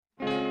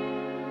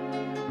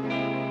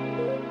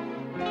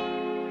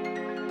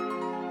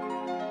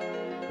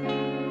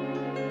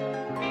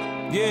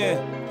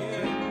Yeah.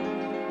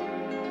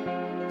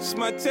 It's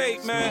my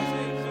tape, man.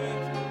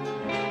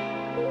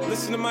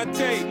 Listen to my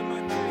tape. I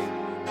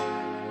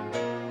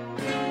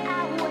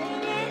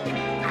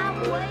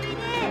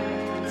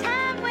waited,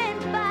 time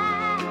went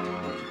by.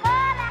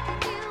 All I could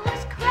do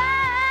was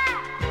cry.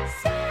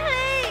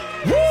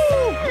 Silly.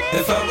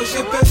 If I was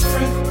your best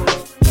friend,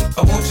 I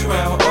want you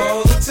around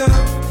all the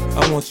time.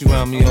 I want you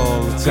around me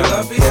all the Girl,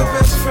 I'll time. be your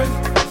best friend.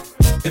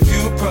 If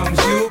you promise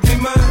you'll be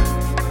mine.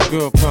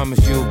 Girl,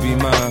 promise you'll be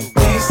mine.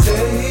 He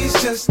said he's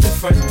just a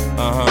friend.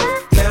 Uh-huh.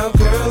 Now,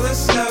 girl,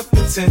 let's not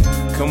pretend.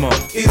 Come on.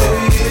 Either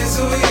he is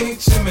or he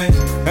ain't your man.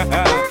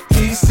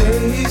 He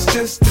said he's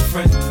just a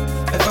friend.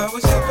 If I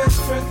was your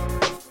best friend,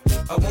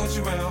 I want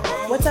you around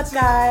all What's up,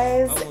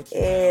 guys? I want you.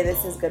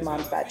 This is Good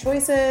Moms Bad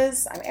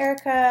Choices. I'm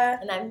Erica.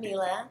 And I'm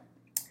Mila.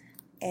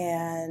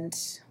 And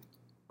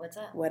What's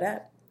up? what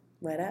up?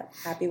 What up?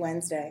 Happy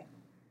Wednesday.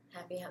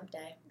 Happy hump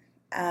day.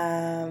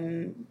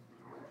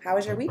 How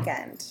was your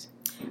weekend?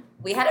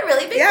 We had a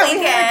really big Yeah, weekend.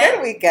 we had a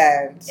good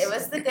weekend. It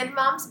was the Good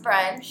Moms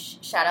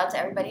Brunch. Shout out to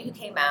everybody who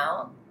came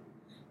out.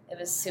 It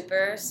was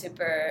super,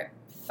 super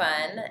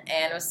fun.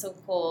 And it was so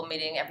cool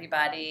meeting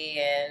everybody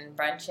and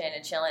brunching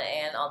and chilling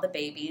and all the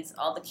babies,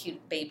 all the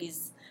cute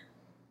babies.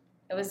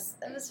 It was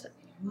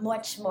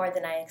much more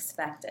than I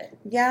expected.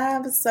 Yeah, I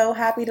was so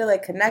happy to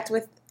connect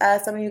with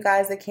some of you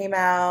guys that came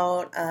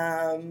out.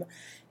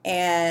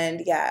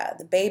 And yeah,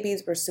 the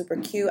babies were super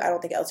cute. I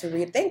don't think El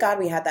Reed. Thank God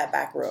we had that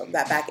back room,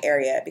 that back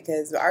area,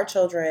 because our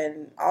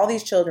children, all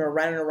these children, were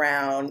running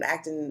around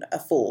acting a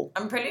fool.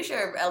 I'm pretty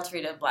sure El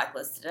Torito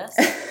blacklisted us.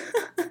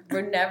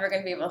 We're never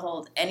going to be able to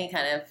hold any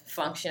kind of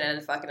function at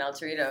a fucking El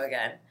Torito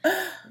again.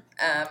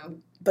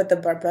 But the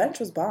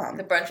brunch was bomb.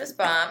 The brunch was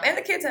bomb, and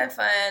the kids had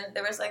fun.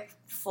 There was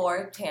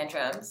 4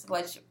 tantrums,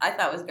 which I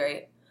thought was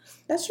great.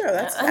 That's true.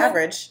 That's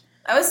average.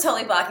 I was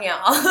totally blocking out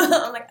all.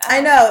 I'm like,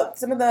 I know.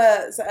 Some of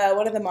the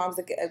one of the moms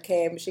that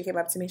came, she came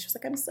up to me. She was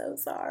like, "I'm so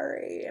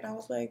sorry," and I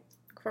was like,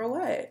 "For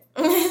what?"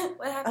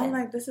 What happened? I'm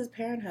like, "This is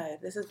parenthood.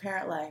 This is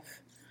parent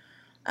life."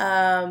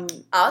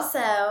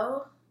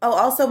 Also,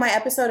 my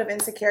episode of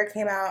Insecure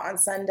came out on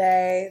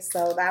Sunday,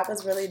 so that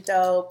was really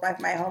dope.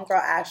 My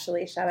homegirl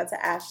Ashley, shout out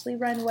to Ashley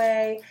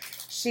Runway.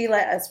 She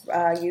let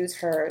us use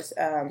her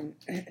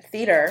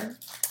theater.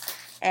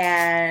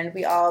 And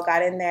we all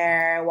got in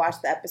there,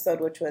 watched the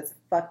episode, which was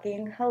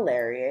fucking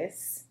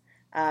hilarious.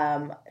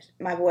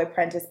 My boy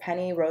Prentice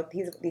Penny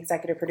he's the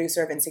executive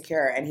producer of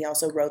Insecure, and he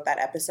also wrote that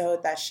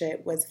episode. That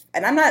shit was,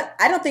 and I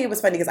don't think it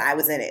was funny because I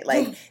was in it.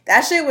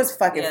 That shit was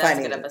fucking Yeah, funny.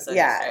 that's a good episode,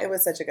 Yeah, right? it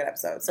was such a good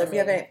episode. So if you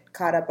haven't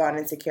caught up on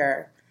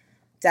Insecure,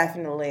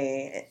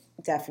 definitely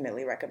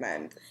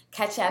recommend.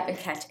 Catch up and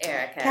catch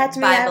Erica. Catch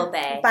me Bible at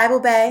Bay. Bible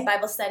Bay.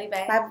 Bible Study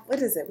Bay.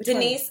 What is it? Which one?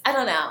 Denise, I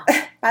don't know.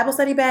 Bible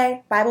Study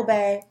Bay, Bible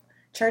Bay,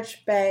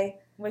 Church Bay.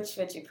 Which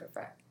would you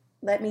prefer?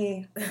 Let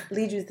me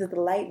lead you to the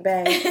light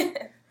bay.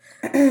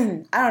 I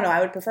don't know. I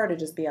would prefer to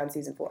just be on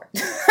season 4.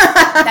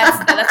 That's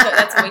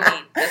what we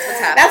need. That's what's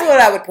happening. That's what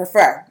I would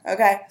prefer.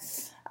 Okay.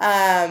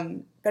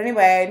 But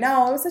anyway,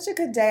 no, it was such a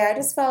good day. I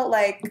just felt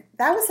like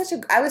I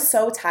was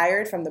so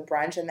tired from the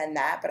brunch and then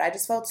that, but I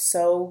just felt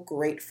so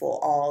grateful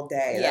all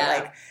day.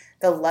 Yeah. That,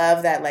 the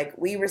love that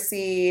we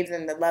received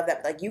and the love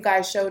that you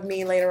guys showed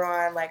me later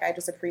on. I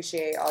just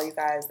appreciate all you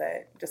guys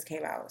that just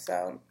came out.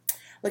 So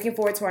looking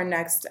forward to our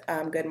next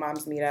Good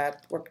Moms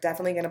meetup. We're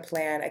definitely going to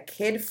plan a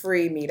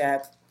kid-free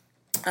meetup.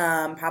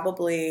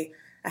 Probably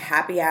a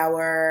happy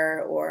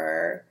hour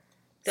or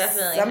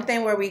Definitely.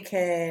 something where we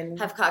can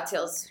Have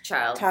cocktails,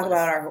 child. talk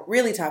about our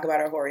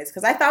horrors.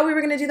 Because I thought we were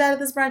going to do that at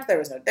this brunch. There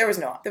was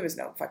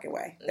no fucking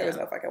way. There was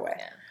no fucking way.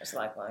 Yeah, there's a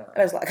lot going on.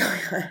 There's a lot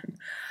going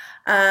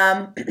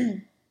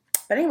on.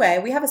 But anyway,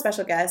 we have a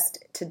special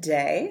guest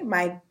today.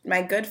 My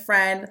good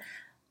friend,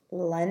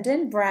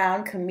 London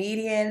Brown,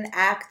 comedian,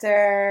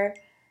 actor,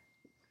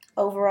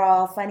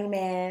 overall funny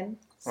man,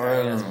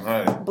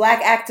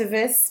 black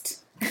activist.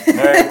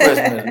 Merry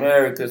Christmas.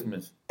 Merry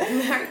Christmas.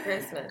 Merry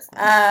Christmas.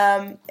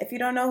 If you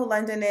don't know who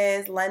London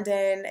is,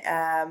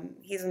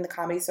 he's in the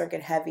comedy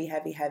circuit, heavy,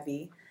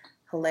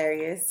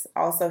 hilarious.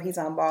 Also, he's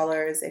on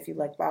Ballers. If you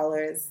like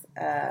Ballers,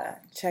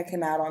 check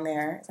him out on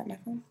there. Is that my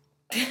phone?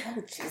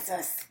 Oh,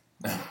 Jesus.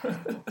 I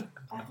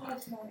thought I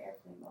was on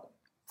airplane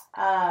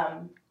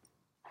mode.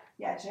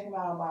 Yeah, check him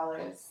out on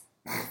Ballers.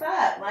 What's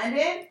up,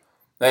 London?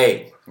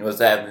 Hey, what's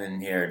happening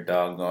here,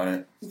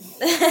 doggone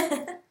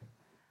it?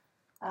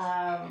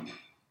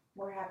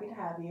 We're happy to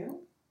have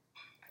you.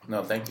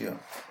 No, thank you.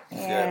 I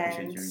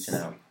appreciate you reaching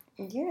out.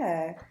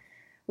 Yeah.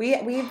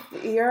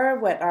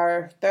 You're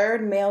our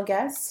third male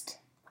guest.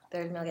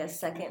 Third male guest,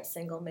 second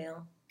single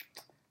male.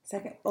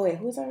 Second. Oh wait,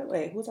 who's our?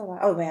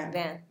 Oh, Van.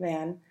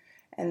 Van.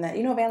 And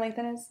you know who Van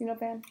Lathan is? You know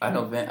Van? I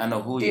know Van. I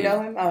know who Do he you is.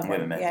 know him? Oh, We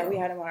haven't met, yeah, though. we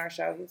had him on our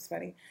show. He was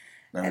funny.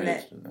 Never and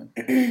is,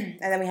 and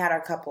then we had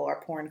our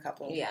porn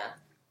couple. Yeah.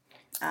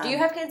 Do you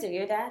have kids? Are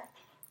you a dad?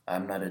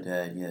 I'm not a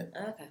dad yet.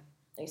 Okay.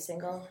 Are you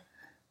single?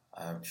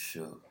 I'm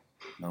sure.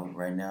 No,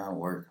 right now I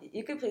work.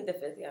 You could plead the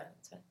fifth, yeah.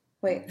 That's fine.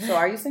 Wait, so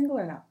are you single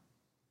or not?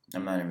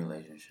 I'm not in a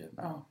relationship.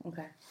 Oh,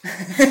 okay.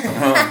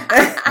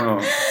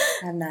 Oh.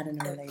 I'm not in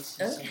a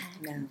relationship.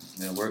 No.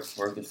 Yeah, work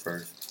is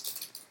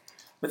first.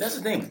 But that's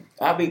the thing.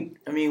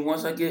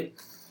 Once I get,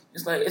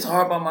 it's like, it's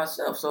hard by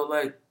myself. So,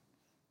 like,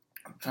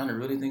 I'm trying to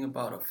really think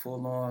about a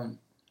full-blown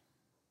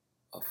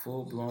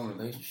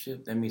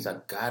relationship. That means I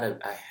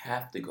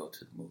have to go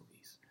to the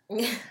movies.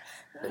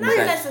 That Not means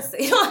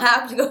necessarily. You don't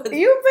have to go.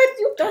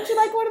 Don't you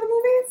like going to the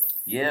movies?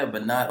 Yeah,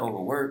 but not over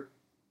work.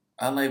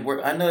 I like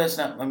work. I know that's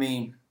not,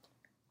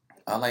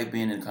 I like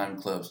being in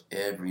comedy clubs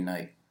every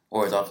night,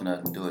 or as often as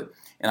I can do it.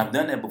 And I've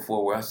done that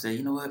before where I say,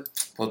 you know what,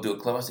 supposed to do a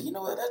club. I say, you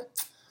know what,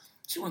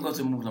 she want to go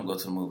to the movies, I'm going to go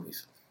to the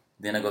movies.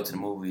 Then I go to the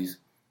movies.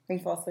 Then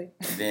you fall asleep.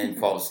 Then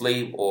fall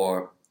asleep,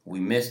 or we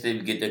missed it.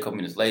 We get there a couple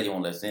minutes late, they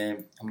won't let us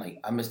in. I'm like,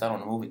 I missed out on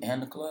the movie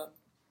and the club.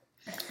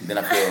 Then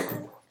I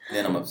feel,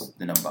 then I'm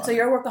bothered. So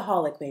you're a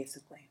workaholic,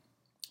 basically.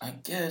 I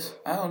guess.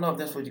 I don't know if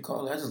that's what you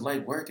call it. I just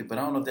like working, but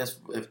I don't know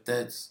if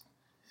that's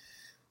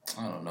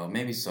I don't know.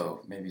 Maybe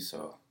so. No,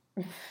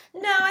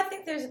 I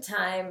think there's a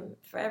time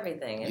for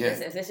everything.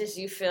 If this is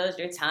you feel it's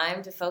your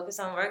time to focus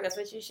on work, that's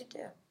what you should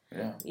do.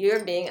 Yeah.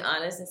 You're being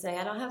honest and saying,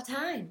 I don't have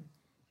time.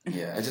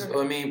 Yeah.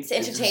 To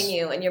entertain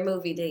you and your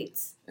movie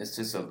dates. It's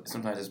just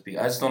sometimes I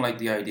just don't like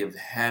the idea of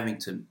having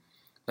to,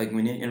 like,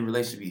 when you're in a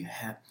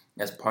relationship,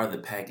 that's part of the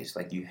package.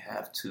 Like, you're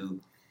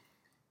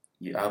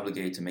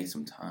obligated to make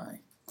some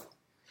time.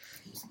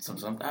 I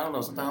don't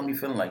know. Sometimes I'll be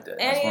feeling like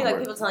that. And you like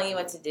people telling you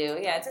what to do.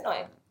 Yeah, it's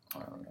annoying. I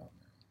don't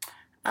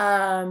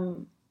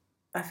know.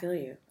 I feel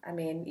you. I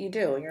mean, you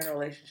do. You're in a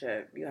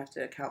relationship. You have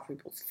to account for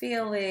people's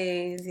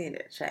feelings. You need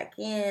to check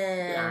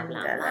in. Blah,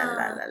 blah, La, la, blah.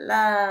 la, la,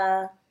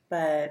 la.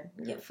 But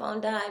Your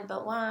phone died,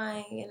 but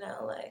why?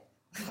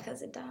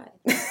 Because it died.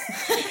 Because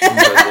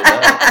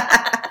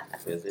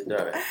it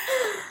does.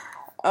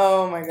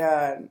 oh my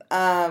god.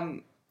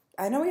 I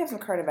know we have some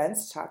current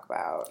events to talk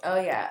about. Oh,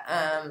 yeah.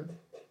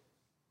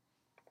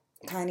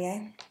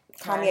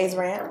 Kanye's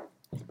rant.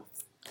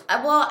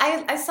 Well,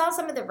 I saw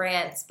some of the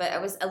rants, but I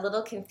was a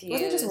little confused.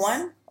 Was it just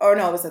one? Or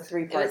no, it was a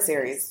 3-part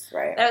series,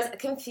 right? I was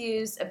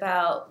confused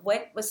about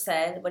what was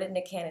said. What did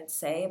Nick Cannon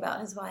say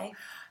about his wife?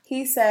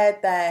 He said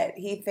that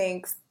he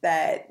thinks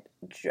that,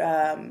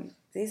 did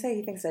he say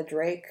he thinks that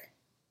Drake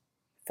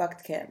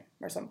fucked Kim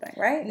or something,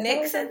 right?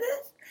 Nick said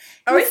this?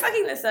 Are we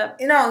fucking this up?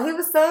 He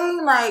was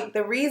saying, like,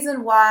 the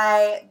reason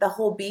why the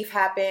whole beef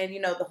happened,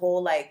 the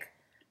whole, like,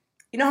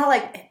 how,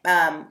 like,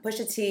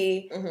 Pusha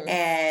T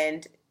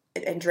and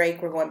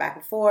Drake were going back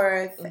and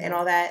forth and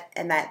all that,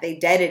 and that they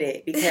deaded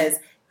it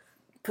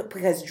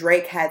because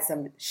Drake had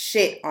some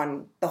shit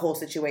on the whole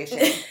situation,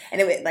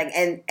 and it was like,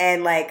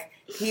 and like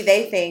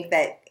they think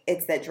that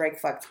it's that Drake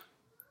fucked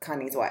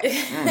Kanye's wife,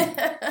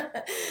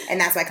 and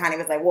that's why Kanye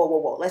was like,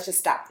 whoa, let's just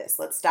stop this.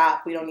 Let's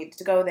stop. We don't need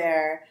to go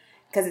there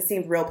because it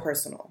seemed real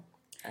personal.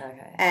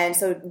 Okay. And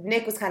so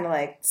Nick was kind of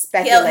like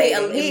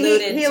speculating.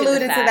 He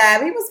alluded to that.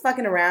 But he was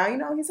fucking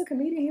around. He's a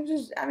comedian. He was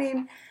just,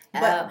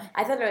 but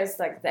I thought it was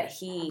like that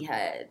he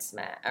had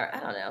smashed, or I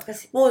don't know.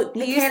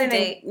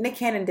 Nick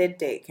Cannon did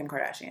date Kim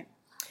Kardashian.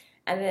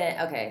 And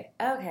then, okay.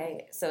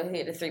 So he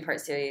had a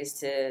 3-part series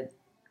to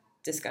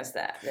discuss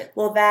that.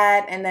 Well,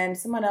 that, and then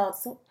someone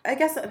else. I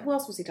guess, who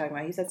else was he talking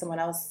about? He said someone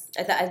else.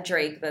 I thought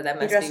Drake, but that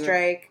must be... He addressed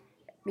Drake.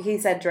 He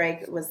said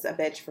Drake was a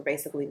bitch for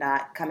basically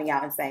not coming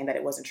out and saying that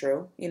it wasn't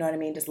true. You know what I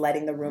mean? Just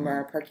letting the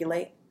rumor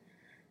percolate.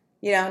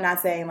 Not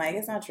saying, like,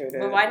 it's not true,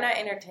 dude. But why not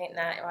entertain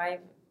that? Why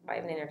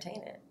even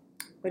entertain it?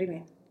 What do you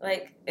mean?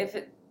 Like, if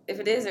it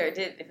is or it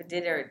did, if it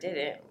did or it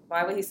didn't,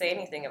 why would he say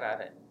anything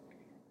about it?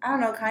 I don't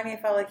know. Kanye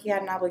felt like he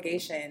had an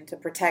obligation to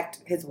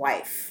protect his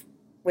wife,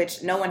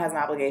 which no one has an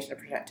obligation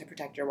to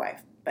protect your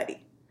wife,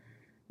 buddy.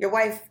 Your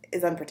wife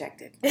is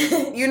unprotected.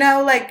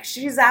 Like,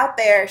 she's out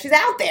there.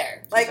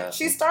 Like,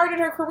 she started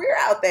her career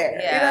out there.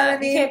 Yeah. You know what I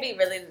mean? You can't be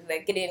really,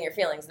 like, getting in your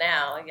feelings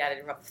now. You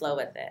gotta flow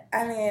with it.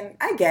 I mean,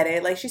 I get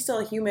it. Like, she's still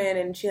a human,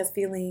 and she has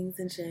feelings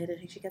and shit,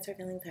 and she gets her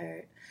feelings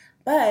hurt.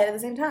 But at the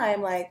same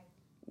time, like,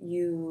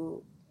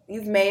 you've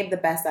made the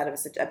best out of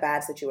a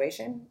bad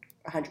situation,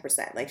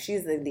 100%. Like,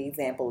 she's the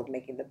example of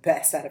making the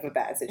best out of a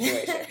bad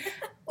situation.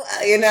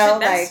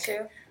 That's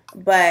true.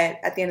 But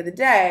at the end of the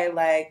day,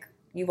 like,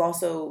 your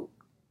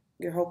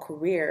whole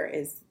career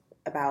is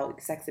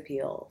about sex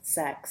appeal,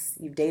 sex.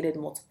 You've dated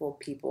multiple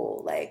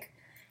people, like,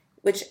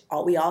 which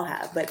we all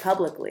have, but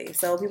publicly.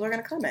 So people are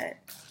going to comment,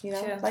 True.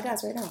 like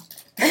us right now.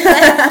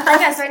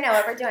 Like us right now,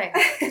 what we're doing.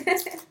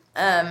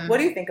 What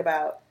do you think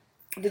about?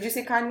 Did you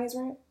see Kanye's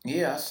rant?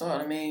 Yeah, I saw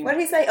it. What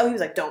did he say? Oh, he was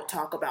like, "Don't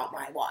talk about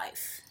my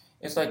wife."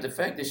 It's like the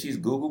fact that she's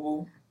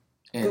Googleable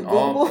and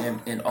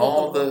Googleable?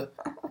 all her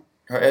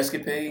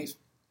escapades.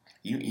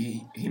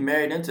 He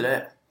married into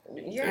that.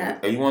 Yeah.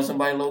 Or you want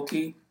somebody low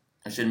key?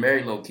 I should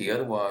marry low key.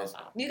 Otherwise,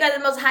 You got the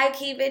most high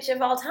key bitch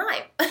of all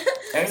time.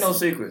 ain't no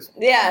secrets.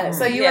 Yeah.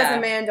 So you as a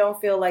man don't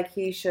feel like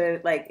he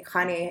should, like,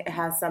 Kanye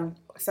has some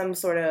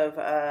sort of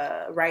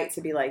right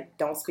to be like,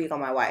 don't speak on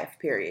my wife,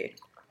 period.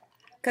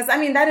 Because, I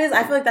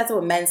feel like that's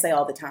what men say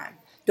all the time.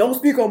 Don't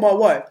speak on my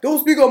wife. Don't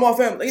speak on my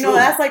family. True.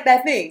 That's like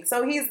that thing.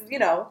 So he's,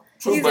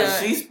 True, but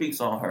she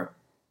speaks on her.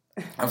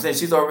 I'm saying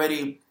she's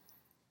already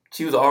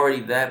she was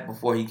already that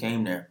before he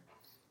came there.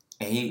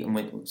 And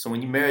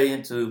when you marry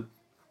into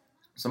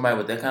somebody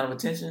with that kind of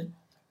attention,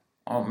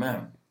 oh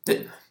man,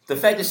 the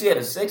fact that she had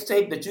a sex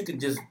tape that you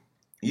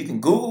can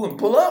Google and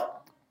pull up.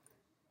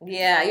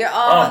 Yeah, you're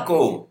I'm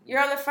cool.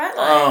 You're on the front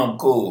line. I'm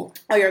cool.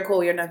 Oh, you're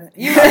cool. You're not.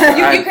 You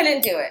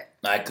couldn't do it.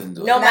 I couldn't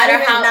do it. No Not matter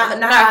even- how not- no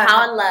not- matter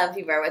how in love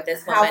you were with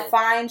this woman. How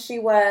fine she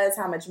was,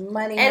 how much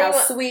money, And how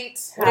what- sweet.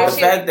 what How if The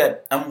fact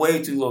that I'm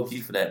way too low key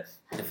for that.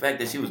 The fact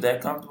that she was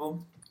that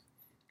comfortable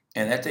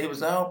and that tape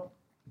was out.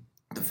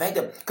 The fact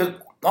that, because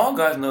all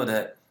guys know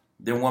that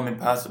their woman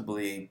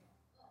possibly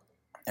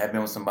had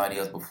been with somebody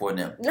else before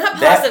them. Not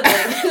That-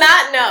 possibly.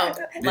 Not no.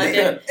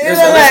 Listen,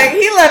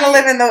 He want to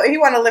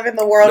live in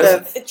the world listen,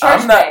 of. Church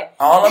I'm day. not.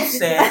 All I'm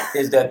saying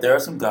is that there are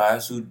some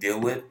guys who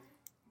deal with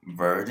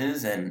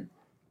virgins and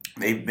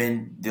they've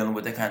been dealing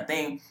with that kind of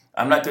thing.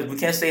 I'm not. We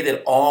can't say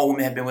that all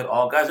women have been with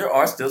all guys. There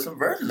are still some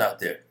virgins out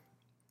there.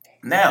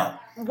 Now,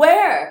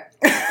 Where?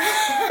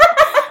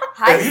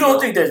 if you don't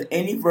think there's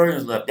any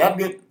virgins left,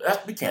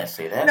 we can't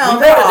say that. No,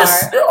 We there know are.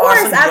 that there Of are course,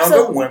 some younger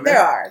absolutely. women.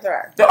 There are. There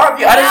are.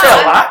 I didn't say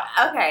a lot.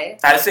 Okay.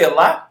 I didn't say a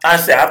lot. I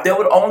didn't say I've dealt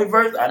with only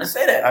virgins. I didn't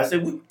say that. I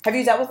said Have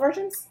you dealt with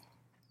virgins?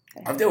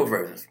 I've dealt with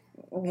virgins.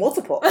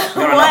 Multiple. No, What?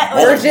 not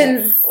multiple.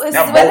 Virgins.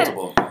 Not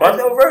multiple. But I've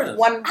dealt with virgins.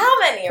 One How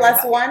many? Are we plus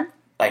talking? one.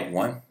 Like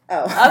one.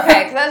 Oh.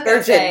 Okay, because I was gonna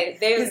Virgin.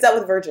 say He's dealt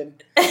with virgin.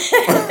 they.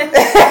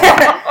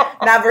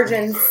 Not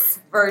virgins.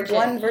 Virgin.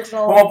 One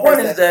virginal. But my point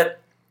person. is that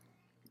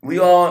we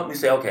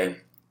say, okay,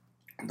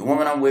 the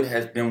woman I'm with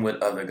has been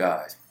with other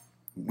guys.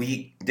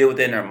 We deal with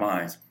that in our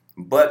minds.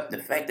 But the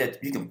fact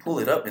that you can pull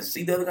it up and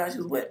see the other guy she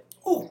was with,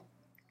 ooh,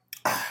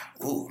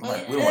 we don't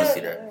want to see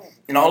that.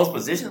 In all those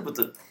positions with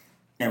the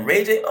and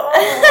Ray J, All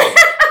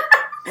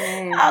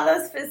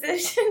those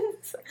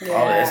positions. all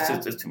that's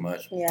just too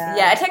much. Yeah.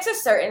 Yeah, it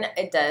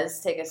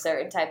does take a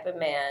certain type of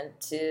man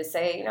to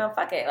say, you know,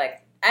 fuck it.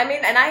 Like, I mean,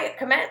 and I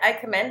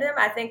commend him.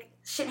 I think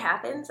shit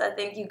happens. I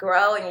think you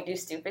grow and you do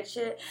stupid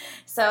shit.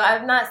 So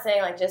I'm not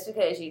saying like just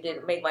because you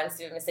made one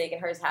stupid mistake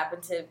and hers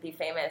happened to be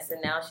famous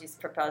and now she's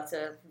propelled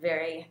to a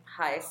very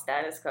high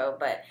status quo,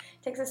 but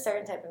it takes a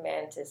certain type of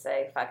man to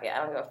say, fuck it, I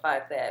don't give a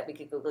fuck that we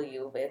could Google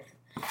you with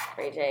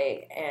Ray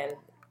J and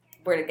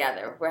we're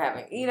together. We're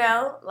having, you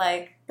know,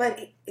 like, But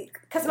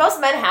because most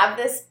men have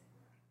this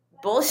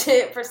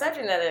bullshit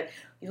perception that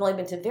you've only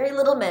been to very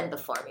little men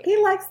before me. he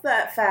likes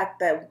the fact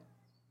that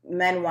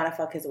men want to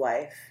fuck his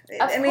wife.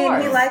 Of I mean, he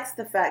course. likes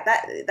the fact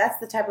that that's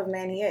the type of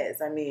man he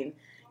is. I mean,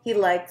 he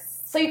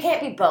likes. So you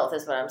can't be both,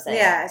 is what I'm saying.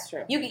 Yeah, that's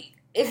true.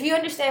 If you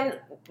understand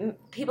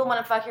people want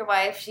to fuck your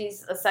wife,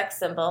 she's a sex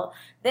symbol,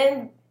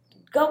 then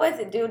go with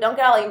it, dude. Don't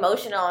get all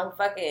emotional on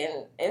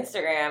fucking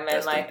Instagram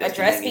and That's the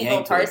address yin and people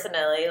yang to it.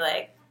 personally.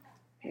 Like,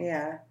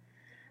 Yeah.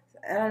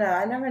 I don't know.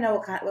 I never know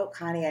what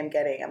Kanye I'm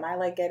getting. Am I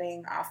like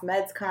getting off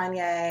meds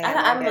Kanye?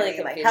 I'm really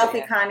getting, like confused, healthy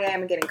yeah. Kanye.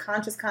 I'm getting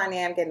conscious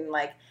Kanye. I'm getting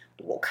like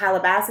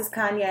Calabasas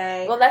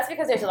Kanye. well, that's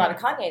because there's a lot of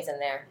Kanyes in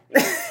there,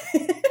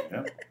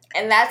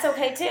 and that's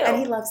okay too. and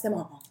he loves them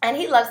all. And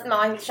he loves them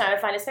all. And he's trying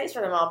to find a space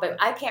for them all, but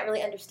I can't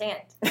really understand.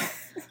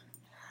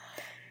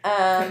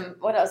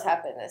 What else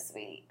happened this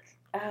week?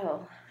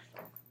 Oh,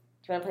 do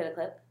you want to play the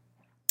clip?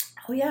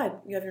 Oh yeah,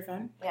 you have your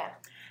phone? Yeah.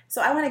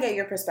 So I want to get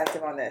your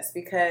perspective on this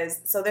because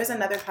there's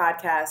another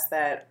podcast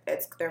that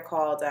they're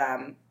called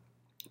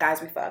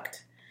Guys We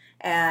Fucked.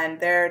 And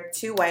they're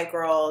two white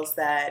girls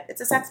it's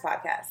a sex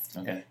podcast.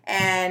 Okay.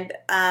 And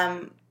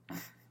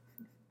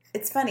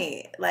it's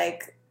funny,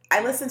 like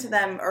I listened to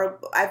them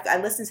I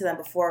listened to them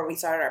before we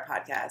started our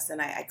podcast and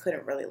I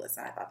couldn't really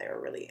listen. I thought they were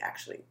really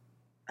actually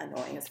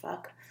annoying as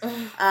fuck.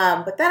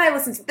 But then I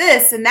listened to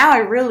this and now I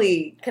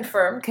really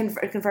Confirmed.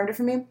 confirmed it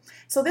for me.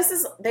 So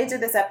they did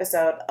this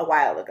episode a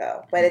while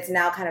ago, but it's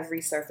now kind of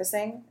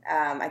resurfacing.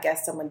 I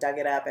guess someone dug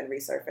it up and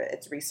it's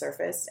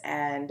resurfaced.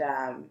 And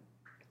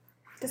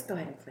just go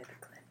ahead and play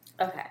the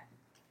clip. Okay.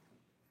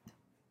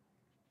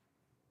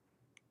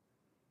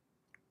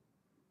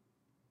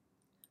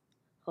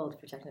 Hold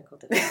for technical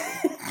difficulty.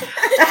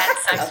 Had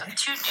sex with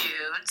two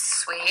dudes,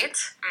 sweet,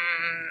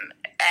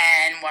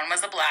 and one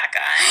was a black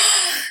guy.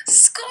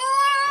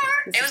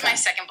 Score! This It is was my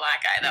fun. second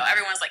black guy, though.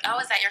 Everyone's like,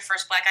 oh, is that your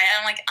first black guy?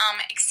 And I'm like,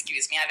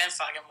 excuse me, I've been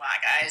fucking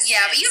black guys.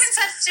 Yeah, but since you even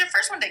said your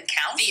first one didn't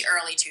count. the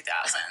early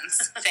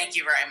 2000s. Thank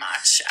you very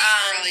much.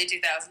 Early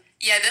 2000.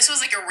 Yeah, this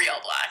was like a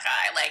real black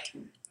guy, like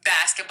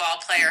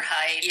basketball player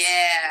height,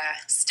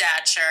 Yeah.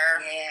 stature,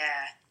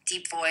 Yeah.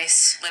 Deep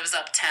voice. lives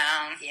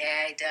uptown.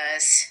 Yeah, he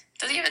does.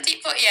 Does he have a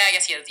deep voice? Yeah, I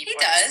guess he has a deep He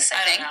voice. does, I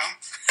don't think.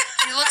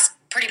 know. He looks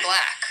pretty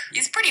black.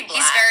 He's pretty black.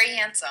 He's very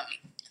handsome.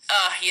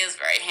 He is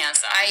very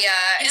handsome.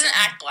 He doesn't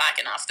act black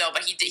enough though,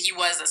 but he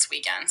was this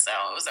weekend, so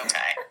it was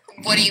okay.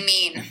 What do you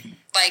mean?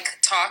 Like,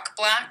 talk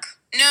black?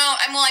 No,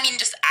 I mean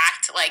just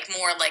act like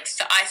more like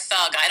I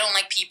thug. I don't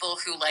like people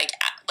who like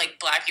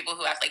black people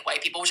who act like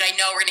white people, which I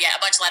know we're gonna get a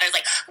bunch of letters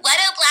like, why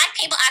do black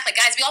people act like?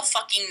 Guys, we all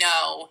fucking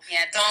know.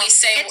 Yeah, When we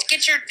say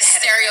get your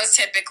head in this.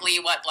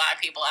 stereotypically what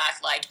black people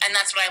act like, and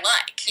that's what I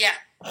like. Yeah.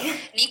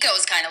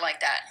 Nico's kind of like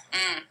that.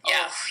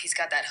 Yeah. Oh, he's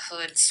got that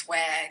hood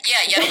swag.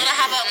 Yeah, you gotta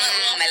have a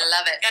little. I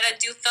love it. Gotta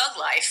do thug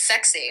life.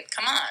 Sexy.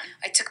 Come on.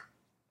 I took.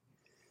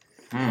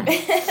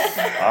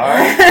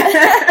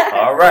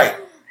 All right.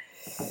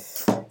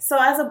 So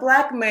as a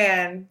black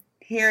man,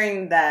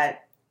 hearing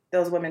that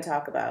those women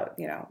talk about,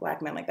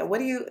 black men like that, what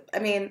do you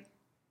think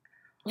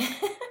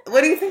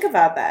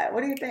about that?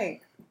 What do you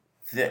think?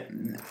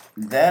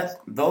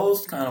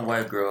 Those kind of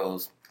white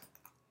girls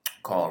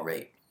call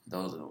rape.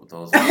 Those Oh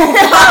those shit!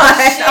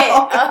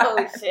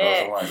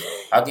 are ones.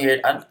 I can hear.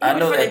 I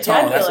know for that the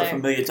tone. That's a jugular.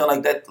 familiar tone.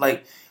 Like that.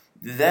 Like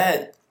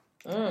that.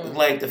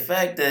 Like the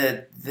fact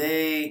that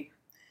they.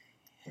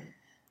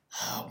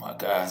 Oh my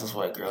gosh, those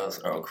white girls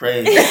are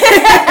crazy.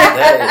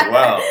 That is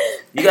wow.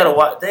 You gotta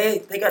watch. They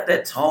got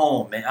that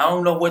tone, man. I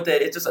don't know what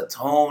that. It's just a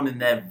tone in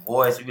that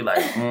voice. You be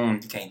like, you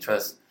can't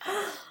trust.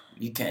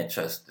 You can't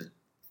trust.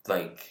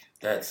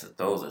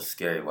 Those are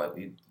scary white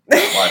people.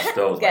 Watch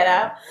those. Get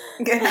out.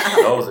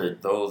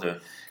 Those are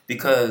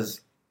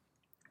because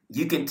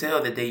you can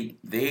tell that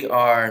they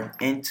are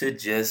into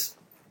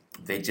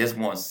they just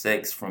want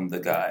sex from the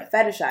guy.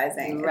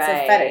 Fetishizing. Right.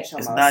 It's a fetish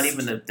almost. It's not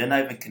even they're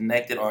not even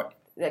connected or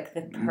Like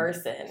the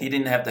person. he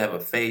didn't have to have a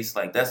face.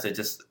 Like that's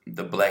just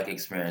the black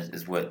experience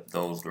is what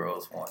those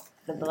girls want.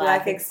 The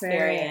black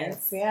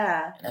experience.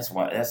 Yeah. And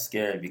that's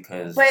scary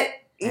because But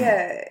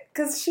yeah,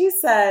 because she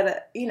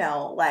said,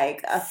 stereotypical.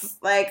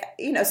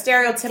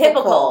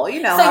 Typical. So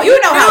So you you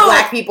know how knew-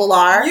 black people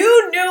are.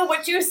 You knew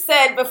what you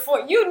said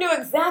before. You knew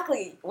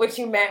exactly what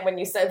you meant when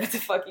you said what the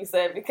fuck you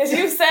said because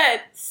you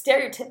said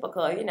stereotypical.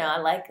 I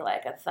like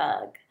a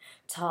thug,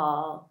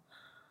 tall,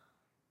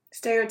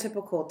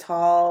 Stereotypical,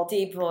 tall,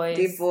 deep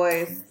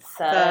voice,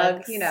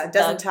 thug. Doesn't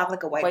thug, talk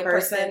like a white white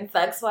person.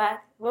 thug swag.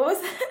 What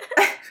was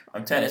that?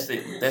 I'm telling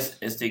you,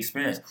 it's the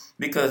experience.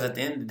 Because at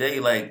the end of the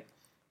day, like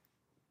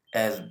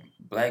as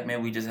black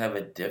men, we just have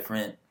a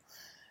different.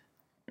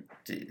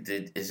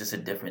 It's just a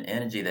different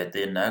energy that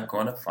they're not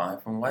going to find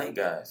from white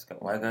guys.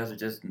 White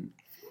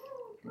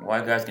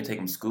guys can take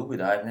them scuba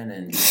diving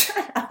and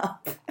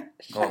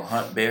go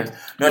hunt bears.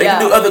 No, they can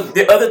do other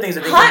things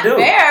that they Hunt can do.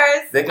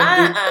 bears. They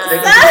can do.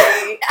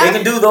 They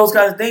can do those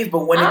kinds of things.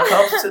 But when it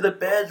comes to the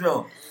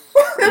bedroom,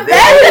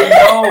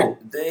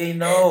 they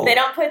know. They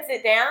don't put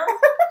it down.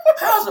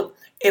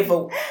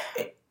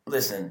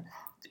 Listen,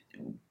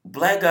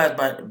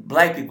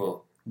 black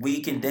people,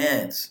 we can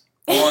dance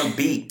on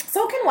beat.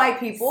 So can white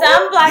people.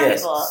 Some black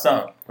Yes, people.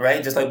 some,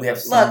 right? Just like we have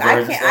some. Look,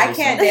 I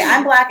can't dance.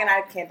 I'm black and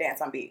I can't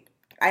dance on beat.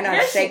 I know how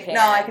to Yes, you shake. can.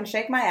 No, I can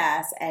shake my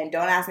ass, and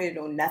don't ask me to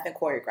do nothing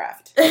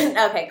choreographed.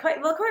 Okay,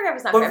 well,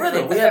 choreography's not But for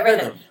everything. rhythm, we have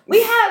rhythm.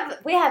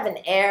 We have an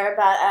air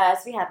about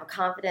us. We have a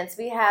confidence.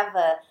 We have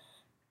a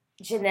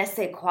je ne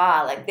sais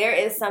quoi. Like there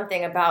is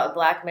something about a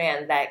black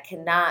man that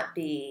cannot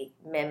be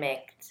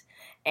mimicked,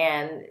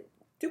 and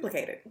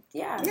Duplicated.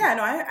 yeah, Yeah,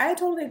 no, I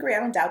totally agree.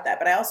 I don't doubt that,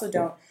 but I also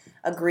don't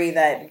agree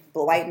that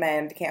white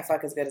men can't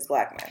fuck as good as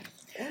black men.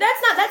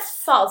 that's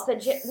false.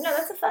 But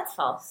that's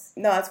false.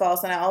 No, that's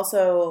false. And I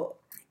also,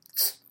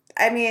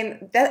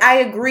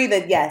 I agree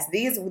that yes,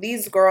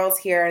 these girls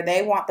here,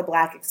 they want the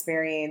black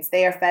experience.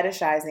 They are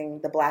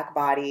fetishizing the black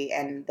body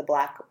and the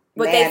black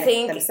What man they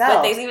think, themselves.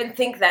 what they even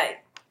think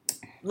that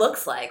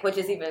looks like, which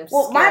is even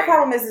Well, my scarier.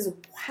 problem is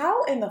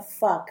how in the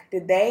fuck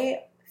did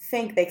they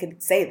think they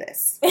could say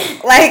this?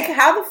 Like,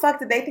 how the fuck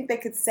did they think they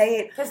could say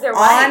it because they're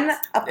on white.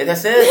 And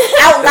that's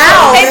it. out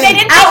loud? They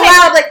didn't out think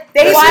loud, like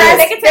they That's Why? it.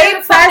 They can say whatever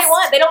the fuck they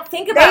want. They don't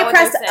think about They what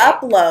pressed they're saying.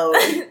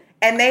 upload,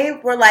 and they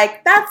were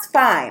like, "That's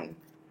fine."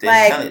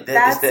 Like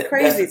that's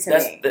crazy to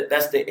me.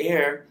 That's the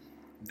air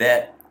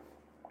that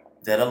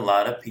a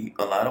lot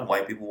of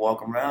white people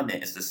walk around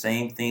in. It's the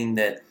same thing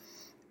that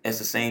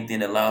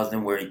allows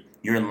them where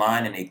you're in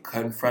line and they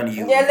cut in front of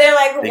you. Yeah, they're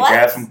like, They what?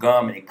 grab some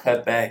gum and they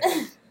cut back.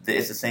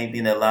 It's the same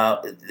thing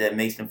that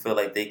makes them feel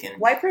like they can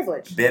White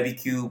privilege.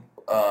 BBQ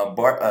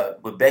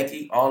with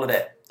Becky. All of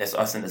that. That's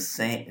us in the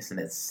same. It's in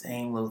that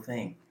same little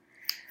thing,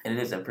 and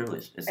it is that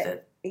privilege. It's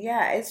that.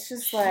 Yeah, it's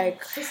just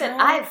like She said,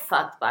 I've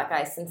fucked black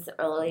guys since the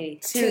early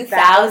 2000s.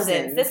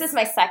 2000s. This is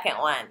my second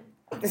one.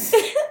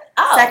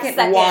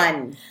 second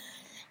one.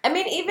 I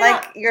mean, even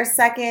Like your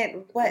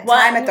second One.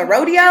 time at the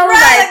rodeo?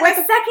 right, like what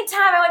the second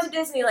time I went to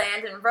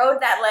Disneyland and rode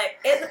that, like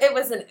it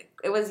was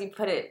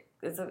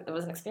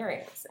an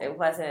experience. It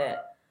wasn't.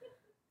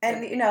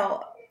 And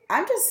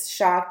I'm just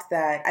shocked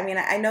that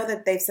I know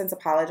that they've since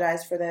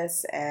apologized for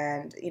this,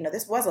 and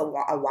this was a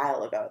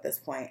while ago at this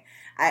point.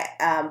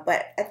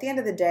 But at the end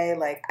of the day,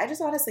 like I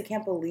just honestly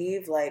can't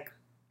believe like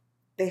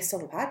they still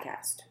have a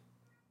podcast.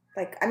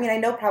 Like I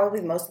know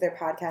probably most of their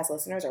podcast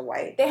listeners are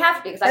white. They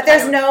have to be, But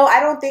I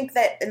don't think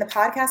that in the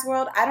podcast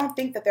world, I don't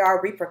think that there are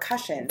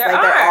repercussions There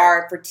like there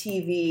are. are for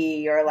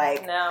TV or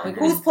like No, we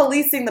who's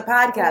policing the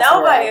podcast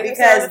Nobody. world? You can say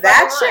Because whatever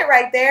that you shit want.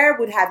 right there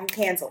would have you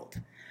canceled.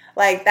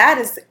 Like that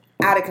is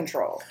out of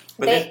control.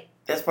 But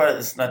that's part of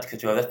it's not to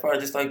cut you off. That's part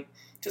of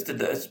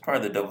that's part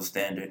of the double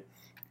standard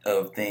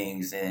of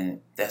things,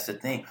 and that's the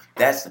thing.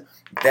 That's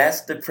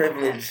the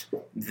privilege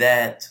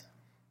that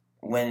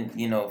when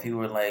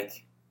people are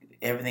like,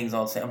 everything's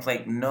all the same. I'm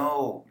like,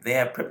 no,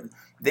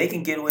 they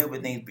can get away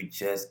with things we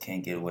just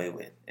can't get away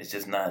with. It's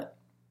just not.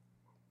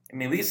 I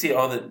mean, we can see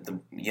all the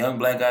young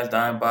black guys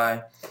dying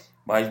by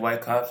these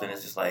white cops, and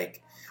it's just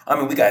like, I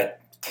mean, we got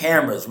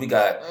cameras, we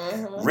got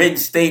written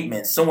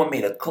statements. Someone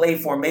made a clay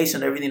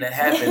formation of everything that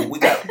happened. We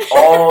got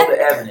all the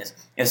evidence,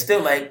 and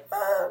still like,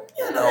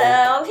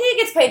 No, he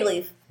gets paid to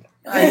leave.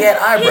 he had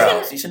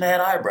eyebrows. He shouldn't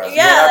have had eyebrows.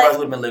 Yeah, If he had eyebrows, like,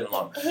 would have been living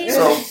longer. he-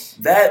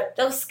 So that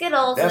Those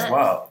Skittles. that's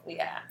wild.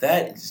 Yeah.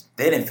 They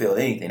didn't feel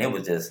anything. It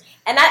was just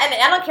And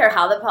I don't care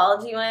how the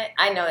apology went.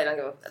 I know they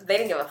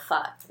didn't give a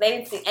fuck. They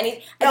didn't see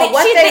any. I No, think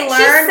what she- they she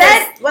learned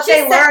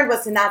said-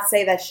 was to not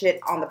say that shit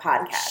on the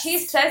podcast. She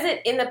says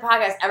it in the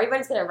podcast.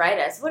 Everybody's gonna write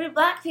us. What do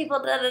black people?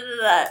 Da, da, da,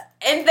 da.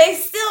 And they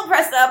still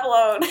press the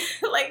upload.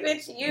 Like,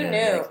 bitch, you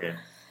knew. Okay.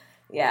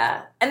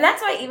 Yeah, and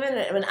that's why even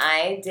when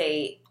I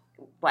date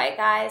white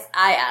guys,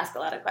 I ask a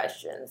lot of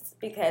questions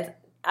because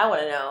I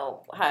want to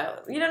know how.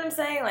 You know what I'm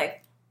saying?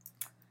 Like,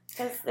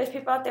 because there's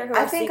people out there who are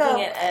I think seeking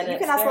it. And you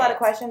can ask a lot of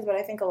questions, but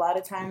I think a lot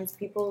of times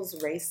people's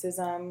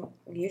racism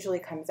usually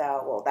comes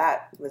out. Well,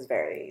 that was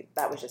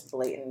just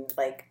blatant,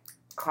 like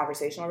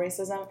conversational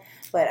racism.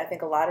 But I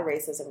think a lot of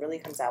racism really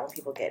comes out when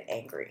people get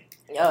angry.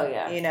 Oh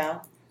yeah. You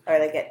know, or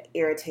they get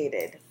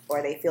irritated,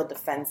 or they feel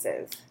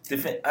defensive.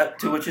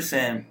 To what you're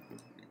saying,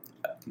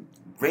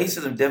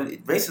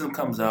 racism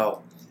comes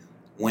out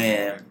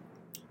when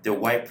the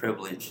white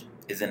privilege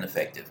is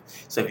ineffective.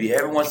 So if you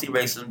ever want to see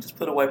racism, just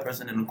put a white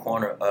person in the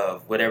corner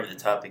of whatever the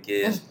topic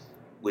is,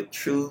 with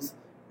truth,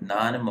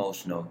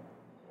 non-emotional.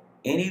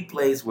 Any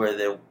place where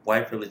the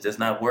white privilege does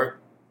not work,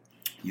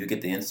 you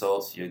get the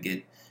insults. They'll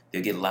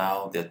get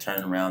loud. They'll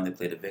turn around. They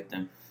play the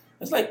victim.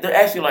 It's like they're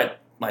actually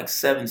like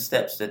 7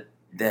 steps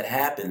that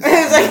happens.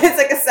 it's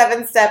like a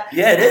 7-step.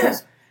 Yeah, it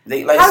is.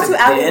 They like How I said,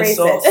 to out the a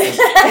insults.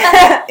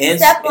 racist.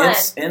 Step one.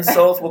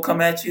 Insults will come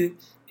at you,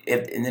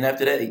 and then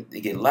after that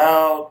they get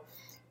loud,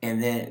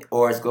 and then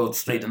or it goes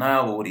straight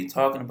denial. Well, what are you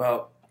talking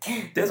about?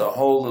 There's a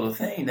whole little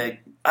thing that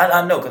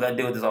I know because I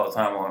deal with this all the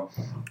time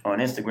on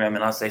Instagram,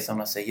 and I'll say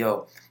something. I say,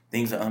 "Yo,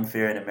 things are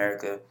unfair in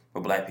America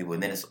for black people,"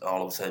 and then it's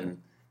all of a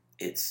sudden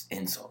it's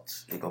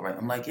insults. They go right.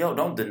 I'm like, "Yo,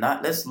 don't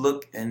deny. Let's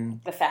look and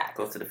The fact.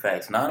 go to the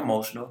facts. Not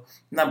emotional.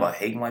 Not about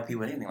hating white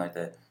people or anything like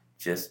that.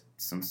 Just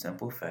some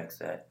simple facts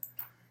that."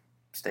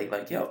 State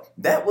like, yo,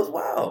 that was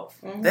wild.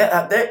 Mm-hmm.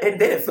 They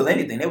didn't feel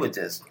anything. They were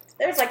just.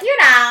 They was like, that's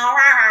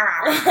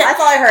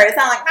all I heard. It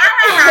sounded like,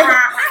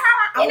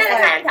 You know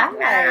the kind I'm talking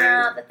right.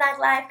 about, the thug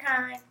life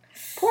kind.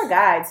 Poor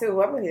guy too.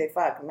 Whoever they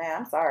fuck,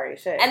 man. I'm sorry,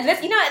 shit. And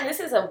this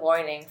is a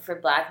warning for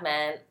black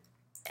men.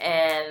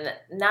 And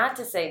not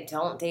to say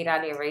don't date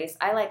out of your race.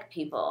 I like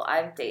people.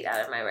 I date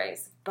out of my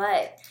race.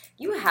 But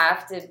you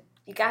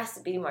guys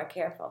to be more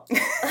careful.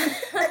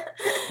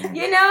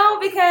 You know,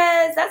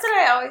 because that's what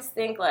I always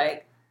think,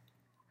 like,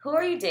 who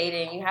are you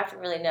dating? You have to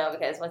really know,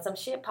 because when some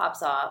shit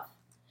pops off,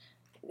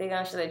 they're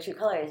going to show their true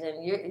colors,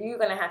 and you're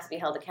going to have to be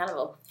held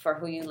accountable for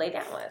who you lay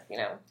down with, you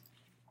know?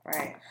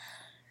 Right.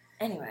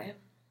 Anyway.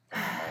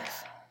 Oh,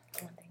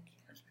 thank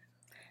you.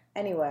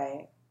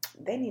 Anyway,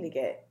 they need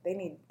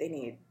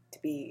to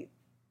be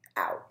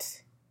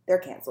out. They're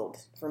canceled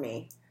for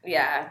me.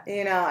 Yeah.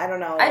 You know, I don't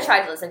know. I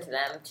tried to listen to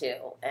them, too,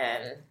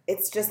 and...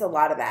 It's just a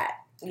lot of that.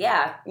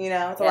 Yeah. You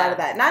know, it's a lot of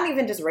that. Not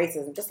even just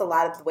racism, just a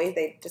lot of the way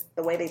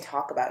they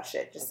talk about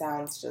shit just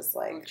sounds just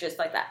like... Just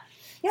like that.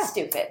 Yeah.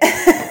 Stupid.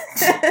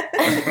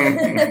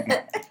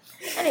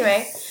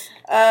 Anyway.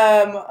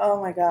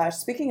 Oh my gosh.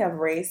 Speaking of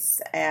race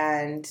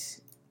and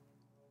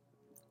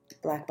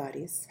black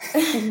bodies.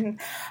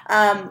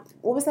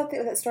 What was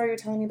that story you were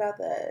telling me about,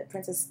 the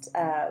Princess,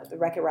 the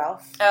Wreck-It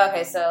Ralph? Oh,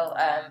 okay, so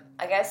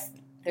I guess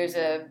there's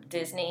a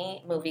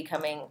Disney movie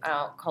coming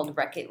out called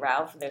Wreck-It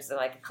Ralph. There's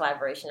like a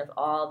collaboration of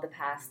all the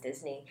past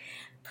Disney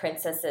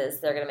princesses.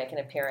 They're going to make an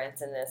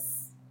appearance in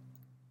this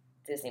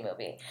Disney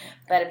movie.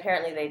 But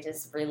apparently they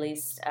just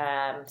released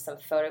some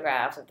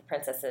photographs of the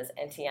princesses,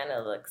 and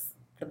Tiana looks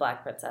the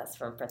black princess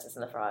from Princess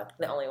and the Frog,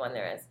 the only one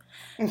there is.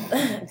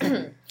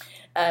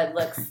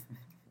 Looks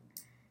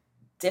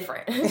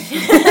different.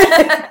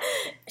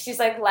 She's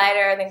like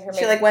lighter. I think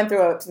She like went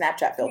through a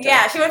Snapchat filter.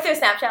 Yeah, she went through a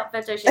Snapchat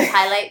filter. She has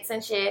highlights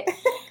and shit.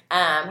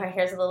 Her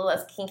hair's a little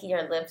less kinky.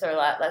 Her lips are a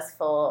lot less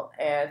full.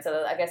 And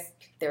so I guess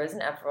there was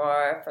an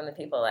uproar from the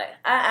people like,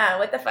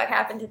 what the fuck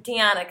happened to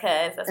Tiana?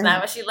 Because that's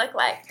not what she looked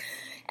like.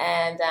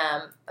 And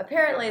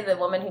apparently the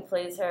woman who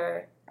plays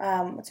her...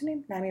 what's her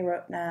name?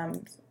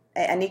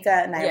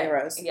 Anika Naomi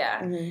Rose.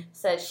 Yeah. Mm-hmm.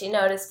 Said she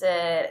noticed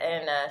it,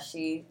 and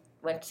she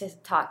went to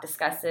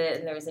discuss it,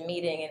 and there was a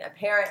meeting, and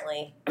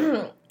apparently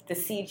the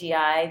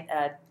CGI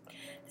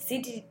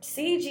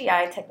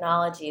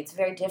technology, it's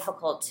very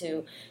difficult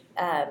to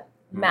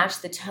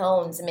match the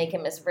tones and make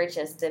them as rich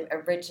as the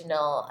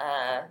original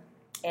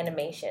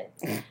animation.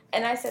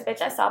 And I said,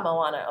 bitch, I saw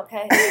Moana,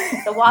 okay?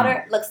 The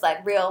water looks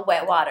like real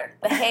wet water.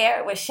 The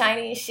hair was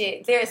shiny as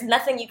shit. There is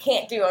nothing you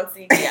can't do on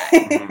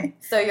CGI.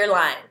 So you're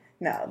lying.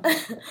 No.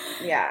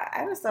 Yeah,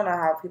 I just don't know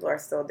how people are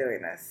still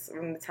doing this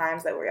in the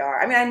times that we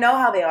are. I mean, I know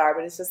how they are,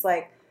 but it's just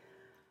like,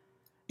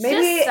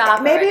 Maybe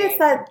stop maybe already.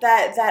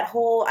 it's that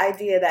whole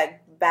idea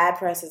that bad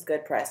press is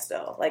good press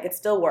still. Like it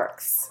still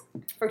works.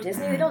 For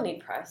Disney, they don't need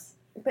press.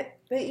 But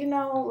you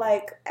know,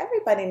 like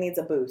everybody needs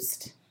a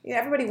boost. You know,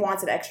 everybody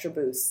wants an extra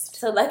boost.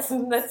 So let's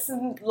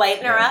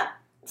lighten her up.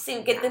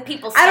 See, get the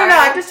people I started. don't know.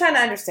 I'm just trying to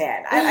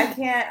understand. I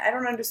can't. I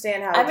don't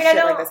understand how shit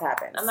like this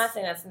happens. I'm not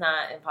saying that's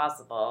not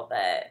impossible,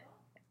 but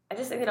I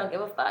just think they don't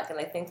give a fuck and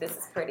they think this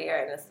is prettier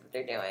and this is what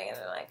they're doing, and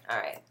they're like, all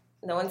right,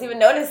 no one's even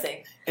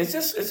noticing. It's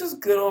just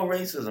good old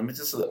racism. It's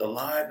just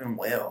alive and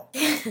well.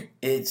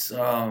 It's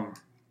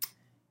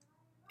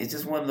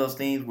just one of those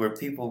things where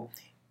people,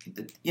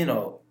 you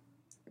know,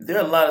 there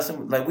are a lot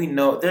of like we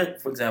know there.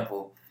 For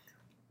example,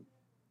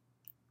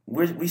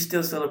 we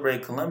still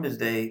celebrate Columbus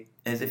Day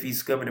as if he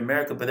discovered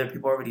America, but there are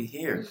people already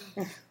here.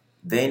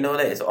 They know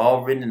that it's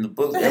all written in the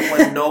books.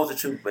 Everyone knows the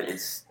truth, but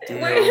it's still.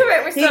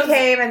 We're He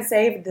came and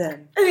saved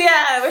them,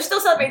 Yeah, we're still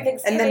celebrating and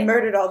Thanksgiving. then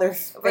murdered all their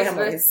We're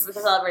families.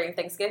 celebrating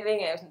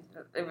Thanksgiving, and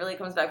it really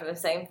comes back to the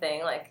same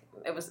thing. Like,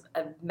 it was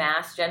a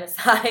mass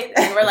genocide,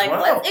 and we're like,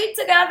 Wow. let's eat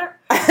together.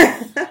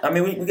 I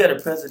mean, we got a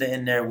president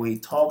in there where he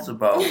talks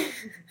about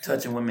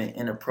touching women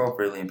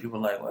inappropriately, and people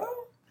are like, well,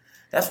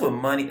 that's what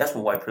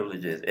white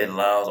privilege is. It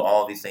allows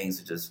all these things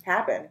to just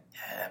Happen.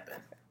 happen.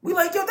 We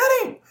like, yo,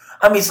 that ain't.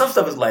 I mean, some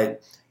stuff is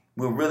like,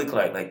 we're really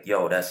like,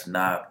 yo, that's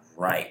not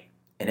right.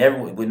 And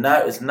everyone,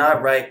 it's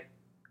not right,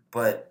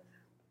 but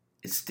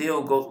it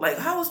still goes, like,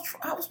 how was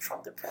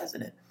Trump the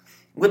president?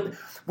 He wasn't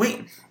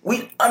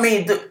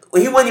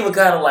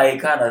even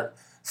kind of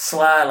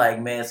sly,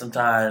 like, man,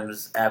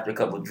 sometimes after a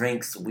couple of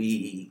drinks, I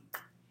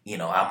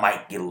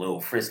might get a little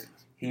frisky.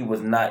 He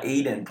was not,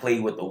 he didn't play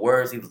with the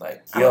words. He was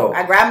like, yo,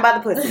 I grabbed him by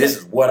the pussy. this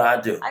is what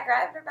I do. I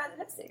grabbed her by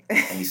the pussy.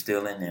 And he's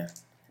still in there.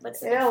 What's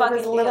the Ew, with fucking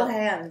his little deal?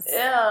 hands.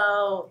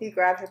 Ew. He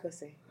grabbed her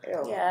pussy.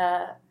 Ew.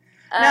 Yeah.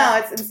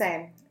 No, it's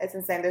insane. It's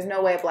insane. There's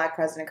no way a black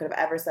president could have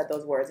ever said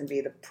those words and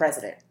be the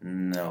president.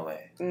 No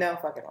way. No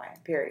fucking way.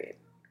 Period.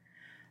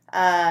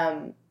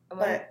 I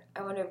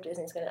wonder if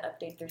Disney's going to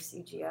update their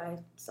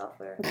CGI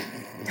software.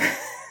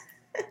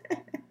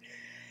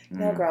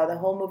 No, girl, the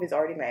whole movie's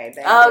already made.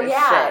 They Oh, ain't doing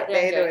yeah, shit. they're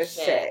They ain't doing doing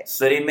shit. shit.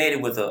 So they made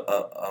it with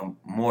a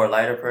more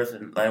lighter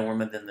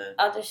woman than the.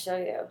 I'll just show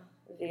you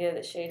via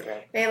the shade room.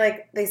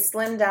 They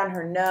slimmed down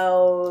her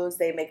nose.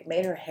 They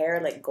made her hair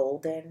like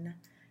golden.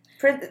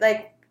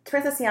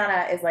 Princess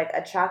Tiana is like a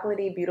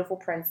chocolatey, beautiful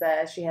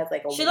princess. She has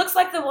like a. She looks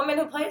like the woman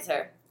who plays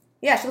her.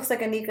 Yeah, she looks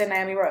like Anika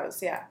Naomi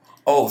Rose. Yeah.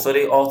 Oh, so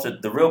they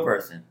altered the real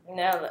person.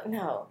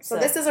 No. So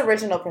this is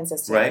original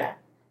Princess Tiana, Right.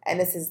 and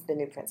this is the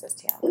new Princess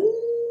Tiana.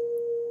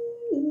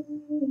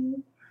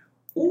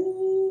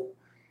 Ooh.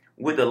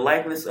 With the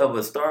likeness of a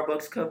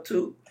Starbucks cup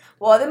too.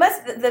 Well,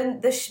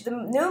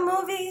 the new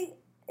movie.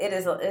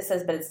 It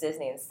says, but it's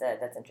Disney instead.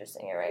 That's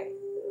interesting. You're right.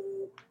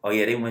 Oh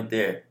yeah, they went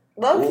there.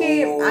 Low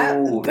key,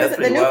 Ooh, that's the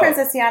pretty new wild.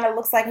 Princess Tiana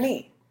looks like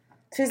me.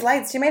 She's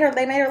light. They made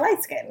her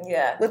light skin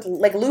Yeah. with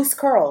like loose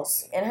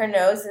curls. And her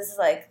nose is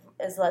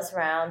less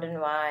round and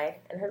wide,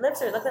 and her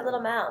lips look like a little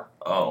mouth.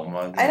 Oh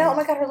my god. I know. Oh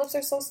my god, her lips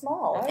are so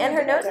small. Why And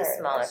would her you nose do is that?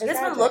 smaller. That's This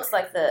one tragic. looks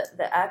like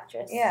the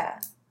actress. Yeah.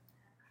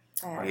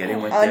 Oh yeah, they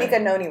went Oh, there.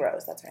 Anika Noni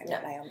Rose. That's right. Yeah.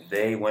 Not Naomi.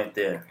 They went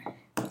there.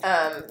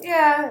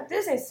 Yeah,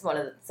 Disney's one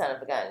of the son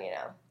of a gun, you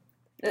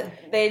know.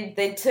 They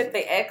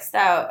X'd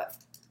out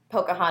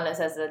Pocahontas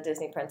as a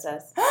Disney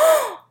princess.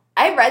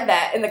 I read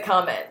that in the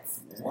comments.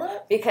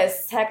 What?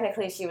 Because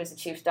technically she was the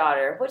chief's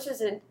daughter, which is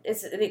the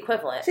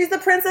equivalent. She's the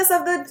princess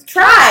of the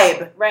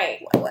tribe.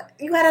 Right. What?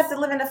 You gotta have to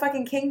live in a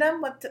fucking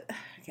kingdom? What? I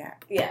can't.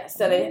 Yeah,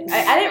 so I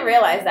didn't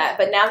realize that,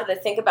 but now that I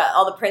think about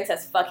all the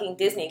princess fucking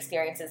Disney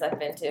experiences I've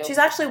been to, She's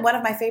actually one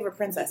of my favorite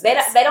princesses. they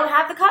don't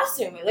have the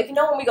costume. Like, you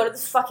know, when we go to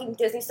this fucking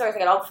Disney stores, they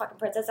got all the fucking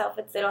princess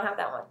outfits. They don't have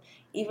that one.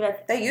 Even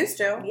if They used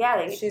to.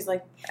 yeah,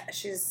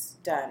 She's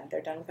done.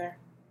 They're done with her.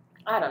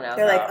 I don't know.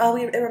 They're like, oh,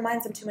 it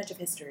reminds them too much of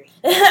history.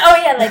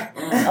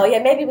 oh yeah,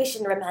 maybe we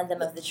shouldn't remind them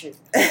of the truth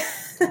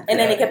in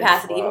any That is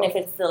capacity, even wild. if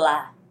it's the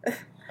lie.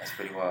 That's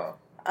pretty wild.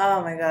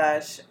 Oh my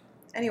gosh.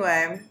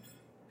 Anyway,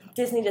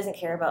 Disney doesn't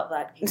care about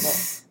black people.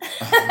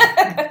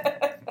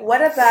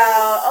 what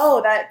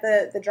about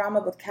the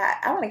drama with Kat?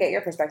 I want to get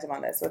your perspective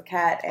on this with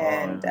Kat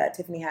and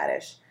Tiffany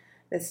Haddish.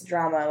 This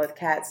drama with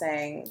Kat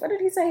saying, what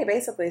did he say? He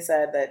basically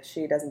said that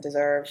she doesn't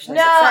deserve her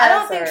No, I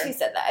don't success, think she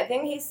said that. I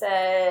think he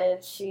said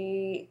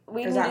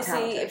we need She's to not see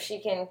talented. if she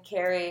can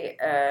carry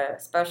a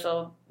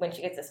special, when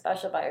she gets a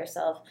special by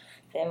herself,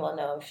 then we'll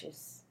know if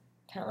she's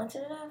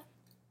talented enough.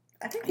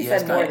 I think he Yeah,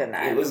 it's said more kinda- than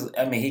that. It was.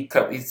 I mean,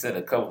 he said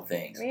a couple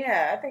things.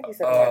 Yeah, I think he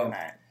said more than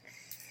that.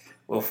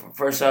 Well,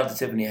 first shout out to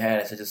Tiffany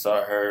Haddish. I just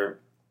saw her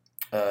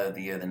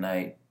the other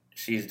night.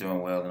 She's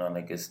doing well and all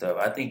that good stuff.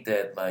 I think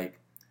that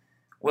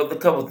a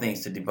couple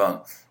things to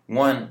debunk.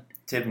 One,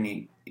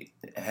 Tiffany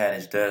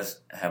Haddish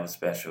does have a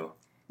special.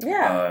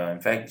 Yeah.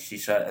 In fact, she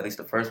shot at least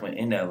the first one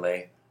in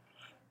L.A.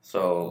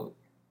 So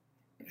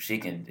she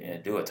can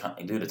do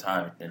the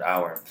time, an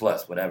hour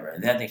plus, whatever.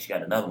 And then I think she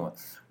got another one.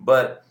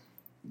 But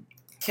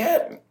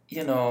Kat,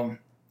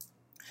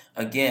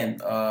 again,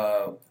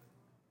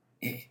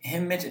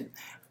 him mentioned.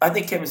 I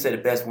think Kevin said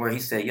it best where he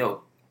said,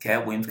 "Yo,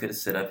 Cat Williams could have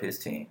set up his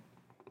team.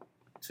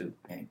 Too.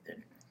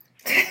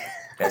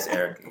 That's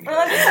Eric. What's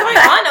going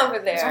on over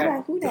I'm there?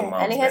 like, who that?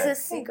 And he has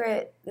this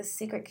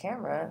secret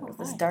camera with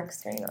this dark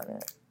screen on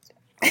it.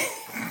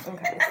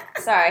 Okay.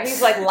 Sorry,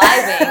 he's like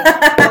living,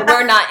 but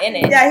we're not in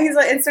it. Yeah, he's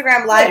on Instagram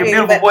Your living,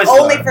 beautiful but voice,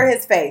 only sir. for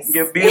his face.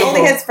 You're beautiful.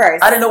 Only his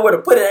first. I didn't know where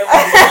to put it.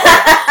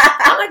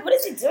 I'm like, what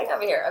is he doing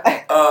over here?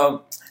 Okay.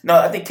 No,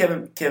 I think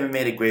Kevin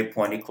made a great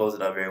point. He closed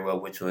it out very well,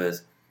 which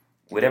was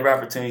whatever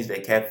opportunities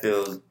that Cat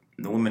feels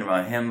the women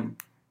around him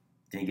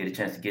didn't get a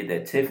chance to get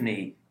that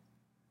Tiffany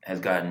has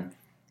gotten,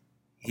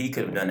 he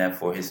could have done that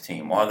for his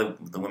team. All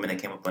the women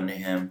that came up under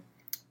him.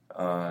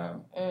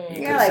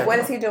 Yeah, like what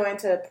is he doing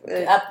to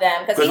Up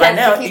them because he right has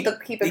now to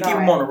keep it he going?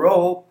 keep him on the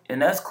road,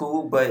 and that's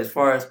cool. But as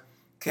far as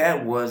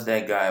Cat was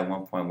that guy at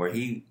one point where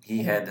he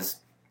had this,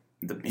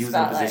 he was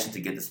in a position to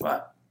get the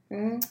spot.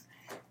 Mm-hmm.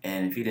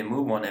 And if he didn't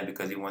move on that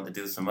because he wanted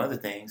to do some other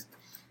things,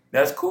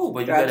 that's cool.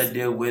 But you got to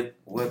deal with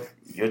what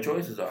your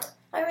choices are.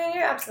 I mean,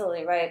 you're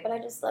absolutely right, but I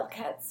just love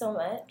Cat so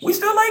much. We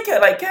still like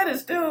Cat. Like Cat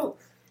is still.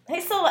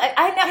 He's so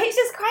I know he's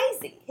just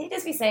crazy. He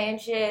just be saying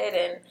shit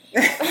and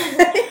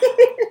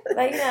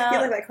like He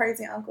look like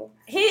crazy uncle.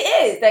 he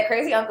is that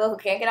crazy uncle who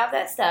can't get off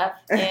that stuff,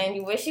 and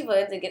you wish he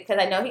would to get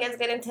because I know he has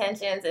good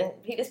intentions and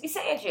he just be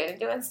saying shit and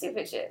doing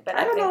stupid shit. But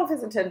I don't know if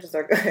his intentions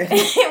are good.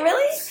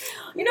 really,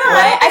 you know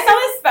what? I saw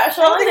his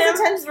special I don't on think his him.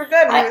 intentions were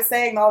good when he was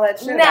saying all that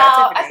shit. No,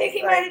 about Tiffany. I think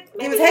he Like,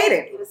 might. he was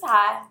hating. He was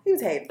high. He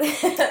was hating.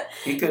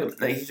 He could have.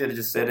 He should have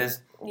just said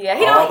this. Yeah,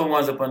 he All don't the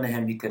ones up under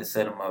him, he could have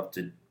set them up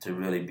to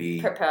really be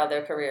propel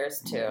their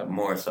careers too.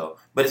 more so.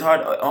 But it's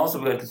hard. Also,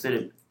 we got to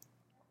consider,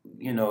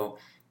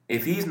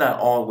 if he's not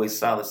always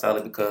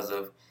solid because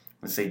of,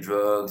 let's say,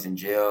 drugs and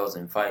jails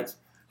and fights,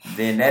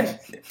 then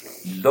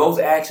those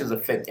actions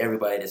affect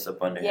everybody that's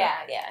up under him.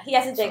 Yeah. He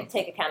has to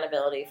take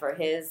accountability for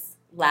his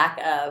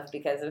lack of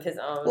because of his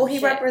own. Well, he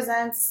shit.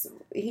 represents.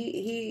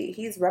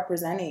 He's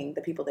representing the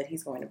people that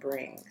he's going to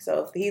bring.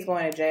 So if he's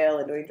going to jail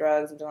and doing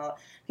drugs and doing all,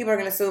 people are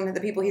going to assume that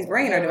the people he's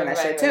bringing are doing that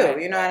shit too.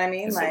 You know what I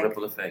mean? It's like a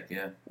ripple effect.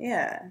 Yeah.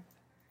 Yeah.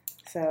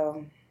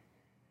 So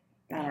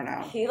I don't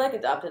know. He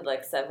adopted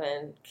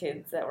 7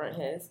 kids that weren't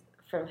his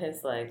from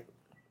his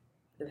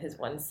his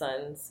one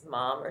son's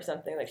mom or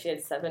something. Like she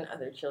had 7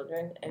 other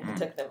children and he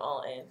took them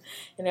all in.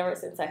 And ever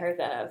since I heard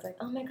that, I was like,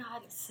 oh my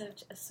God, he's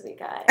such a sweet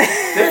guy.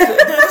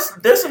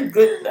 There's some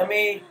good. I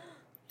mean,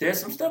 there's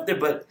some stuff there,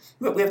 but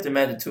we have to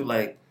imagine too,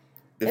 like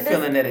the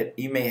feeling that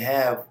you may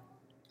have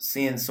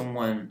seeing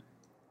someone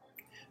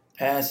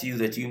pass you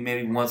that you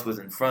maybe once was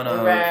in front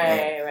of.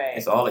 Right.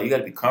 It's all you got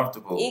to be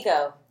comfortable.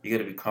 Ego. You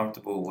got to be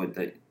comfortable with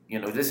the.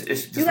 This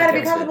it's just You got to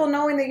be comfortable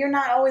knowing that you're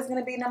not always going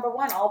to be number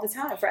one all the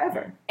time,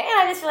 forever. And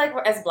I just feel like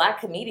as black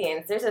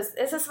comedians,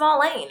 it's a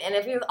small lane. And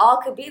if you all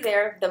could be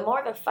there, the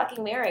more the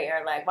fucking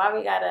merrier. Like, why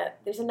we gotta,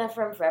 there's enough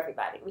room for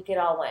everybody. We could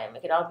all win.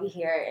 We could all be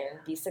here and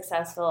be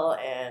successful,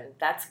 and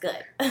that's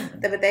good.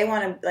 But they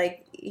want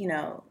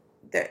to,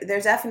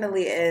 there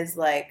definitely is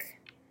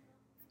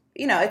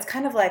it's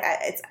kind of like,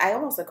 I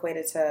almost equate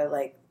it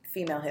to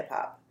female hip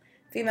hop.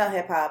 Female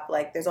hip hop,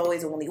 there's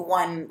always only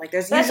one,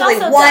 there's That's usually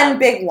also one dumb.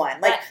 big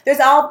one. There's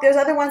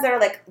other ones that are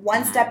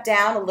one step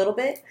down a little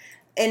bit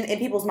in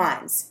people's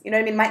minds. You know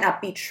what I mean? Might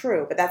not be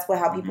true, but that's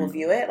how people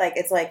view it.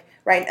 It's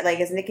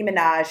it's Nicki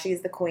Minaj,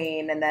 she's the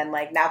queen, and then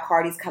now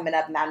Cardi's coming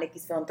up, now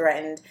Nicki's feeling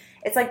threatened.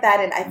 It's like that,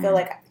 and I feel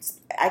like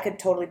I could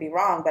totally be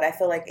wrong, but I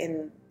feel like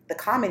in the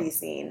comedy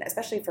scene,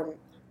 especially from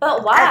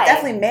But why?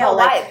 definitely male. But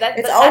why? It's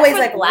that's always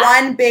for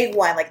black, one big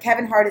one.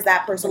 Kevin Hart is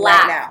that person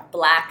right now.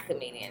 Black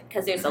comedian,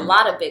 because there's a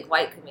lot of big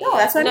white comedians. No,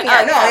 that's what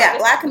I mean.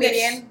 Black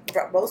comedian.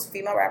 Most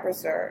female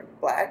rappers are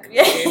black.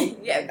 Yeah.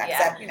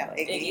 Except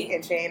Iggy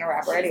and Shane, a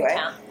rapper She anyway.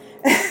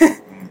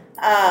 doesn't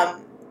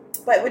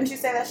But wouldn't you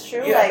say that's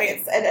true? Yeah, I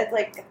mean- it's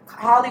like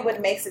Hollywood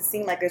makes it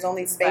seem like there's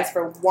only space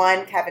for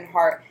one Kevin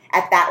Hart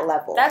at that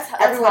level. That's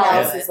everyone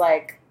else Hollywood. is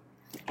like.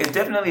 It's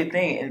definitely a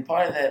thing, and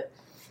part of that,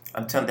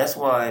 I'm telling. That's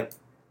why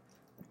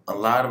a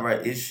lot of our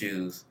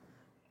issues,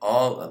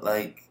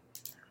 the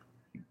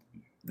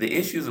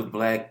issues of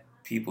black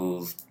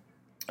people's,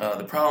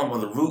 the problem or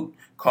the root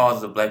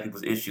causes of black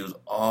people's issues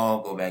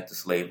all go back to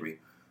slavery.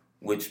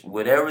 Which,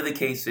 whatever the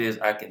case is,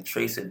 I can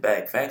trace it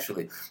back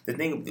factually.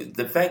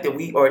 The fact that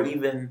we are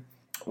even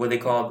what they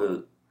call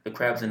the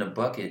crabs in the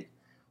bucket,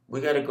 we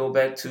got to go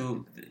back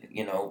to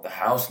the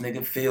house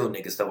nigga, field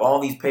nigga stuff. All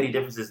these petty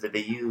differences that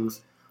they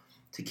use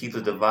to keep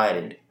us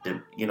divided.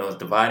 It's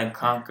divide and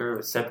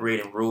conquer,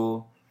 separate and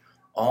rule.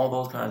 All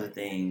those kinds of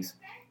things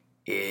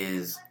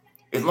is,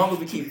 as long as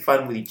we keep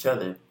fighting with each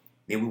other,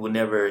 then we will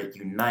never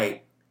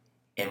unite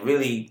and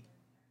really,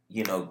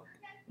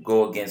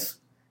 go against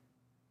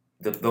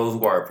those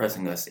who are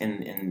oppressing us in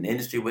the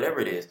industry, whatever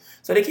it is.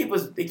 So they keep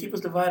us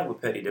divided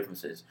with petty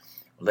differences.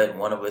 Let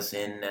one of us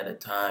in at a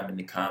time in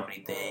the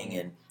comedy thing,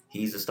 and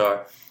he's the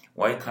star.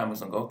 White comics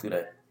don't go through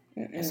that.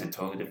 It's a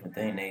totally different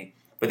thing.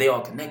 But they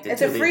all connected.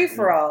 It's a free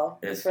for all.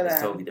 It's for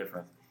them. totally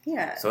different.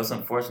 Yeah. So it's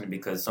unfortunate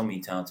because so many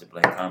talented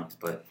black comics,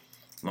 but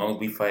as long as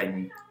we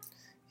fighting,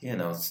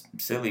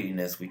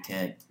 silliness, we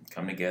can't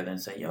come together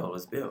and say, yo,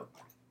 let's build.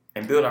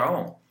 And build our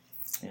own.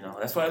 You know,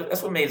 that's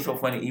what made it so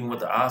funny. Even with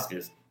the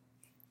Oscars,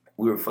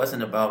 we were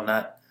fussing about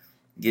not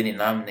getting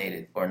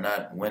nominated or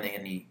not winning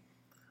any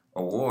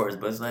awards,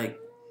 but it's like,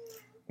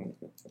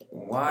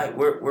 why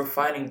we're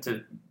fighting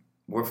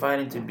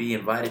to be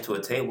invited to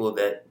a table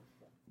that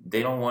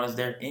they don't want us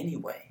there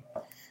anyway.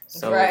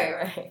 So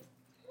Right.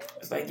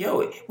 it's like,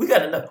 yo, we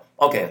got enough.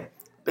 Okay,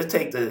 let's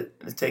take the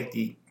So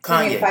you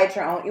Kanye. can fight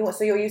your own.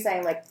 So you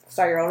saying like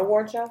start your own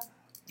award show?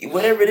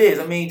 Whatever it is,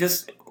 I mean,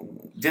 just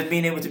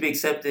being able to be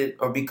accepted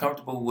or be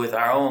comfortable with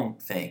our own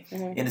thing,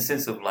 Mhm. in the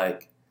sense of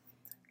like,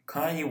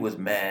 Kanye was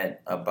mad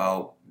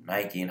about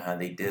Nike and how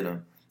they did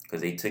him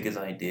because they took his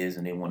ideas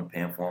and they want to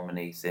pay him for them, and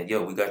they said,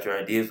 "Yo, we got your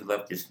ideas. We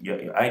left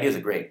your ideas are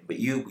great, but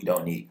we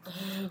don't need."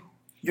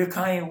 You're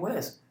Kanye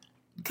West.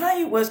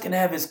 Kanye West can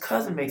have his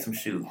cousin make some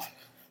shoes.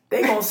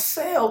 They gonna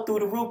sell through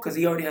the roof because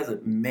he already has a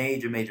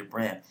major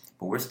brand.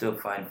 But we're still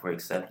fighting for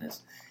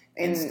acceptance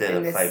instead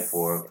of fight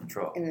for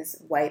control. In this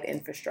white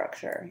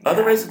infrastructure.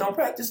 Other Yeah. races don't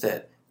practice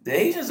that. The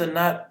Asians are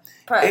not.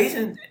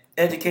 Asian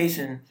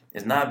education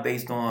is not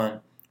based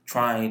on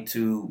trying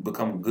to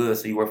become good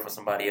so you work for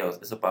somebody else.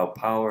 It's about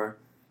power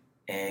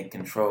and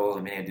control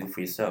and being able to do it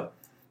for yourself.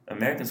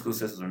 American school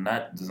systems are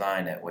not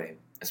designed that way,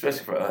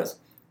 especially for us.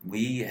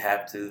 We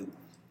have to,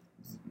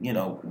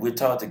 we're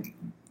taught to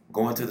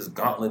go into this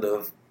gauntlet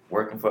of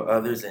working for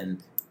others,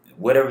 and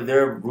whatever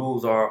their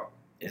rules are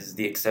is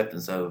the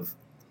acceptance of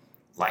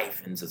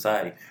life in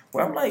society.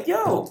 Where I'm like,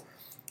 yo,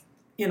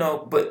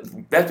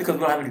 but that's because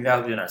we don't have any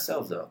value in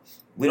ourselves, though.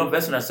 We don't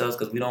invest in ourselves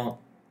because we don't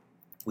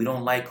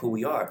like who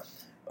we are.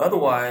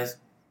 Otherwise,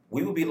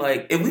 we would be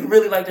like, if we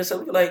really liked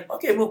ourselves, we'd be like,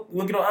 okay,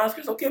 we'll get on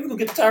Oscars. Okay, we're gonna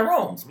get the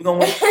Tyrones. We're gonna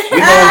win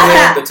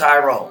the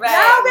Tyrones. Right,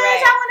 No, bitch,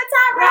 right. I want a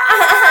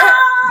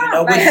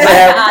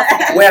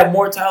Tyrone. We have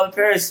more Tyler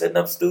Perry setting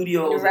up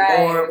studios and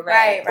more.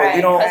 Right. But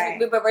we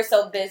don't. But we're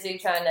so busy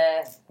trying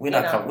to. We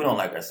don't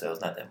like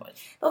ourselves, not that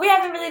much. But we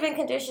haven't really been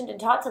conditioned and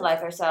taught to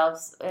like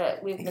ourselves.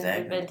 We've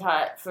been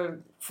taught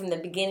from the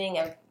beginning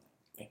of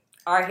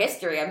our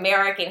history,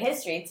 American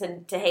history,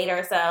 to hate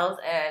ourselves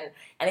and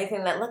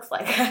anything that looks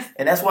like us.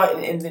 And that's why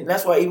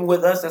even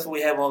with us, that's why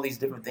we have all these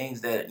different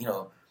things that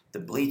the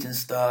bleaching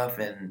stuff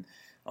and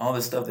all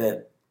this stuff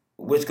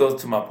which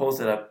goes to my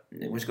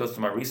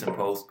recent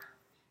post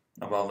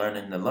about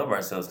learning to love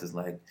ourselves. Because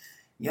like,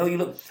 yo, you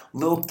look,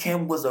 Lil'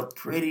 Kim was a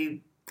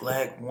pretty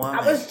black woman.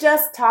 I was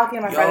just talking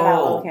to my friend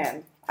about Lil'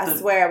 Kim. I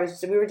swear,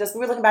 we were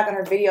looking back on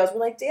her videos.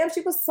 We're like, damn,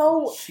 she was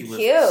so cute.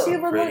 She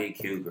was pretty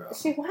cute girl.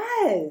 She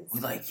was.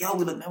 We like, yo,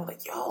 we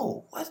like,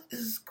 yo, what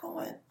is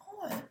going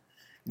on?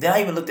 Then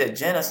I even looked at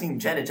Jen. I seen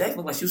Janet Jackson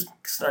look like she was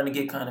starting to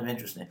get kind of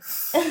interesting.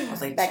 I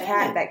was like, that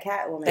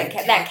cat woman,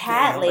 that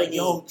cat lady. Like,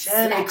 yo,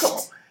 Janet, come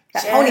on,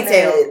 that Janet.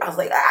 ponytail. I was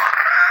like,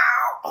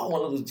 I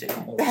want to lose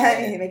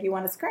Janet. Make you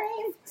want to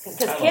scream. Because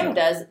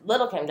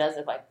Little Kim does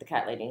look like the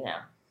cat lady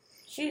now.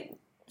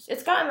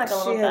 It's gotten like a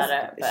little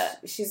better,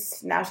 but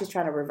she's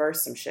trying to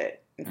reverse some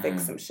shit and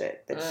fix some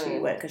shit that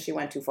she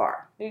went too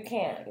far. You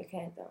can't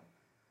though.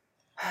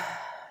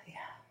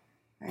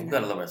 We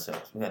gotta love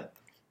ourselves. We gotta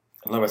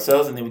love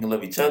ourselves, and then we can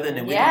love each other, and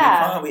then we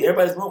can be fine.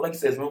 Everybody's room, like you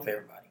said, there's room for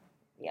everybody.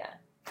 Yeah.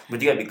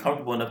 But you gotta be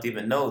comfortable enough to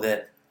even know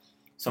that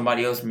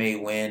somebody else may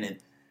win, and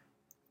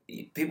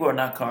people are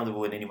not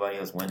comfortable with anybody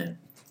else winning.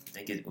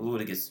 It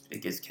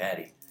gets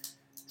catty.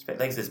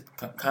 Like I said,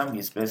 comedy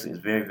especially is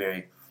very,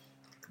 very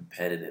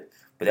competitive.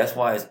 But that's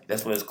why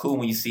it's cool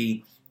when you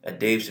see a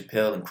Dave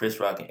Chappelle and Chris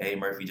Rock and Eddie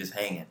Murphy just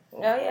hanging. Oh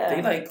yeah.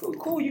 They like,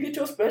 cool, you get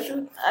your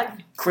special.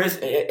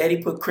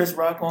 Eddie put Chris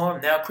Rock on.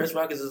 Now Chris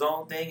Rock is his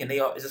own thing, and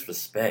it's just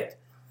respect.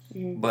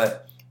 Mm-hmm.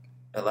 But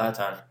a lot of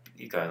times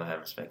you guys don't have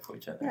respect for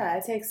each other. Yeah,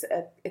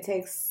 it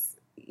takes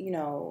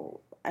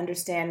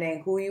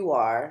understanding who you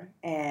are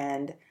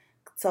and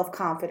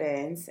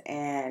self-confidence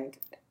and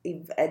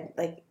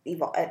an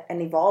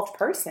evolved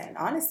person.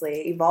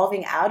 Honestly,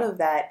 evolving out of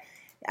that.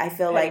 I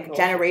feel like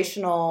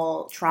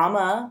generational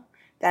trauma,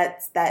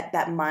 that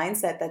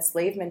mindset, that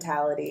slave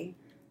mentality,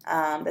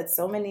 that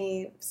so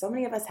many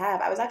of us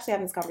have. I was actually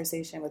having this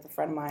conversation with a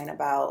friend of mine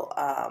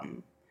about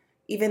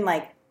even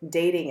like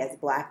dating as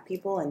Black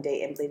people and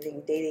dating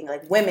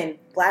like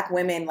Black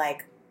women,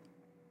 like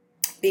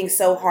being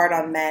so hard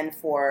on men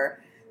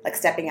for like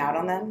stepping out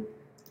on them.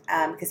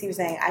 Because he was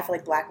saying, I feel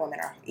like Black women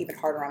are even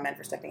harder on men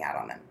for stepping out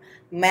on them.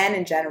 Men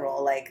in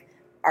general, like,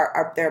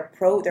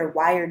 they're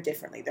wired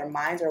differently. Their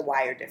minds are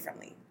wired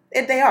differently.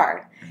 They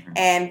are. Mm-hmm.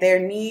 And their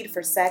need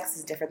for sex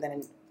is different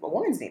than a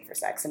woman's need for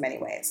sex in many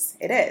ways.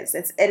 It is.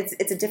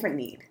 It's a different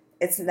need.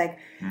 It's like,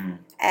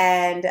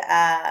 and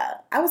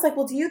I was like,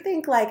 well, do you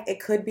think like it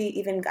could be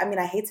even, I mean,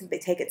 I hate to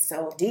take it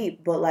so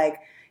deep, but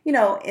like,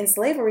 in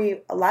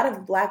slavery, a lot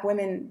of Black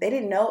women, they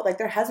didn't know, like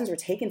their husbands were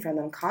taken from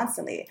them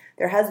constantly.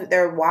 Their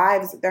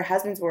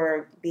husbands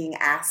were being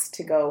asked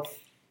to go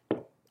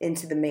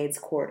into the maid's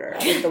quarter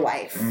with the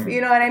wife.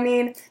 You know what I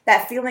mean?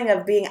 That feeling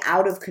of being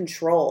out of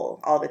control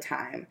all the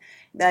time.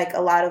 Like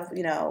a lot of,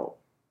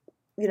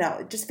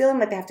 just feeling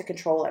like they have to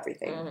control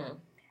everything. Mm-hmm.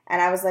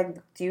 And I was like,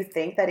 do you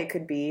think that it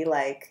could be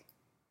like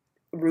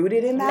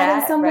rooted in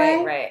that in some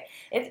right, way?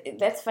 Right.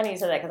 That's funny you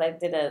said that because I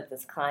did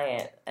this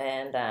client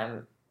and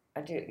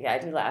I do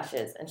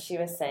lashes, and she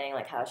was saying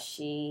like how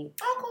she.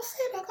 I'm gonna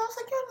say that. I was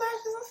like, your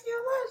lashes. I see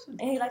your lashes.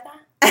 And you like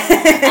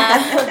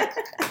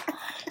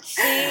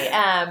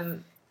that?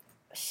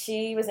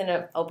 She was in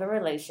an open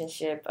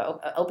relationship,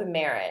 open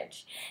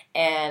marriage,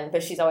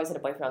 but she's always had a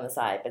boyfriend on the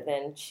side. But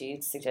then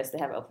she suggested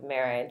have an open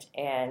marriage,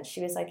 and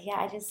she was like, "Yeah,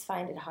 I just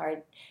find it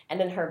hard." And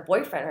then her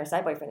boyfriend, her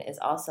side boyfriend, is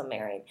also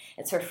married.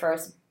 It's her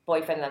first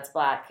boyfriend that's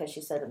black because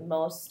she said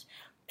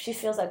she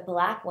feels like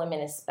black women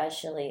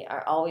especially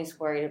are always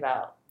worried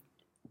about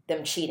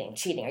them cheating.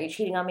 Are you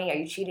cheating on me? Are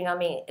you cheating on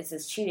me? It's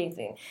this cheating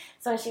thing.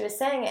 So when she was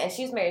saying it, and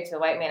she's married to a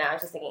white man, I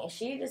was just thinking, is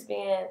she just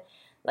being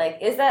like,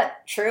 is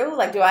that true?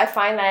 Like, do I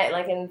find that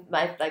like in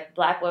my like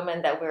black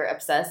women that we're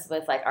obsessed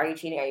with like, are you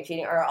cheating? Are you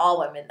cheating? Or are all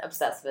women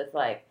obsessed with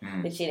like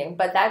the cheating?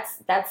 But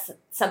that's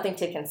something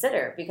to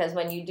consider, because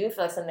when you do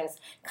feel like something's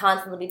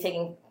constantly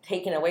being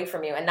taken away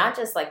from you, and not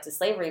just like to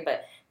slavery,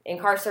 but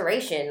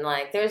incarceration,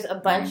 like there's a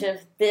bunch of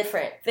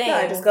different things.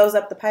 Yeah, it just goes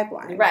up the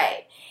pipeline.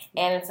 Right.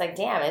 And it's like,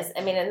 damn,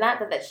 and not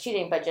that that's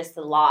cheating, but just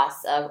the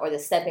loss of, or the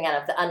stepping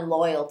out of the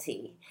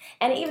unloyalty.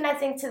 And even I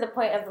think to the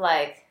point of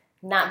like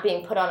not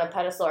being put on a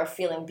pedestal or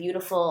feeling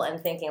beautiful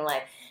and thinking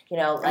like, you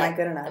know, like, am I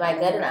good enough? Am I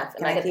good enough?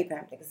 Can I keep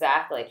him?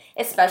 Exactly.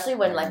 Especially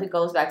when like it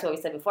goes back to what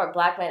we said before,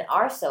 black men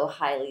are so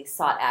highly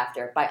sought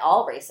after by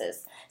all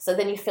races. So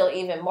then you feel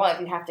even more like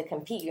you have to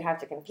compete. And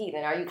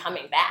are you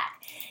coming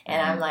back?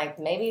 And I'm like,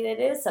 maybe it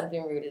is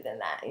something rooted in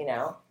that, you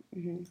know?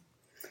 Mm-hmm.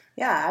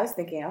 Yeah, I was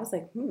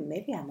like,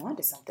 maybe I'm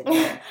onto something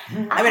here.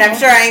 I mean, I'm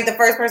sure I ain't the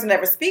first person to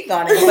ever speak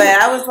on it, but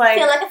I was like...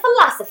 feel like a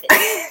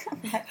philosophist.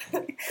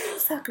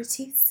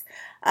 Socrates.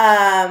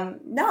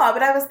 No,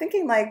 but I was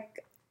thinking,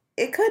 like,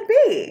 it could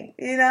be,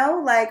 you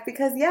know? Like,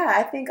 because, yeah,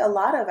 I think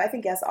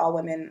yes, all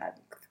women,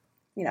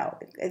 you know,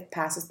 it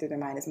passes through their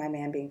mind. Is my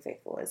man being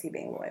faithful? Is he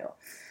being loyal?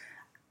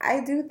 I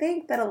do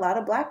think that a lot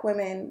of black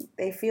women,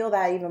 they feel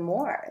that even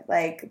more.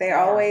 Like, they're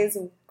always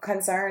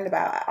concerned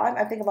about...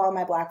 I think of all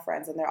my black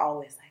friends, and they're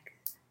always like,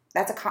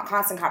 that's a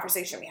constant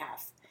conversation we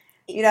have.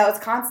 You know, it's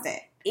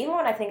constant. Even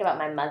when I think about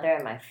my mother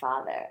and my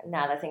father,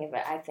 now that I think of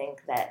it, I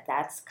think that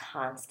that's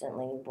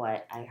constantly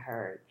what I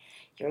heard.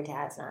 Your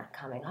dad's not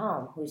coming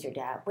home. Who's your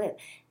dad with?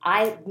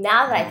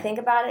 Now that I think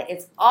about it,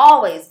 it's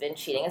always been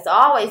cheating. It's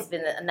always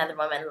been another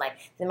woman.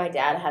 Like, then my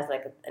dad has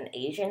like an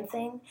Asian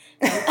thing.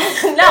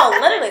 No,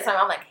 literally, so my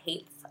mom like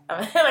hates.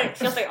 Like,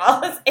 she'll say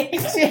all this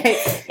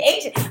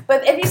Asian.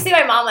 But if you see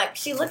my mom, like,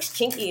 she looks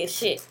chinky as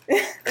shit.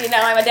 You know,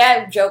 like my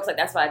dad jokes like,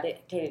 that's why I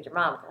dated your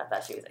mom, because I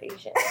thought she was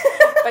Asian.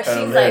 But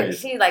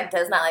she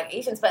does not like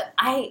Asians. But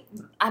I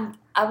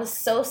was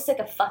so sick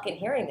of fucking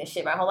hearing this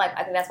shit my whole life.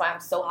 I think that's why I'm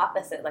so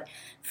opposite. Like,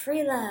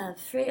 free love,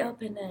 free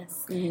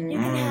openness. You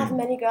can have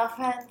many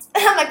girlfriends.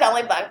 I'm like the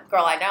only black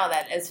girl I know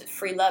that is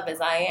free love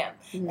as I am.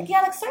 Like,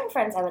 yeah, like certain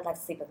friends I would like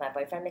to sleep with my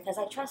boyfriend because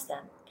I trust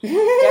them.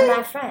 They're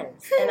my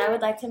friends, and I would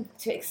like them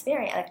to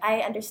experience. Like, I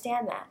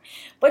understand that,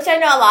 which I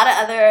know a lot of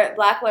other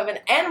black women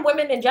and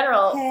women in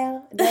general.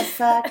 Hell the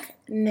fuck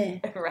no.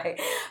 Right,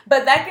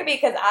 but that could be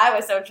because I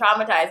was so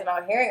traumatized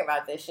about hearing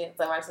about this shit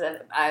so much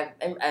that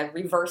I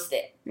reversed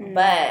it.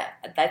 But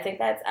I think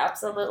that's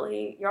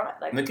absolutely you're right.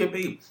 Like, it could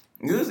be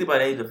usually by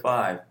the age of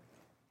 5,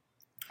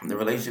 the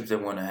relationships they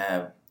want to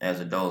have as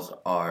adults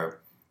are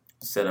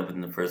set up in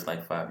the first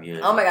like 5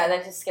 years. Oh my god,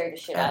 that just scared the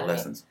shit out of me.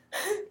 Adolescence.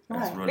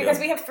 Really because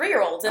we have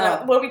 3-year-olds,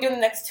 and what do we do in the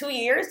next 2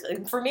 years?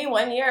 For me,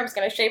 1 year, I'm just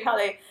going to shape how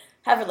they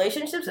have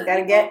relationships. You got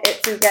to get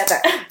it together.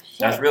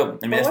 That's real.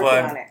 I mean, that's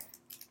why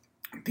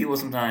people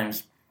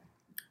sometimes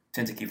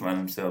tend to keep on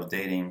themselves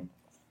dating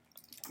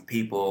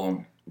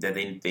people that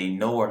they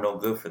know are no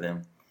good for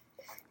them.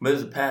 But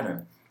it's a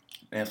pattern.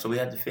 And so we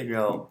have to figure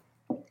out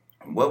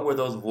what were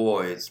those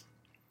voids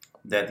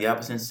that the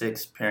opposite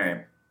sex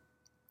parent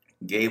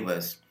gave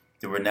us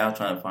that we're now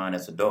trying to find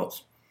as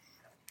adults.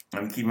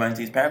 And we keep running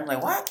to these parents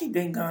like, why I keep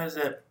dating guys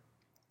that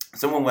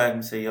someone will ask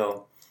me say,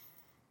 yo,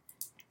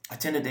 I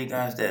tend to date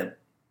guys that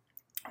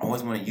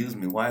always want to use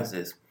me. Why is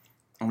this?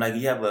 I'm like,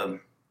 you're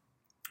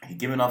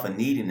giving off a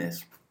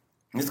neediness.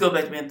 Let's go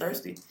back to being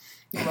thirsty.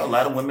 You know, a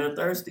lot of women are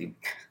thirsty.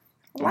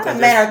 A lot of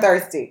men are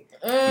thirsty.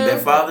 Their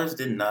fathers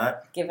did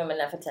not give them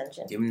enough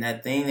attention. Give them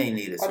that thing they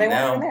needed. Or so they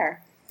weren't even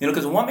there. You know,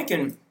 because a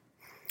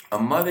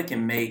mother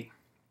can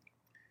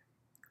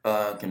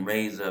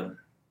raise a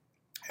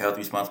healthy,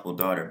 responsible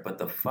daughter, but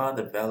the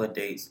father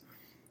validates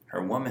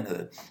her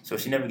womanhood. So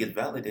she never gets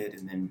validated,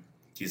 and then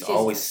she's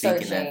always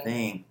seeking that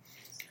thing.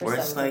 Where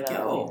it's like,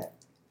 yo,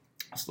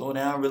 slow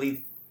down,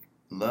 really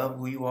love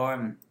who you are,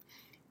 and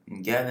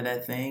gather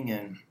that thing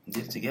and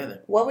get it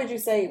together. What would you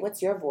say?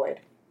 What's your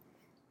void?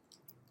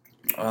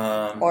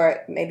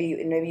 Or maybe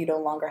you no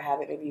longer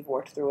have it. Maybe you've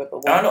worked through it.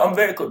 But I don't know. I'm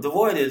very cool. The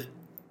void is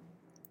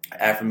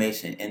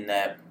affirmation. In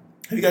that,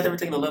 have you guys ever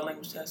taken the love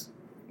language test?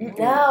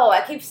 No,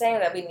 I keep saying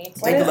that we need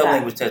to take the love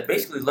language test.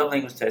 Basically, love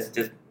language test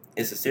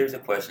it's a series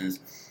of questions,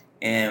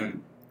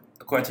 and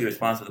according to your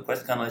response, the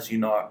question kind of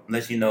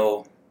lets you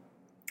know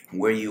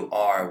where you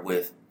are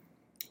with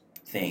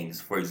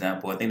things. For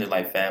example, I think there's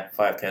like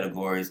 5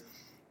 categories.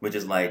 which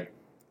is like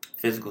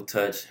physical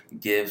touch,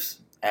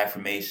 gifts,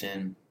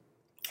 affirmation,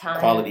 Time.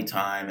 quality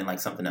time, and like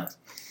something else.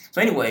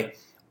 So anyway,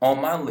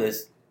 on my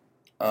list,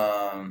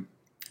 the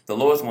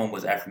lowest one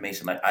was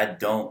affirmation. Like I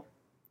don't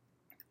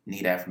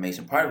need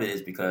affirmation. Part of it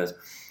is because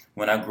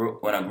when I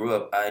grew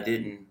up, I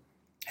didn't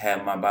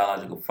have my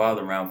biological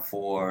father around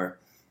for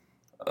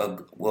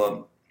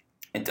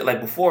until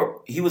like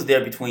before he was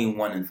there between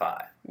 1 and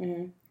 5,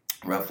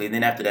 roughly. And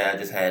then after that, I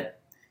just had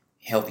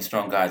healthy,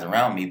 strong guys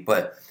around me.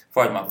 But as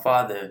far as my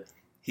father,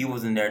 he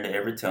wasn't there to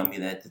ever tell me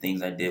that the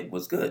things I did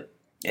was good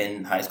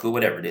in high school,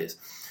 whatever it is.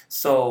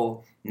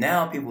 So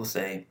now people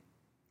say,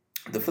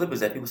 the flip is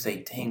that people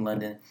say, dang,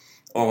 London,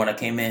 or when I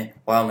came in,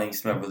 wow, London, you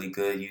smell really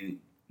good, you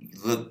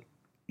look,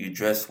 you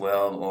dress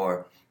well,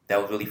 or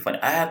that was really funny.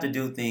 I have to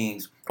do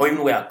things, or even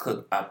the way I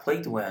cook, I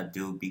plate the way I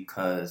do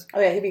because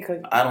he be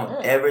cooking. I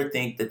don't ever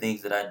think the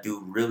things that I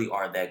do really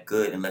are that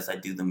good unless I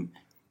do them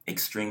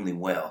extremely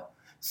well.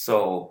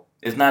 So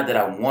it's not that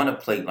I want to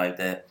plate like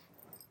that.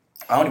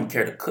 I don't even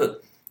care to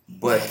cook,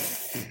 but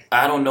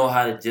I don't know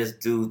how to just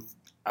do.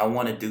 I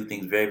want to do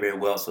things very, very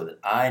well so that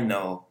I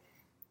know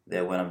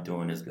that what I'm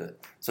doing is good.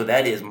 So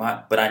that is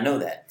but I know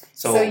that.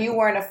 So you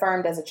weren't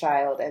affirmed as a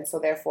child, and so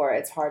therefore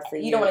it's hard for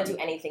you. You don't want to do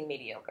anything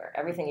mediocre.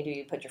 Everything you do,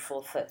 you put your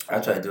full foot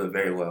I try to do it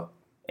very well.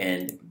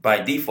 And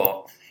by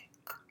default,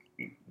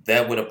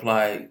 that would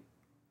apply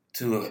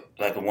to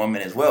like a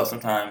woman as well.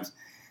 Sometimes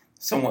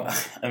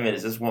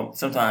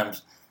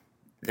sometimes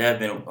there have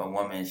been a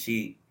woman,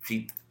 she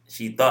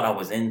thought I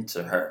was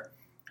into her.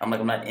 I'm like,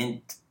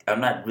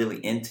 I'm not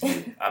really into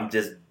you. I'm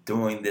just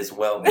doing this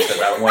well because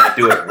I want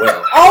to do it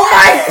well. Oh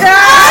my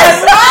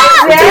God!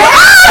 Oh my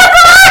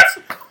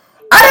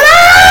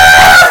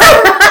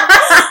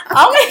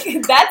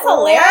God, that's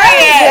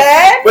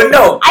hilarious. But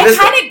no, I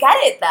kind of get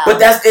it though.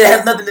 But it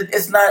has nothing.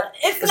 It's not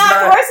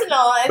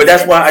personal. But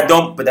that's why I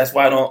don't. But that's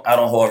why I don't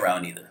hold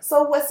around either.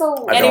 So what? So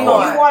I don't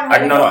anymore? hold around.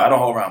 I don't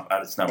hold around.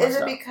 It's not my Is it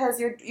style. because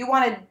you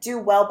want to do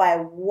well by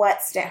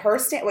what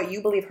what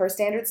you believe her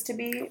standards to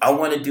be? I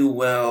want to do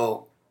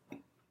well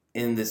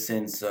in the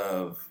sense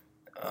of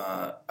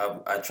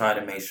I try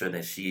to make sure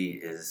that she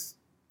is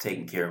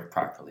taken care of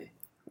properly.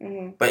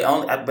 Mm-hmm. But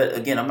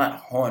again, I'm not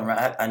holding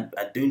around.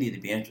 I do need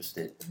to be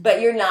interested.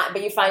 But you're not.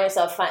 But you find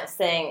yourself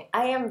saying,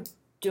 "I am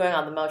doing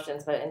all the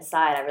motions, but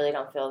inside, I really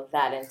don't feel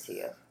that into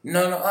you."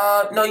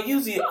 No.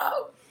 Usually,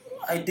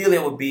 ideally,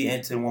 I would be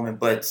into the woman,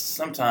 but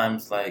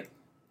sometimes, like,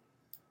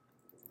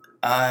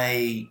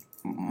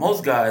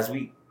 most guys,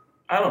 I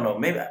don't know.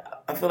 Maybe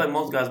I feel like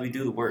most guys, we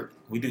do the work.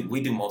 We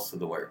do most of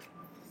the work.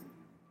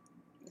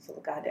 It's a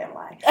goddamn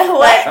lie.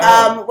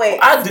 What? Wait.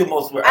 I do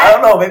most work. I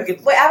don't know. Maybe.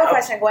 Wait, I have a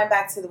question. Going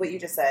back to what you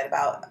just said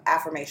about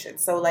affirmation.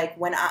 So, like,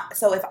 when you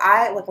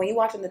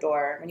walked in the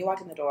door,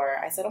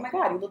 I said, "Oh my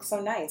God, you look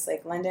so nice."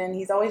 Like London,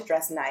 he's always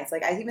dressed nice.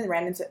 Like I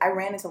ran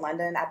into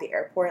London at the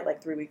airport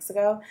like 3 weeks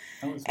ago,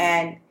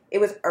 and it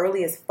was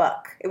early as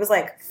fuck. It was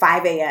like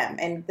 5 a.m.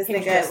 and this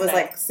nigga was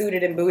like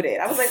suited and booted.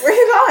 I was like, "Where are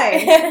you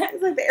going?"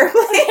 It's like the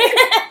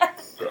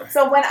airplane.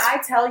 So when I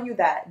tell you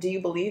that, do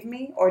you believe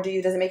me, or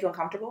does it make you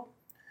uncomfortable?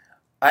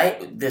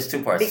 There's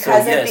two parts.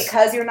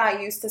 Because you're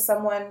not used to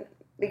someone,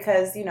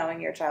 because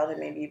in your childhood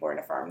maybe you weren't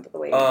affirmed the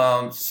way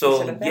you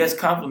should have been. Yes,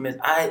 compliments.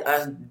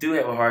 I do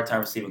have a hard time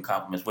receiving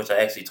compliments, which I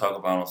actually talk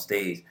about on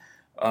stage.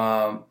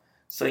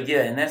 So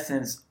yeah, in that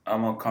sense,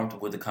 I'm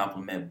uncomfortable with the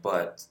compliment,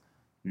 but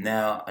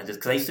now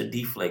because I used to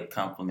deflate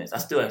compliments. I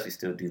still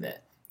do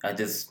that.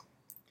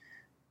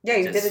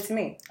 You did it to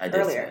me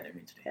earlier.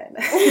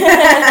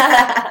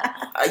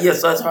 Yeah,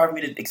 so it's hard for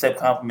me to accept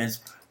compliments,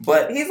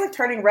 but he's like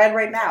turning red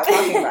right now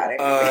talking about it.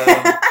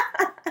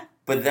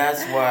 But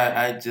that's why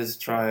I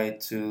just try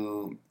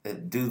to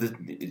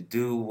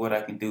do what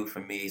I can do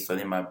for me, so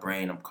in my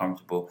brain I'm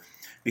comfortable,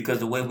 because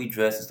the way we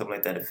dress and stuff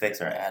like that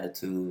affects our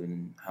attitude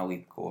and how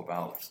we go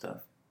about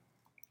stuff.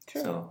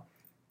 True. So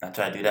I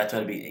try to do that. I try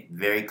to be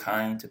very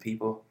kind to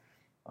people.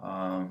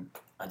 I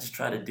just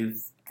try to do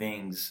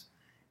things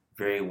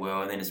very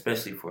well, and then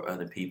especially for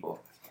other people.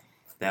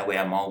 That way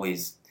I'm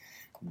always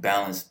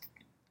balanced.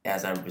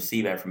 As I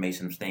receive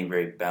affirmation, I'm staying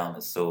very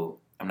balanced, so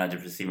I'm not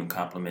just receiving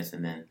compliments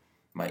and then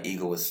my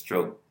ego is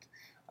stroked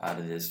out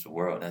of this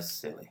world. That's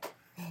silly.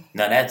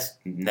 Now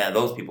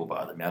those people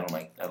bother me. I don't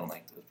like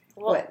those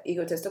people. What,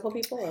 egotistical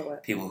people or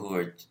what? People who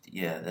are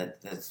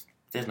that's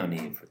there's no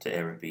need to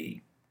ever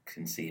be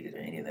conceited or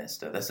any of that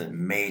stuff. That's a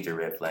major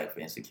red flag for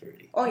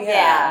insecurity. Oh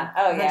yeah.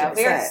 Oh yeah.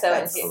 We're so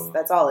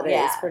that's all it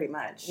is, pretty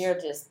much. You're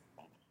just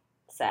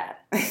sad.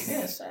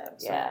 Yeah, sad.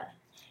 Yeah.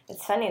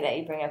 It's funny that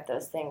you bring up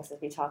those things,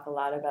 because we talk a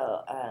lot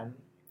about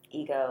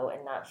ego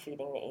and not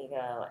feeding the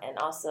ego, and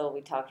also we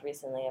talked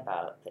recently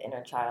about the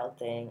inner child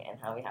thing and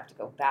how we have to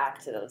go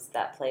back to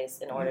that place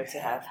in order to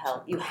have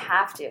help. You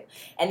have to,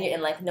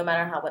 and like no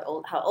matter how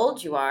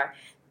old you are,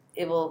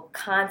 it will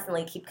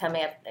constantly keep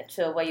coming up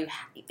to a way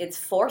it's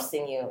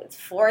forcing you.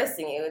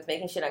 It's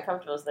making shit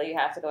uncomfortable, so you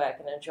have to go back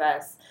and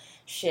address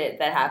shit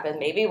that happened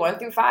maybe 1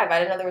 through 5. I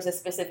didn't know there was a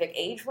specific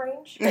age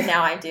range, but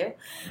now I do.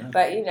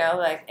 But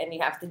and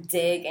you have to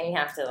dig and you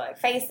have to like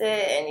face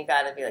it, and you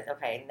got to be like,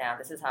 okay, now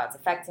this is how it's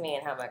affecting me,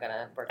 and how am I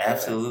gonna work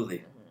through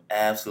it?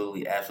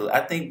 Absolutely.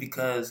 I think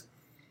because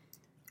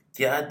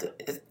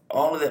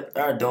all of that,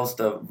 our adult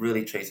stuff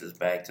really traces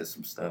back to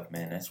some stuff,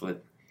 man. That's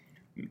what.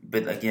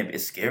 But again,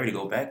 it's scary to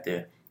go back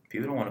there.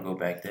 People don't want to go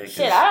back there.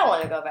 Shit, I don't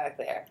want to go back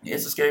there.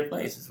 It's a scary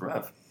place. It's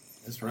rough.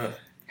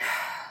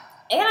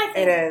 And I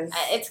think It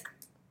is.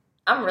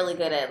 I'm really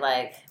good at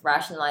like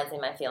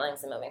rationalizing my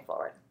feelings and moving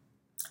forward.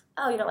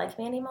 Oh, you don't like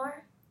me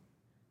anymore?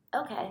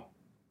 Okay.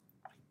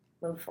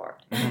 Move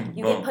forward.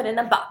 You get put in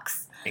a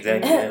box.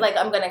 Exactly. Yeah. Like,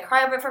 I'm going to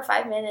cry over it for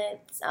 5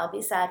 minutes. I'll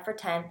be sad for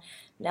 10.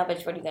 Now,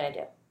 bitch, what are you going to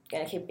do? You're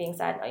going to keep being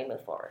sad? No, you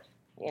move forward.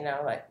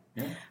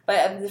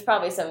 But there's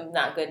probably some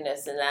not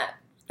goodness in that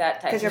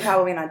type. Because you're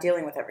probably not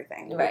dealing with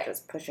everything. You're Right.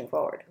 just pushing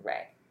forward.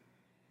 Right.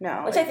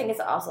 No. Which I think is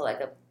also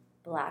like a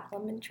black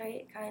woman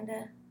trait, kind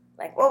of.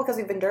 Like, Well, because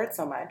we've endured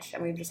so much,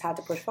 and we've just had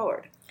to push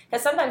forward.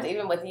 because sometimes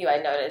even with you,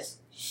 I notice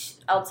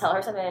I'll tell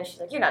her something, and she's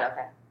like, "You're not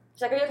okay."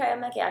 She's like, "Are you okay?"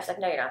 I'm like, "Yeah." She's like,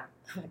 "No, you're not."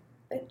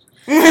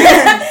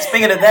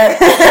 Speaking of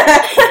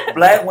that,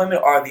 black women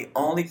are the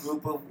only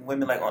group of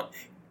women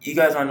you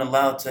guys aren't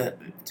allowed to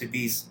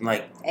be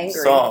like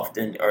Angry. soft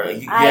or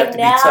you I have to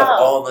be know. tough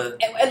all the.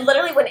 And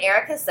literally, when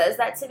Erica says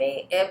that to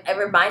me, it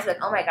reminds me,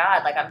 like, oh my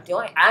god, like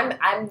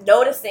I'm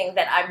noticing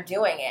that I'm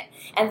doing it,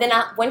 and then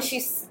when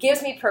she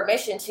gives me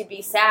permission to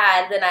be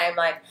sad, then I'm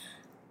like,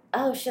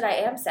 oh shit, I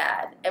am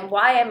sad, and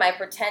why am I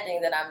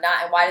pretending that I'm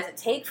not? And why does it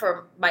take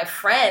for my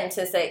friend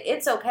to say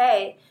it's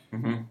okay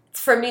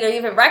for me to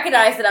even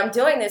recognize that I'm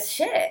doing this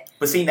shit?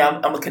 But see, now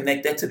I'm gonna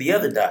connect that to the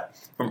other dot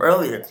from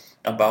earlier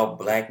about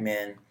black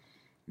men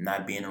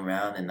not being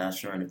around and not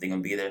sure if they're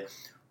gonna be there.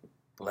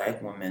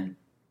 Black women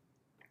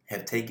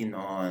have taken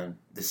on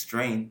the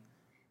strength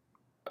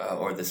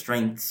or the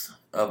strengths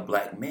of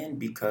black men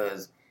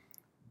because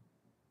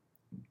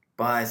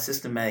by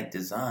systematic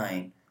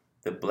design,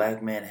 the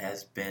black man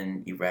has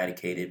been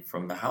eradicated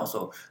from the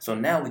household. So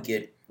now we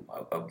get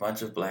a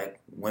bunch of black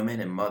women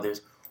and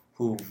mothers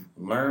who've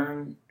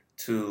learned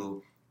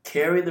to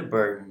carry the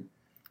burden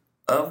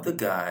of the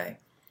guy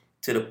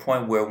to the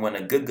point where when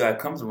a good guy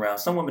comes around,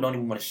 some women don't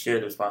even want to share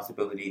the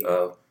responsibility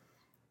of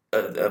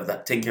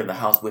taking care of the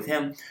house with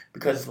him,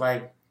 because it's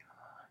like,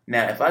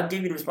 now if I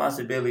give you the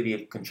responsibility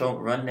of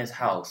running this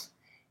house,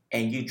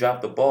 and you drop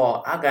the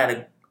ball, I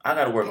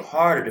gotta work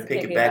harder to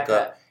pick it back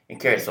up and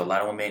carry it. So a lot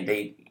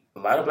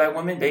of black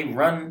women, they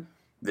run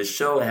the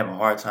show and have a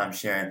hard time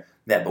sharing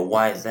that. But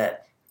why is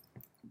that?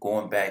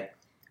 Going back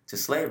to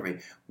slavery,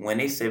 when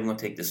they say we're gonna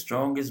take the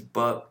strongest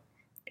buck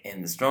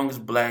and the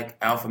strongest black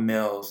alpha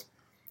males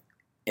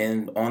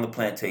on the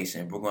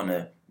plantation, we're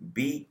gonna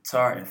beat,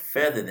 tar, and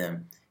feather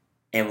them,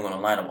 and we're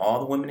gonna line up all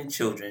the women and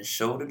children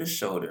shoulder to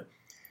shoulder.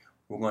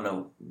 We're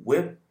gonna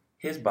whip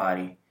his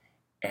body,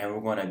 and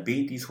we're gonna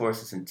beat these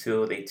horses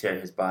until they tear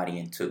his body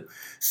in two.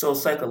 So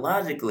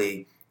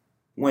psychologically,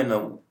 when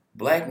a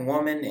black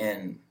woman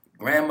and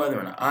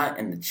grandmother and aunt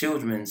and the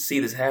children see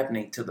this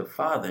happening to the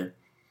father,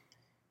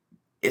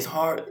 it's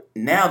hard.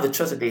 Now the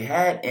trust that they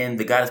had in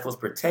the guy that's supposed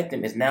to protect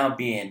them is now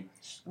being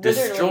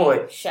destroyed.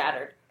 Literally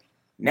shattered.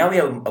 Now we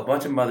have a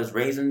bunch of mothers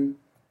raising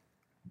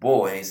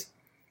boys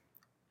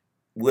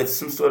with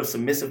some sort of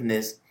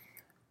submissiveness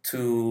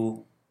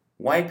to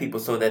white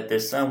people so that their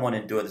son won't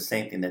endure the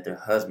same thing that their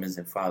husbands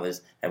and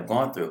fathers have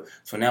gone through.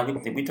 So now we're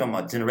talking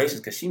about generations,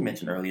 because she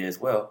mentioned earlier as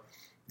well,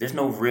 there's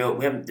no heal.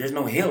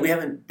 We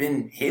haven't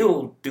been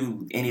healed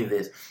through any of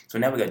this. So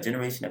now we got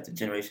generation after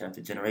generation after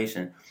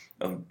generation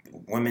of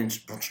women,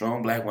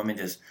 strong black women,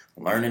 just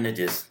learning to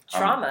just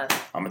trauma.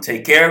 I'm gonna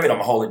take care of it. I'm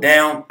gonna hold it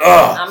down.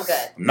 I'm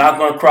good. I'm not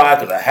gonna cry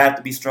because I have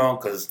to be strong,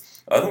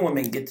 because other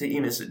women get to,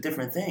 it's a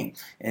different thing.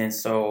 And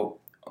so,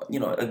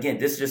 again,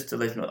 this is just to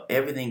let you know,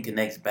 everything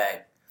connects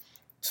back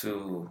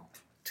to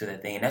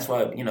that thing. And that's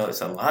why,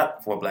 it's a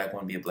lot for a black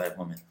woman to be a black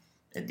woman.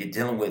 And you're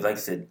dealing with, like I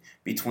said,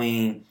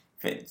 between,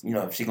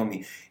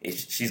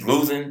 if she's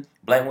losing,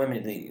 black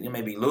women, they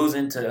may be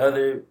losing to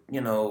other,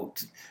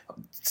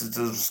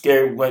 to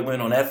scary white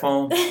women on that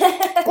phone.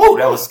 Whoa,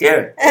 that was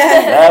scary.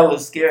 That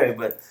was scary.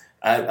 But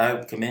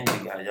I commend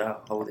you guys.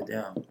 Y'all hold it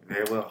down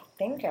very well.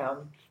 Thank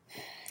you.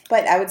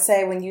 But I would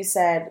say when you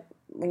said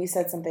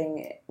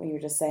something, when you were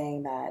just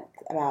saying that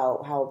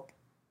about how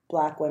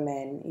black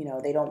women,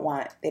 they don't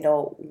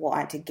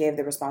want to give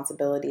the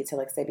responsibility to,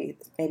 like, say,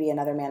 maybe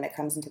another man that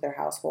comes into their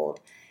household.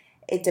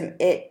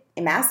 It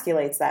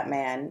emasculates that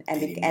man,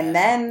 and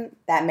then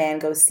that man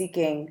goes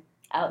seeking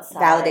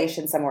outside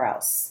validation somewhere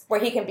else. where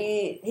he can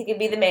be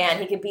the man,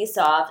 he can be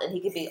soft, and he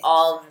can be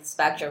all of the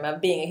spectrum of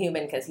being a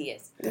human because he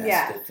is.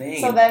 That's the thing.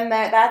 So then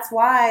that's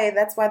why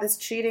this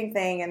cheating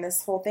thing and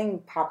this whole thing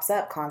pops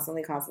up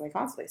constantly.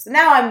 So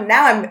now I'm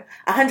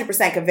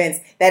 100%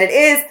 convinced that it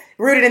is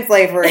rooted in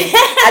slavery.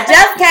 I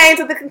just came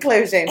to the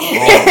conclusion.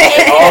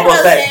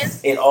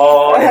 It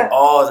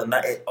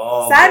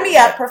all. Sign me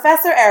up,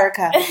 Professor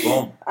Erica.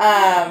 Boom.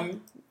 I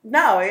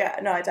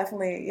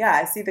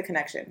see the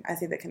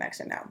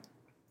connection. Now.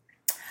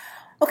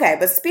 Okay,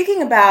 but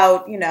speaking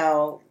about,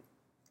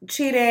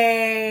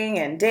 cheating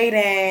and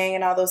dating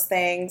and all those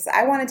things,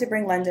 I wanted to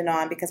bring London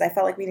on because I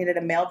felt like we needed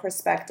a male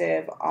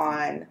perspective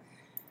on...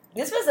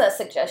 This was a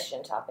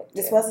suggestion topic, too.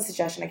 This was a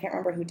suggestion. I can't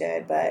remember who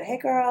did, but hey,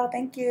 girl,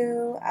 thank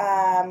you.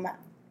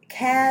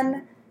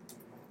 Can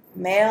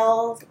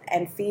males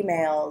and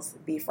females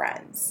be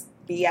friends?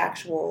 Be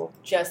actual...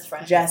 Just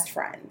friends. Just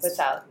friends.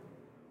 Without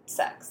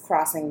sex.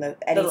 Crossing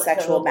any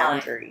sexual line.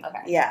 boundary.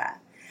 Okay. Yeah.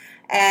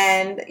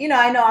 And,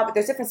 I know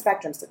there's different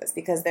spectrums to this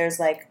because there's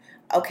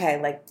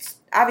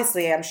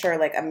obviously I'm sure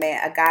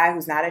a guy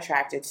who's not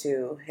attracted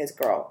to his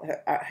girl,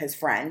 his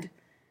friend,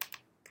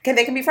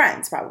 they can be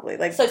friends probably.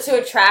 So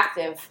to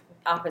attractive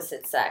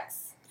opposite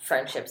sex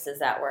friendships, does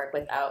that work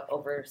without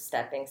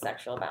overstepping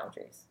sexual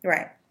boundaries?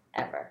 Right.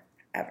 Ever,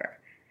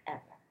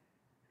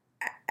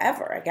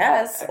 I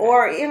guess. Okay.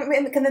 Or even,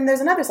 cause then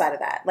there's another side of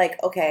that. Maybe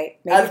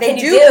they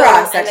do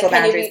cross sexual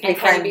boundaries,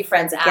 can you be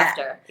friends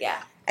after?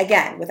 Yeah.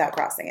 Again, without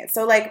crossing it.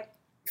 So,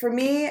 for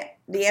me,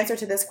 the answer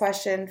to this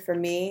question, for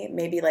me,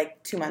 maybe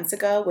 2 months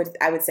ago,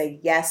 I would say,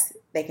 yes,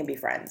 they can be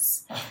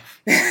friends.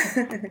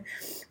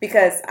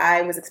 Because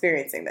I was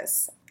experiencing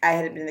this. I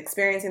had been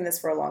experiencing this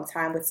for a long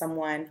time with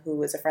someone who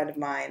was a friend of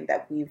mine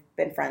that we've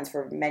been friends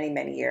for many,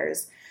 many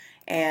years.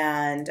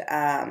 And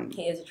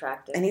he is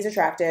attractive. And he's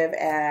attractive.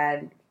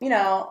 And,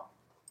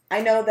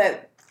 I know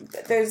that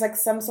there's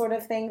some sort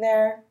of thing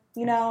there,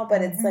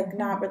 but it's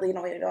not really,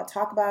 we don't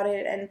talk about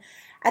it. And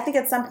I think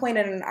at some point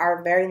in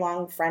our very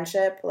long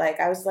friendship,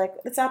 I was like,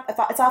 it's off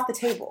the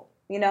table,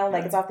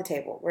 it's off the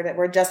table.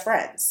 We're just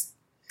friends.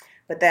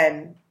 But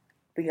then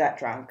we got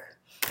drunk.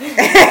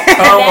 I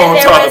don't want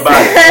to talk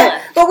about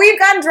it. But we've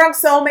gotten drunk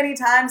so many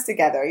times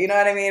together, you know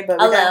what I mean?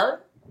 But alone?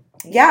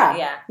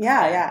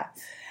 Yeah.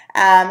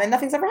 And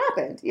nothing's ever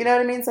happened, you know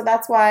what I mean? So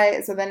that's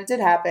why, so then it did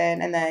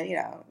happen. And then,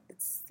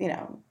 it's,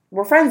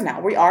 we're friends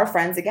now. We are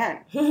friends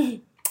again.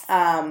 And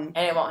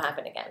it won't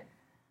happen again.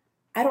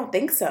 I don't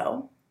think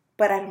so,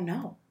 but I don't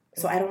know.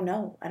 So I don't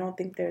know. I don't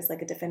think there's a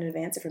definitive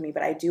answer for me,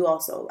 but I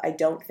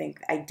don't think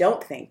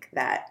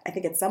that, I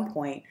think at some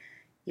point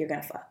you're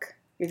going to fuck.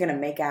 You're going to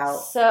make out.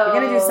 So,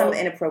 you're going to do some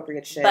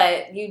inappropriate shit.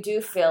 But you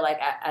do feel like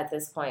at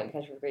this point,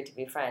 because you've agreed to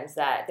be friends,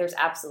 that there's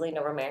absolutely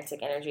no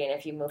romantic energy. And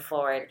if you move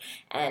forward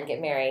and get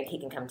married, he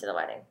can come to the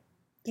wedding.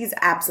 He's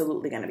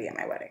absolutely going to be at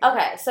my wedding.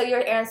 Okay. So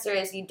your answer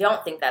is you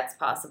don't think that's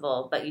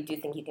possible, but you do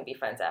think you can be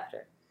friends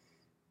after.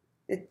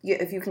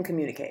 If you can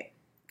communicate.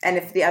 And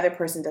if the other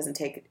person doesn't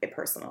take it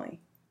personally.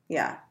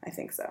 Yeah, I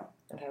think so.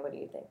 Okay. What do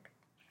you think?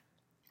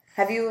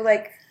 Have you,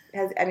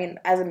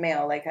 as a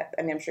male,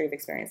 I'm sure you've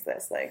experienced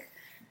this,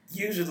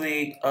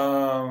 Usually,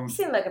 you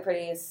seem like a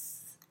pretty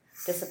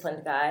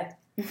disciplined guy.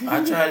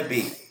 I try to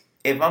be.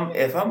 If I'm,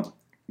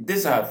 this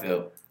is how I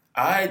feel.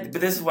 But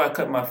this is why I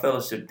cut my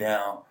fellowship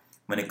down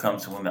when it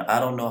comes to women. I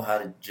don't know how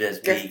to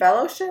just be. Your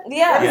fellowship?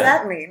 Yeah. What does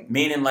that mean?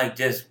 Meaning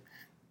just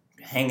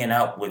hanging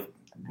out with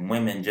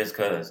women just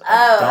because.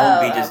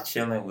 Don't be just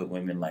chilling with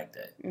women like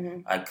that.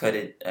 Mm-hmm. I cut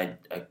it.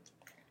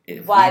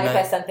 Why?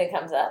 Because something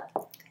comes up?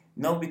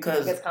 No,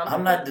 because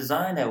I'm not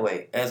designed that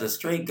way. As a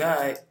straight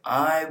guy,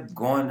 I'm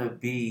going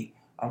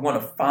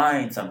to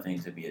find something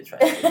to be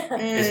attracted.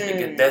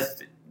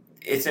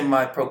 It's in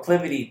my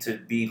proclivity to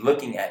be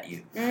looking at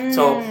you.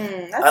 So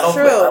that's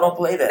true. I don't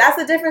play that. That's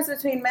the difference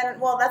between men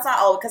and, well, that's not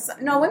all, because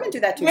women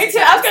do that too. Me too.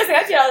 I was going to say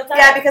that to you all the time.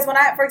 Yeah, because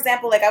for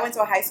example, I went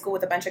to a high school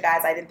with a bunch of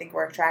guys I didn't think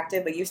were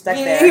attractive, but you stuck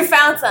there. You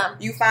found some.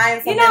 You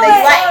find something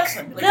that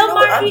you like. Lil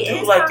Marky I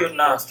do like your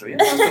nostril. You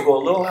have to go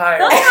a little higher.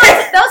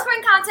 Those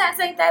spring contacts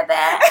ain't that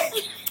bad.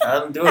 I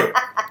don't do it.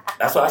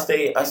 That's why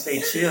I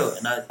stay chill,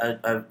 and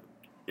I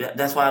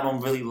that's why I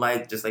don't really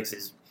like just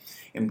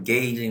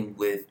engaging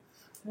with.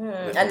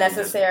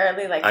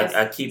 Unnecessarily,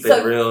 I keep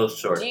it real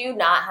short. Do you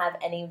not have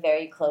any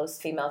very close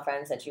female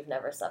friends that you've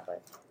never slept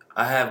with?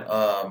 I have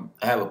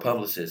a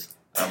publicist.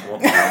 I'm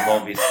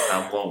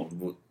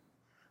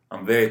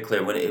very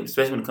clear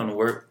especially when it comes to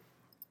work.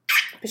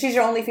 But she's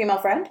your only female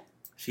friend?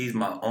 She's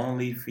my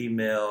only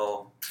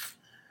female,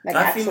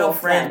 not female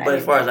friend, but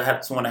as far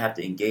as someone I have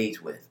to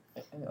engage with.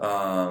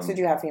 So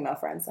do you have female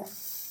friends then?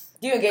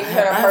 Do you engage with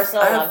her on a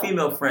personal level? I have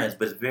female friends,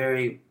 but it's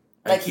very.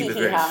 I keep it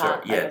very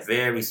short. Yeah,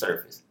 very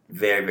surface.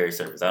 Very, very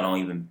surface. I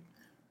don't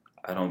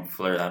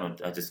flirt.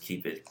 I just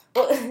keep it.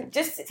 Well,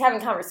 just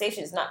having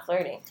conversations is not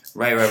flirting.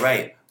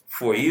 Right.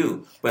 For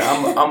you. But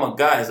I'm a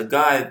guy. As a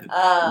guy,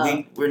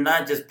 we're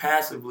not just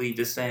passively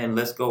just saying,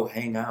 let's go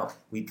hang out.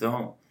 We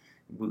don't.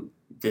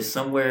 There's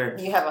somewhere.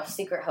 You have a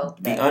secret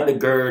hope. The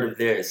undergird of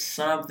there is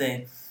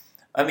something.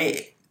 I mean,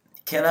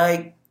 can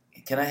I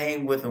can I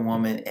hang with a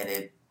woman and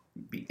it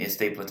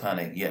stay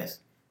platonic? Yes.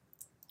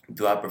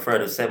 Do I prefer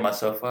to set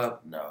myself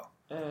up? No.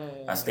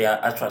 I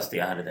try to stay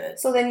out of that.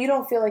 So then you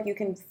don't feel like you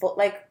can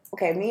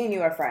okay, me and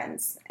you are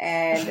friends,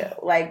 and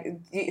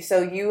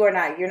so you're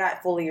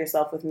not fully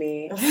yourself with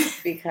me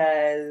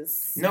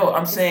because No,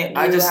 I'm saying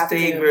I just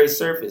stay very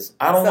surface.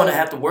 I don't want to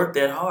have to work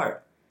that hard.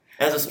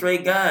 As a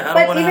straight guy, I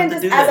don't want to have to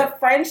do that. As a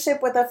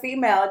friendship with a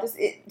female,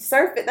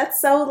 surface. That's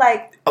so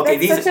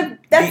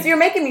okay. You're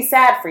making me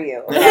sad for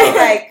you. No,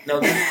 like no,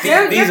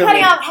 you're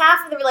cutting off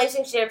half of the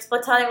relationships,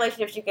 platonic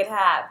relationships you could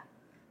have.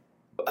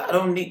 I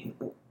don't need.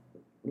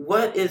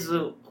 What is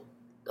a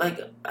like?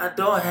 I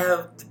don't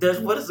have. There's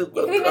what is a? You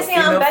could be missing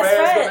out on best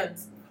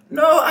friends.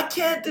 No, I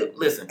can't do.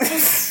 Listen.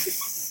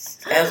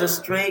 As a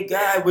straight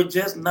guy, we're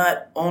just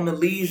not on the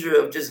leisure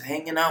of just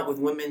hanging out with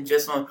women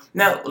just on...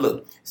 Now,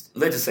 look,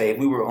 let's just say if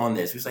we were on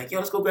this, we was like, yo,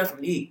 let's go grab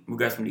something to eat. We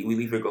grab something to eat. We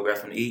leave here, go grab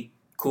something to eat.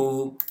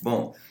 Cool.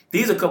 Boom.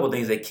 These are a couple of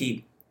things that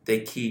keep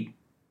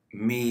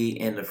me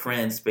in the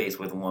friend space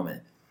with a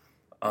woman.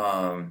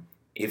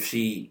 If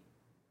she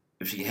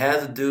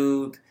has a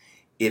dude,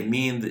 if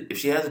me and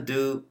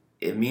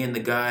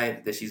the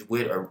guy that she's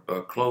with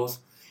are close,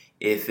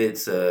 if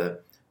it's a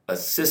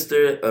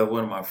sister of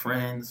one of my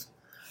friends...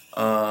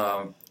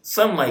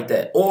 something like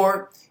that.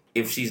 Or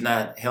if she's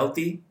not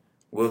healthy,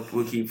 we'll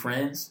keep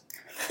friends.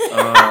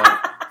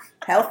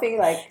 Healthy,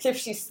 like if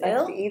she's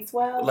still she eats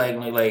well,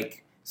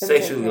 like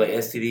sexually, like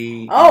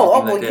STD.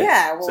 Well,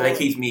 yeah. Well, so that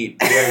keeps me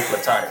very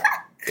platonic.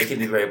 It can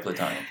be very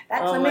platonic.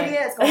 That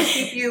chlamydia is going to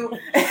keep you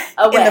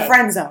away. In the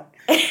friend zone,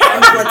 in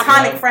the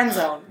platonic friend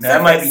zone. Now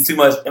that might be too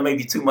much. It may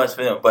be too much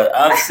for him, but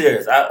I'm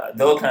serious.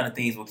 Those kind of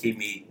things will keep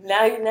me.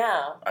 Now you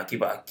know. I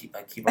keep out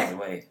of the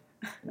way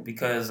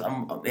because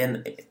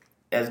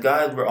as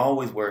guys, we're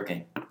always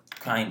working,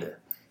 kinda.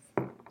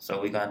 So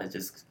we gotta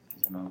just,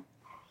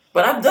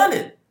 But I've done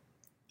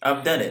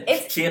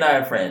it. She and I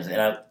are friends,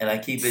 and I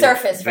keep it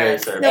surface very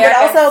friends.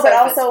 surface. No, but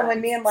also when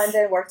me and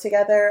London worked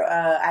together,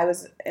 I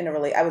was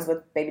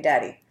with baby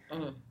daddy,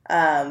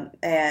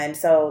 and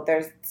so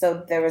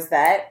there was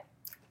that,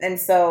 and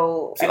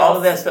so see all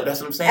of that stuff. That's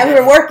what I'm saying. And we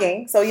were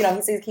working, so he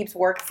keeps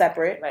work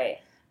separate,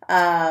 right?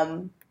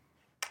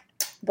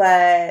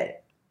 But.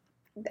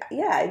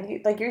 Yeah,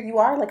 you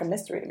are like a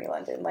mystery to me,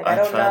 London. Like I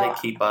don't know. I try to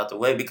keep out the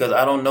way because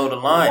I don't know the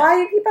line. Why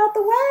you keep out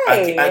the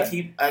way?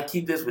 I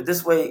keep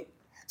this way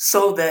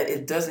so that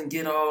it doesn't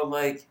get all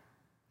like,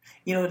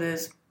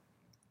 this.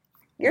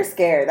 You're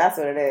scared. That's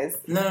what it is.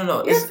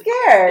 No. You're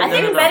scared. I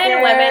think men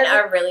and women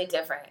are really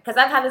different because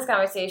I've had this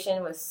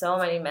conversation with so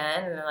many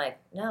men, and they're like,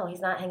 "No, he's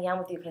not hanging out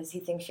with you because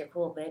he thinks you're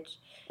cool, bitch.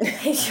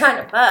 He's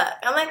trying to fuck."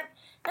 I'm like,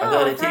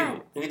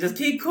 "No, we just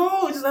keep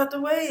cool. We just have to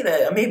weigh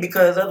that. I mean,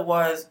 because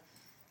otherwise.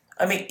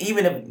 I mean,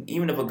 even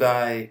if a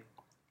guy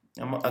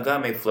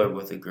may flirt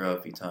with a girl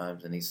a few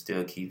times and he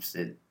still keeps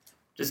it,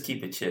 just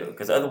keep it chill.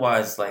 Because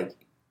otherwise, like,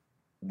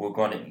 we're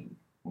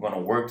gonna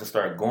work to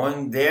start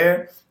going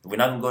there. If we're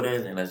not gonna go there,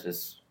 then let's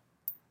just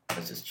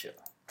chill.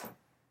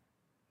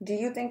 Do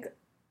you think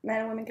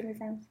men and women can be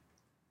friends?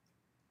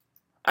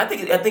 I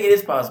think it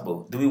is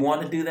possible. Do we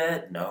want to do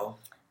that? No.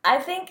 I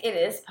think it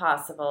is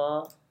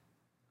possible,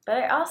 but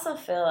I also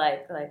feel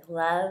like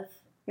love.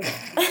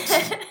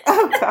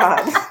 Oh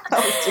God!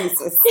 Oh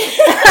Jesus!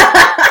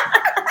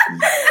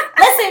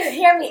 Listen,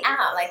 hear me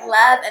out. Like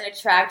love and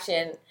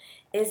attraction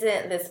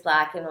isn't this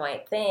black and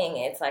white thing.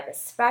 It's like a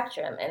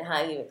spectrum, and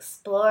how you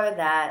explore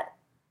that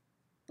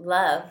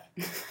love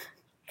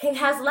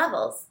has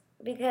levels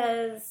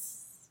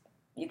because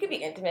you could be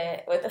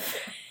intimate with a.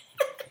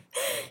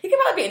 You can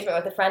probably be intimate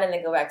with a friend and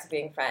then go back to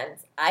being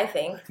friends. I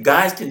think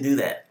guys can do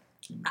that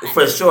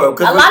for sure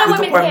because a lot of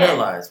we women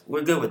compartmentalize.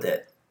 We're good with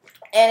that.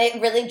 And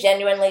it really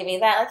genuinely be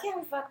that, like, yeah,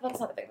 we fuck, but it's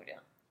not the big deal.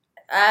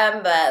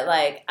 But,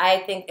 like, I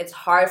think it's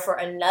hard for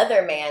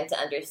another man to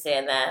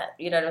understand that.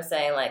 You know what I'm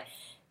saying? Like,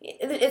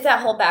 it's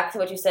that whole back to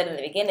what you said in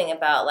the beginning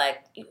about,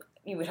 like,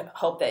 you would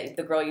hope that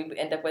the girl you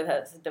end up with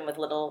has been with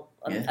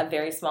a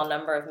very small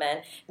number of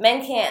men.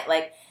 Men can't,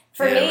 like,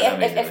 for me,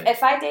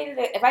 if I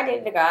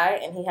dated a guy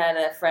and he had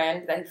a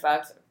friend that he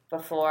fucked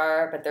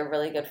before, but they're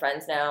really good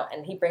friends now,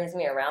 and he brings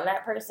me around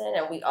that person,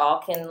 and we all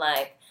can,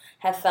 like,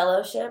 have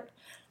fellowship,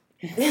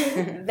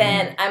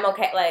 then I'm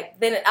okay. Like,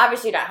 then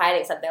obviously you're not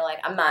hiding something. Like,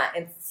 I'm not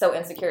so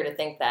insecure to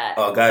think that.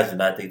 Oh, guys do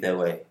not think that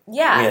way.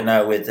 Yeah. We're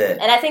not with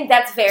that. And I think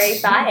that's very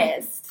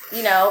biased,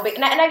 And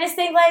I just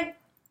think, like,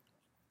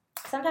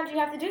 sometimes you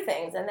have to do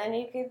things, and then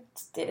you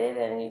did it,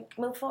 and you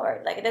move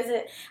forward. Like, it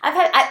doesn't...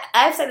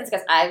 I've said this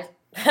because I've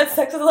had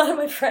sex with a lot of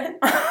my friends.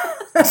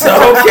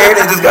 So, okay,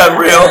 they just got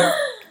real.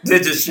 They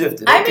just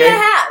shifted, okay? I mean, I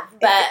have,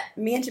 but...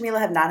 Me and Jamila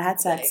have not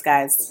had sex,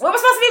 guys. Well, it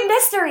was supposed to be a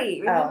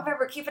mystery. Remember,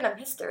 we're keeping a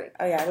mystery.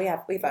 Oh,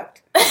 yeah, we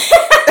fucked.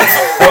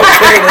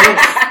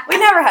 We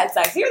never had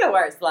sex. You're the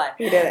worst, like.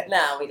 We didn't.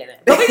 No, we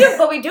didn't.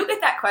 But we do get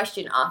that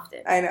question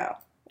often. I know.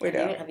 We do.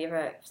 Have you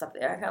ever stopped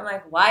there? I'm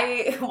like,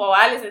 why? Well,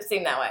 why does it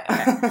seem that way?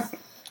 Okay.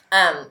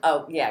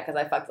 Oh, yeah, because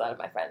I fucked a lot of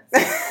my friends.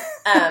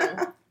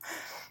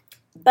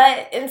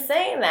 But in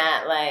saying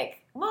that,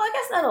 like, well, I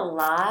guess not a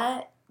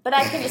lot, But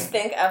I can just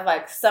think of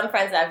like some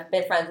friends that I've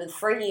been friends with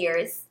for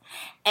years,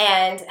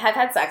 and have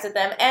had sex with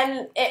them,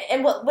 and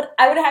what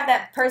I would have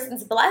that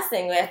person's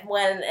blessing with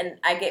when and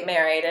I get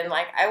married, and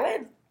like I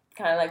would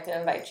kind of like to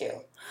invite you,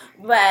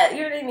 but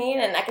you know what I mean,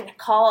 and I can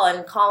call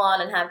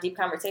on and have deep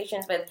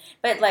conversations,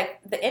 but like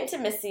the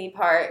intimacy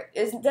part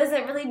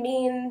doesn't really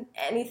mean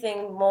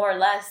anything more or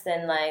less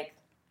than like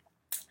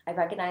I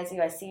recognize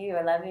you, I see you,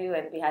 I love you,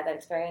 and we had that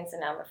experience,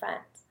 and now we're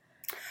friends.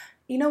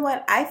 You know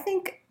what? I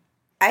think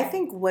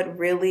what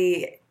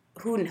really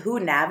who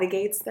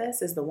navigates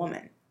this is the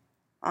woman.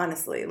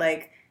 Honestly,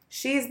 like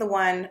she's the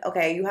one.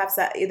 Okay, you have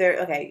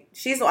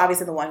she's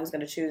obviously the one who's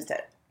going to choose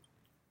to.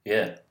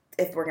 Yeah.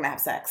 If we're going to have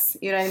sex,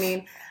 you know what I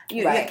mean?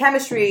 Right.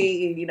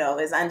 Chemistry,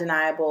 is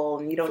undeniable,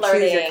 and you don't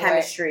Flirting, choose your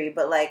chemistry. Right.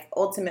 But like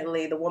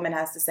ultimately, the woman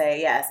has to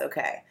say, yes,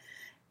 okay,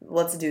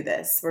 let's do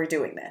this. We're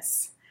doing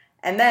this.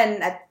 And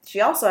then she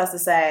also has to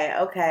say,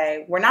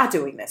 okay, we're not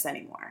doing this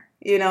anymore.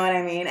 You know what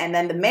I mean? And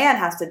then the man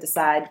has to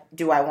decide,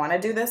 do I want to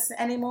do this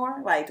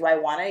anymore? Like, do I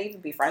want to even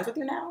be friends with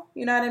you now?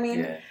 You know what I mean?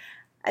 Yeah.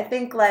 I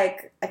think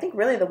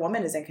really the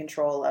woman is in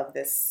control of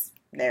this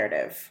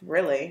narrative,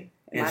 really.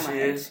 Yeah, she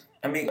is.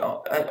 I mean,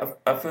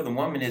 I feel the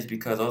woman is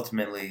because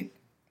ultimately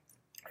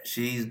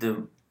she's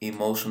the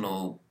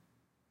emotional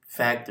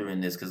factor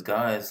in this because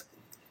guys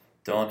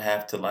don't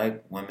have to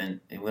like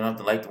women. We don't have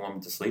to like the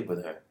woman to sleep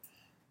with her.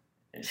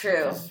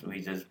 True.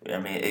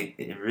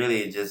 It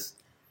really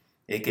just,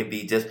 it could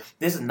be just,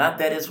 this is not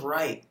that it's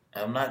right.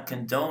 I'm not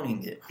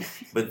condoning it.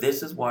 But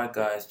this is why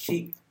guys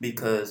cheat,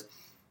 because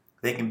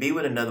they can be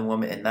with another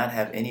woman and not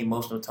have any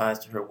emotional ties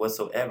to her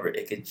whatsoever.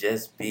 It could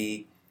just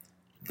be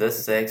the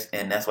sex,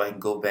 and that's why he can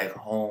go back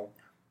home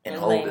and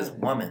hold this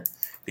woman,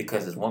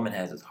 because this woman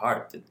has his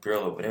heart. The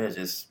girl over there it's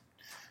just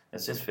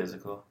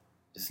physical.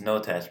 Just no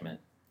attachment.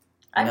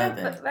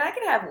 Nothing. I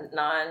could have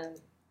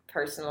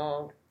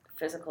non-personal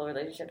physical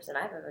relationships and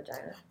I have a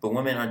vagina. But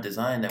women aren't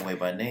designed that way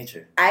by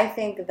nature. I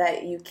think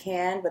that you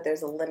can, but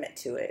there's a limit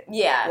to it.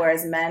 Yeah.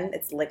 Whereas men,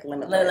 it's like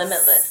limitless.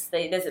 Limitless.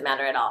 It doesn't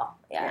matter at all.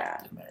 Yeah.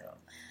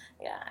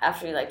 Yeah.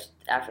 After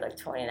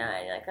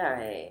 29, you're like, all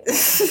right.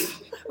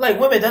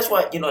 Like women, that's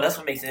why that's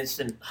what makes it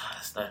interesting.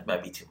 That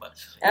might be too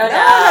much. Oh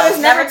no,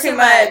 there's never too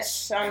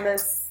much on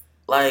this.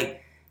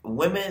 Like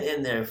women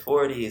in their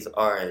 40s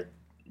are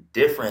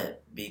different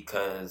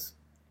because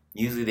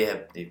usually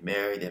they've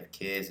married, they have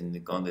kids, and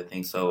they're going to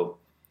things. So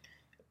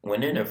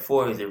when they're in their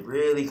 40s, they're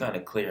really kind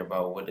of clear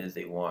about what it is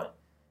they want.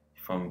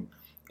 From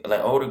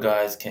like older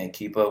guys can't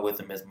keep up with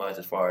them as much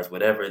as far as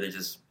whatever. They're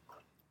just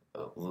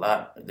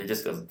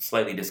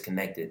slightly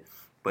disconnected.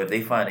 But if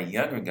they find a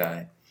younger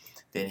guy,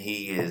 then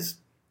he has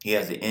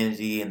the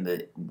energy and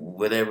the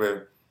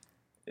whatever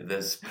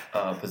this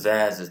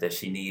pizzazz is that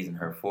she needs in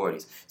her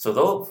 40s. So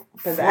those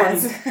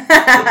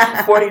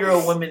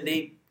 40-year-old women,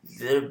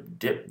 their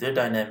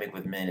dynamic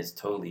with men is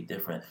totally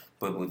different.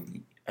 But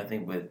I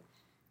think with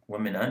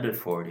women under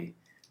 40,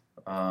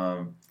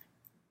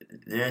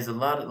 there's a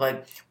lot of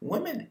like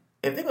women.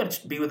 If they're going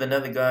to be with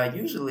another guy,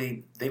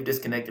 usually they've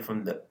disconnected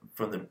from the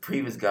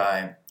previous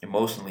guy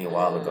emotionally a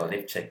while ago.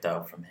 They've checked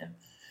out from him.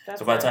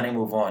 So by the time they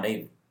move on,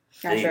 they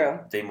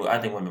move. I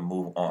think women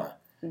move on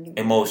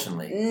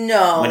emotionally.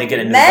 No, when they get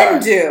a new men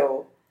guy.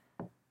 do.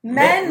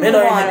 Men move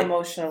on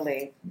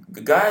emotionally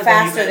guys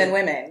faster than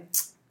women.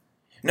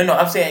 No,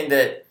 I'm saying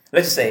that,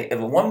 let's just say, if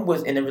a woman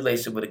was in a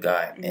relationship with a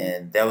guy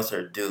and that was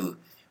her dude,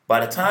 by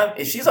the time,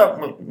 if she's up,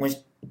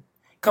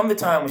 come the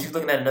time when she's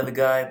looking at another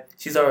guy,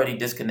 she's already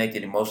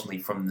disconnected emotionally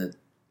from the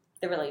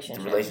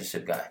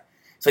relationship guy.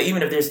 So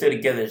even if they're still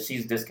together,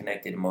 she's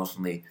disconnected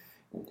emotionally.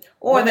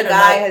 Or the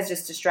guy has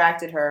just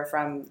distracted her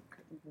from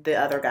the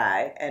other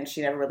guy, and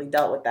she never really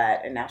dealt with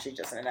that, and now she's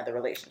just in another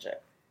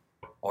relationship.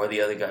 Or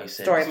the other guy who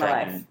said, story of my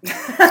life.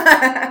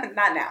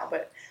 Not now,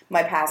 but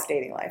my past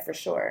dating life for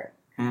sure.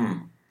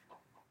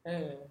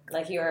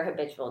 Like you're a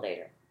habitual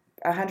dater.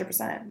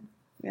 100%.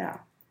 Yeah.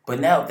 But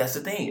now that's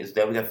the thing, is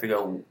that we got to figure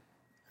out.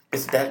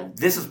 This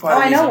is part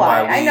of the reason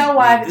why. I know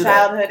why the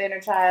childhood,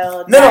 inner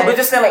child. No, but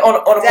just saying like on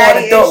a more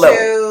adult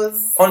level.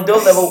 On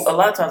adult level, level, a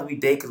lot of times we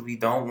date because we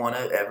don't want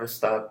to ever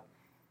stop.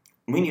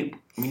 We need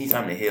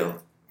time to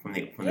heal from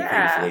the previous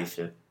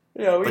relationship.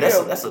 Yeah, we do.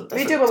 That's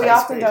we do, but we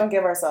often don't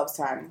give ourselves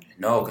time.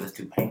 No, because it's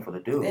too painful to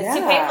do. It's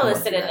too painful to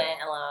sit in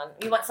it alone.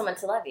 You want someone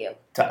to love you.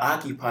 To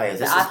occupy us.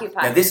 Now,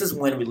 this is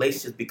when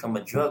relationships become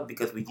a drug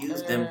because we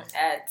use them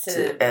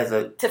as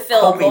a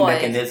fill coping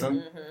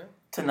mechanism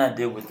to not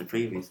deal with the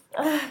previous.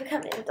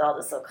 Becoming an adult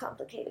is so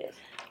complicated.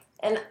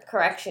 And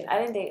correction,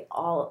 I didn't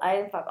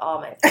fuck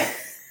all my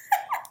friends.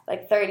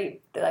 like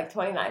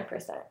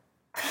 29%.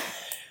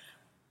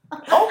 Okay,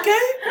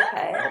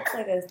 it's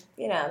like a,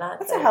 not.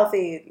 That's a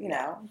healthy,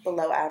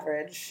 below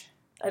average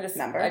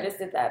number. I just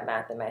did that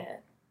math in my head.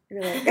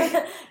 Really?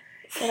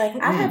 You're like,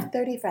 I have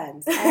 30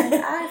 friends, and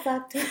I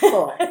fucked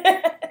 4.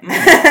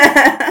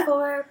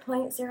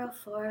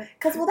 4.04.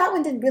 Because, that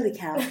one didn't really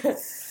count.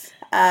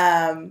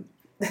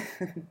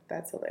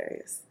 That's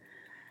hilarious.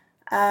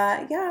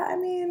 Yeah, I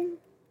mean,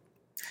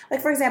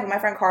 like, for example, my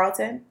friend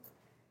Carlton,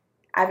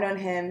 I've known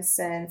him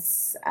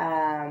since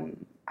I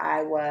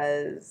I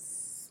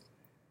was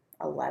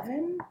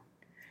 11.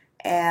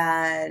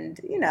 And,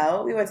 you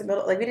know, we went to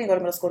we didn't go to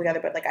middle school together,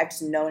 but, like, I've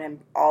just known him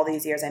all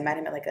these years. I met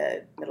him at, like,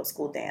 a middle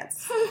school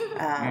dance.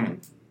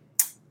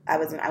 I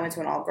went to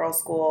an all-girls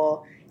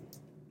school.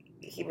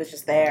 He was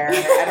just there.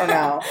 I don't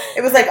know.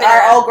 It was, like,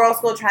 our all-girls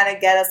school trying to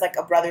get us, like,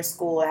 a brother's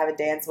school to have a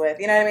dance with.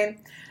 You know what I mean?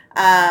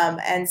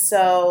 And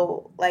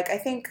so, like, I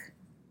think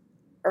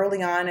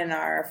early on in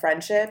our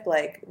friendship,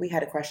 like, we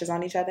had crushes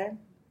on each other.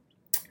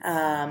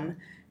 And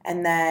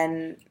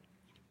then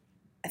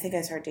I think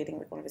I started dating,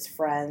 like, one of his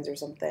friends or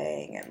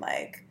something, and,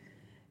 like,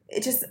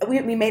 it just, we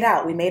made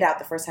out. We made out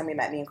the first time we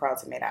met. Me and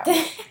Carlton made out.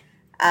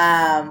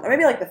 Or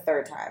maybe, like, the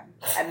third time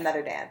at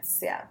another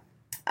dance, yeah.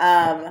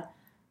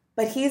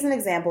 But he's an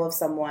example of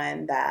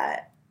someone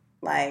that,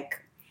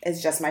 like,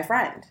 is just my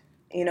friend.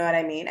 You know what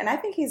I mean? And I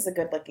think he's a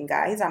good-looking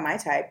guy. He's not my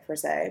type, per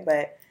se,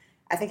 but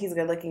I think he's a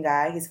good-looking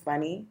guy. He's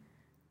funny.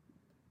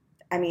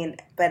 I mean,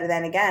 but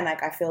then again,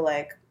 like, I feel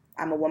like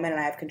I'm a woman and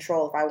I have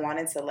control. If I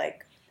wanted to,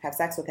 like, have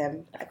sex with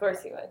him, Of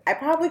course you would. I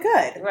probably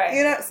could. Right.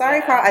 You know, sorry,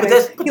 Yeah. Carl. I But know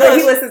that's- but he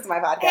that's- listens to my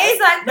podcast.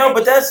 He's like, No,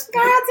 but that's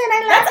Carlton, I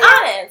love that's you.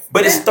 honest.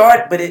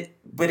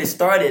 but it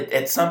started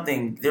at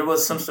something. There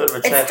was some sort of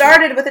attraction. It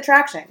started with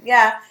attraction.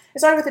 Yeah, it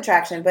started with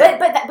attraction. But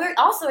we're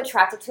also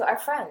attracted to our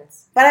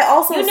friends. But I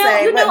also You know-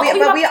 say, you know,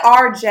 but we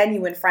are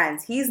genuine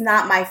friends. He's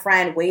not my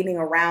friend waiting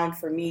around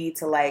for me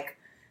to, like,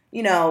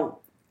 you know,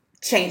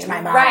 change my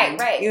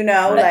mind. Right. You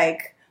know, But-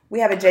 like, we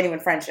have a genuine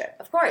friendship.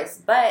 Of course,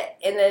 but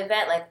in the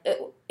event, like,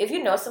 if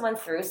you know someone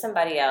through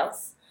somebody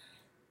else,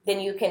 then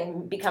you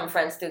can become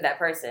friends through that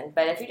person.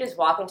 But if you just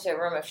walk into a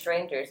room of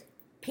strangers,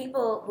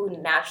 people who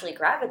naturally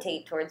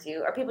gravitate towards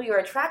you are people you're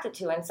attracted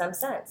to in some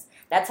sense.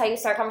 That's how you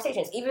start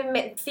conversations.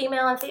 Even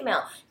female and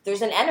female,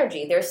 there's an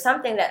energy. There's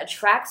something that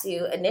attracts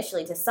you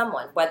initially to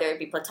someone, whether it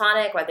be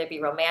platonic, whether it be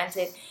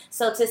romantic.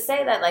 So to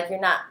say that, like, you're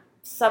not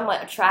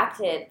somewhat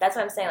attracted, that's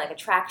what I'm saying, like,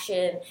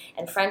 attraction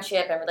and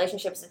friendship and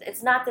relationships,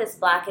 it's not this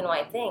black and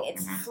white thing.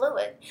 It's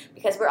fluid,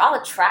 because we're all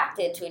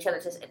attracted to each other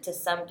to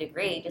some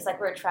degree, just like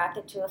we're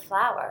attracted to a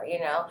flower,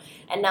 you know.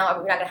 And now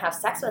we're not going to have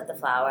sex with the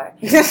flower,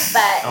 but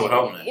I would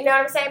hope not. you know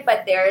what I'm saying.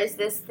 But there is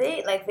this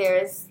thing, like, there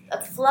is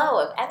a flow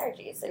of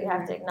energy, so you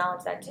have to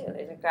acknowledge that too.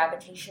 There's a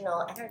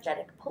gravitational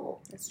energetic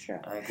pull. It's true.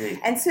 I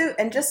agree. And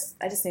I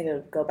just need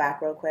to go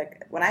back real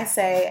quick. When I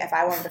say if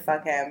I wanted to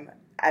fuck him,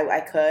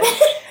 I could.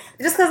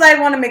 Just because I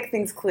want to make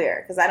things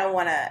clear, because I don't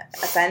want to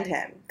offend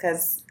him.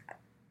 Because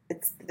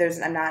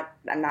I'm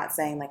not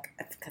saying, like,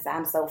 because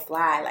I'm so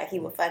fly, like, he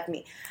would fuck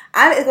me.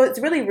 It's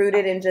really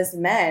rooted in just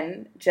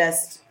men.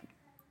 It's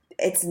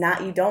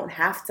not, you don't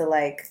have to,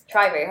 like,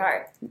 Try very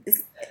hard.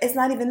 it's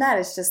not even that.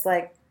 It's just,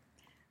 like,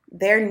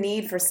 their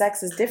need for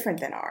sex is different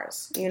than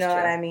ours. You know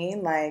what I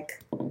mean?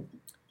 Like,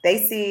 they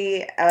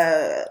see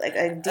like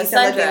a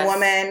decent looking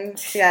woman,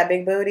 she got a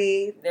big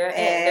booty,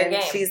 and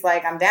she's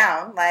like, I'm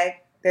down.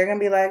 Like, they're gonna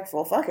be like,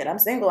 well, fuck it, I'm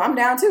single, I'm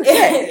down too.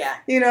 Shit. Yeah.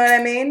 You know what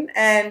I mean?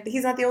 And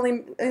he's not the only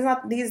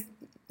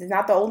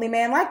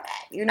man like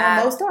that. You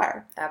know, most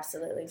are.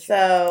 Absolutely true.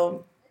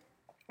 So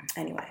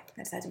anyway,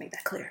 I just had to make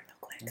that clear real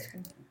quick.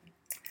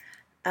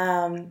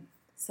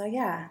 So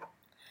yeah.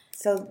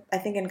 So I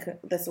think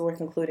we're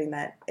concluding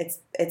that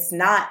it's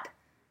not.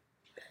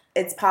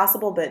 It's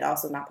possible, but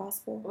also not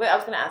possible. Wait, I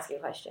was going to ask you a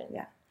question.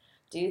 Yeah.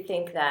 Do you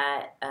think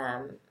that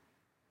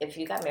if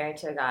you got married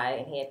to a guy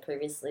and he had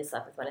previously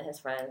slept with one of his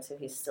friends who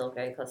he's still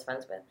very close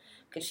friends with,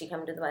 could she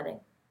come to the wedding?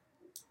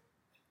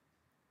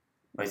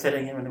 Wait, say that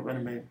again when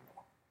it made.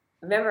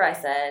 Remember I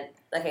said,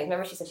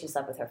 remember she said she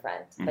slept with her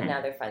friend, but now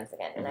they're friends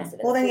again. And I said,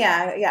 well, then,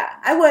 yeah,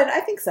 I would.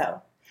 I think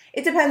so.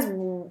 It depends.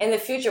 In the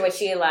future, would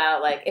she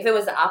allow, like, if it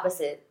was the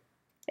opposite?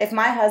 If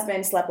my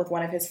husband slept with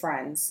one of his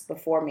friends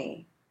before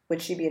me,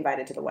 would she be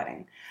invited to the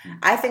wedding?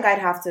 I think I'd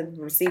have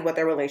to see what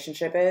their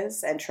relationship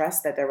is and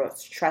trust their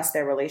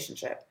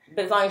relationship.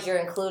 But as long as you're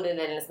included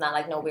and it's not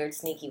like no weird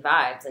sneaky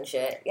vibes and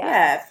shit.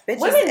 Yeah.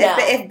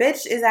 If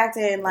bitch is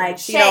acting like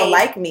she don't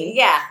like me,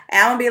 yeah,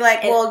 and I'm gonna be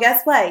like, well,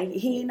 guess what?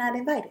 He ain't not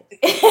invited.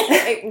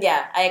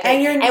 Yeah, I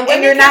agree.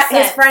 And you're not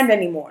his friend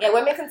anymore. Yeah,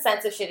 women can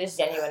sense if shit is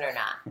genuine or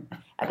not.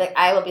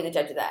 I will be the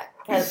judge of that,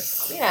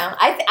 because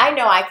I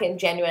know I can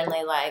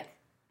genuinely, like,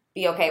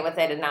 be okay with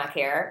it and not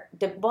care.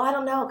 Well, I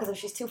don't know, because if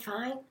she's too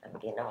fine, I'm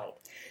getting annoyed.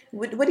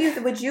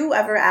 Would you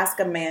ever ask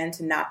a man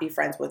to not be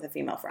friends with a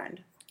female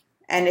friend?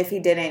 And if he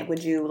didn't,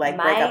 would you, like,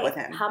 break up with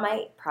him? How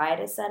my pride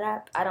is set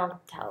up, I don't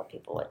tell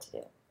people what to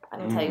do. I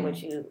don't tell you what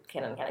you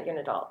can and can't. You're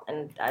an adult,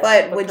 and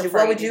what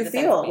would you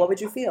feel? What would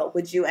you feel?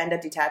 Would you end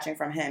up detaching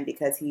from him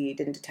because he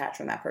didn't detach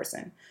from that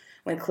person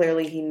when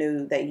clearly he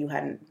knew that you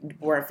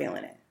weren't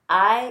feeling it?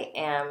 I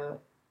am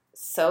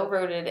so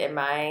rooted in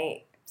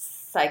my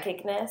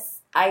psychicness.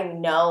 I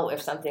know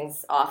if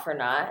something's off or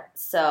not.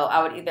 So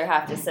I would either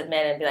have to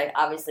submit and be like,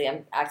 obviously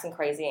I'm acting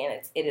crazy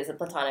and it is a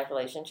platonic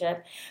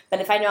relationship.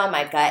 But if I know in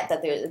my gut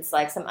that it's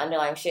like some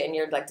underlying shit and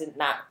you're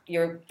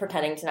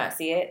pretending to not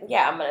see it,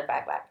 yeah, I'm gonna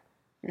back.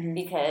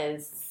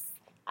 Because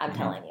I'm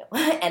telling you,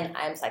 and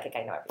I'm psychic.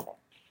 I know everything.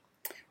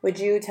 Would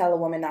you tell a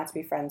woman not to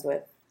be friends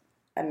with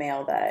a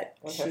male that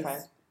What's her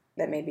friend?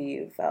 that maybe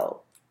you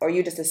felt or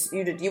you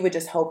would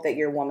just hope that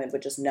your woman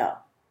would just know?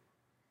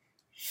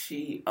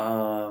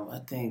 I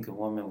think a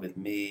woman with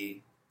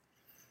me.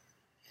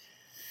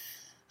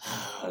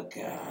 Oh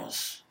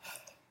gosh.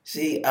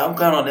 See, I'm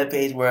kind of on that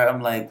page where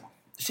I'm like,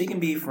 she can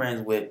be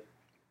friends with.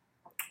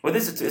 Well,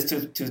 this is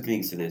two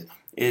things to this.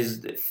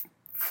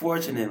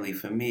 Fortunately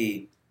for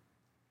me,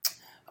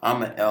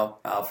 I'm an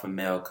alpha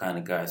male kind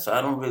of guy, so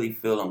I don't really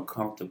feel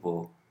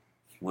uncomfortable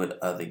with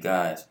other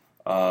guys.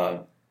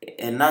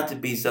 And not to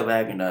be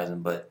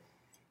self-aggrandizing, but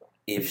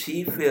if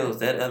she feels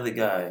that other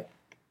guy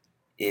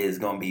is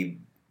gonna be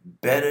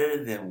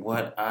better than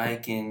what I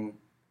can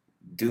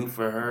do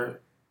for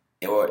her,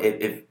 or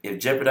if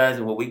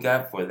jeopardizing what we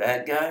got for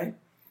that guy,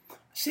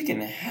 she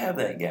can have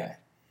that guy.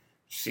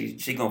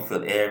 She gonna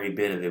feel every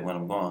bit of it when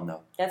I'm gone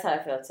though. That's how I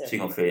feel too. She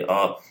gonna feel it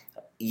all,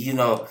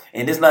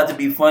 And it's not to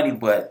be funny,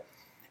 but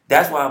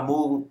that's why I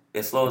move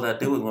as slow as I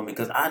do with women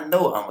because I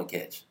know I'm a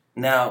catch.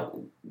 Now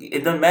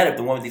it doesn't matter if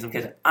the woman thinks I'm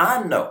catching.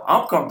 I know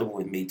I'm comfortable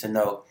with me to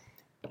know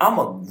I'm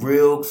a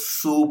real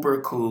super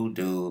cool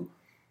dude.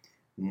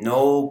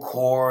 No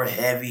core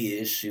heavy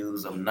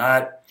issues. I'm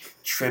not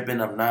tripping.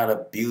 I'm not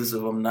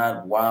abusive. I'm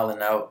not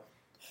wilding out.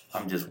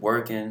 I'm just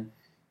working.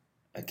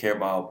 I care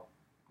about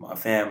my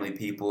family,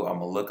 people. I'm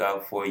gonna look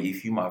out for you.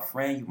 If you my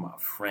friend, you my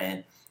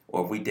friend.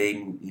 Or if we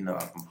dating,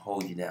 I can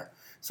hold you down.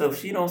 So if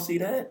she don't see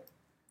that,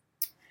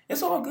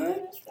 it's all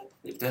good.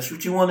 If that's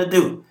what you want to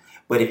do.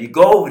 But if you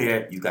go over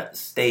there, you got to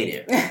stay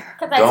there.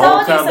 Because I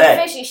told you some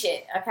fishy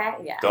shit, okay?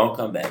 Yeah. Don't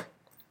come back.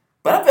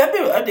 But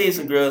I dated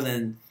some girls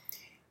and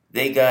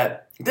they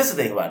got... This is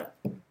the thing about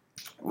it.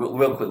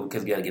 Real quick,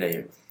 because we got to get out of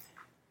here.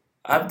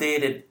 I've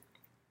dated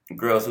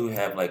girls who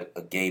have, like,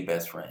 a gay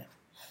best friend.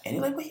 And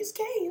you're like, well, he's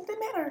gay. It doesn't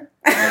matter.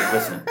 Like,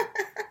 listen.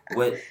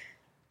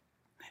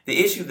 The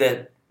issue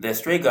that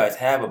straight guys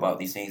have about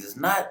these things is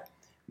not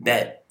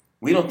that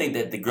we don't think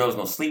that the girl's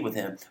going to sleep with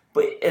him.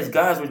 But as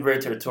guys, we're very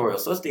territorial.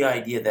 So it's the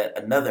idea that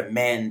another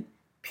man,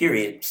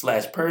 period,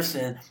 /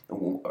 person,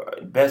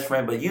 best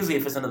friend. But usually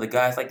if it's another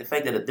guy, it's like the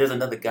fact that there's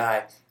another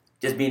guy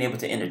just being able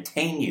to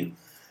entertain you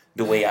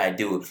the way I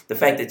do. The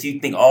fact that you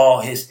think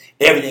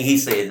everything he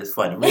says is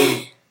funny.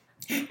 Really?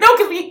 No,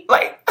 because we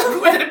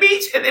went to the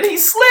beach and then he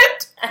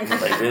slipped.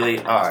 Like, really?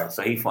 All right,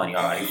 so he's funny.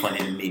 All right, he's funny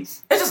to me.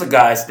 It's just a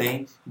guy's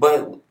thing.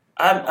 But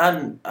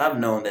I've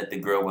known that the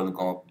girl wasn't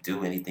going to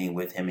do anything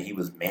with him and he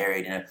was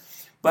married.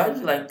 But I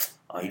was like,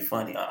 oh, he's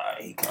funny. All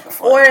right, he kind of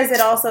funny. Or is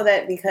it also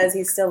that because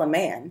he's still a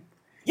man?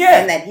 Yeah.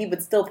 And that he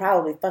would still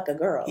probably fuck a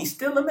girl. He's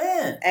still a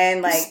man.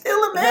 And he's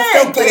still a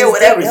man. He'll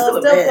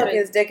still put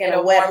his dick in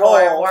a wet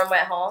hole. Warm,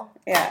 wet hole?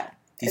 Yeah.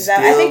 I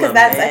think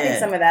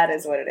some of that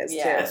is what it is,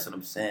 yeah. too. That's what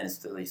I'm saying.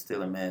 He's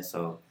still a man.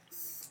 So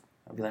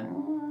I'll be like,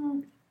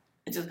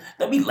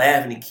 don't be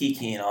laughing and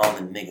kikiing all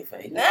in the nigga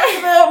face.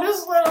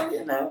 Just let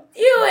him,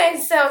 You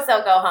ain't so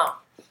go home.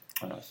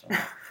 So.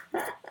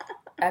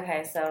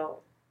 Okay, so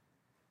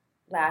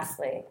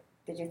lastly,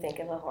 did you think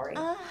of a Hori?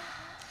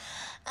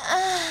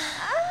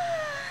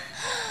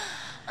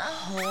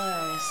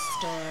 Horror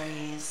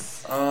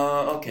stories.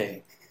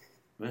 Okay.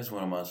 This is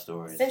one of my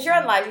stories. Since you're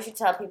on live, you should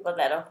tell people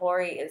that a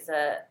Hori is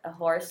a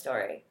horror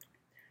story.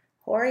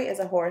 Hori is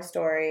a horror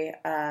story.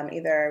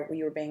 Either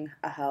you were being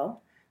a hoe,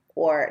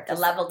 or A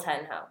level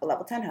 10 hoe. A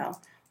level 10 hoe,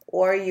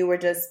 or you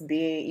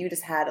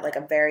just had like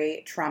a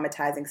very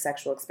traumatizing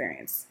sexual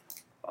experience.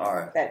 All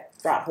right. That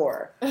brought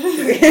horror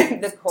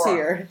The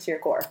core. to your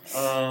core.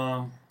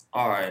 All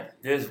right.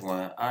 There's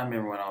one. I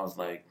remember when I was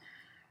like,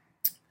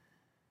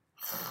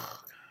 oh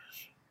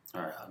gosh.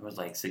 All right. I was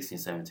like 16,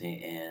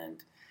 17,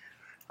 and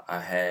I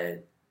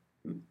had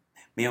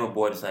me and my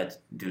boy decided to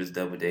do this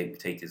double date,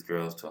 take these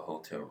girls to a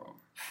hotel room.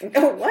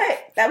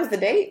 What? That was the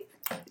date?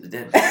 I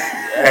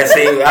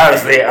see.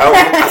 Honestly,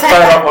 I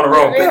started off on the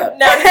wrong path.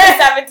 No,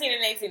 17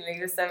 and 18.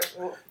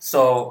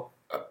 So,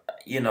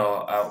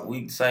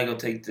 we decided to go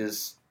take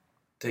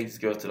these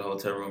girls to the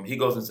hotel room. He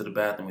goes into the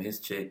bathroom with his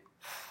chick.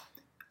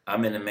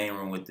 I'm in the main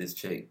room with this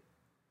chick,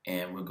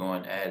 and we're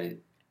going at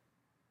it.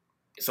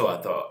 So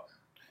I thought.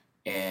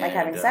 And, like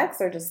having sex,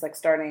 or just like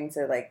starting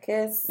to like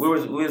kiss? We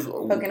was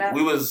hooking up.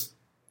 We was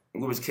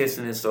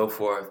kissing and so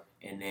forth,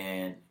 and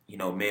then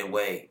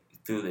midway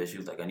through this, she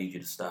was like, "I need you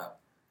to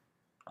stop."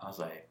 I was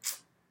like,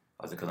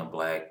 because I'm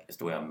black, it's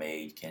the way I'm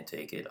made. You can't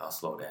take it. I'll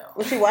slow down.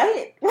 Was she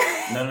white?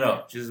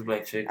 No. She was a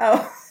black chick.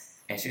 Oh.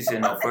 And she said,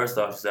 no. First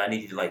off, she said, "I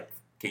need you to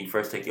can you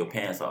first take your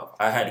pants off?"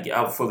 I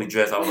was fully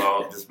dressed. I was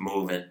all just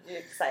moving. You're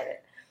excited.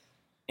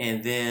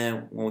 And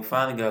then when we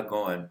finally got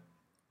going.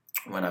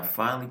 When I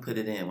finally put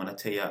it in, when I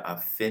tell you I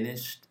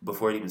finished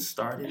before it even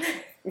started,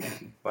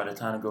 by the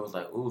time the girl was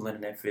like, "Ooh,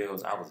 Lennon, that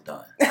feels," I was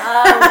done.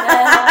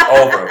 Oh,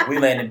 no. Over. We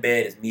laying in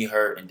bed, it's me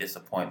hurt and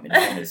disappointment.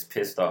 And is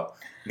pissed off.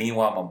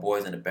 Meanwhile, my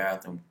boy's in the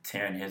bathroom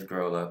tearing his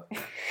girl up.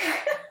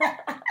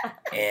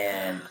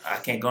 And I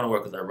can't go nowhere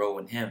because I rode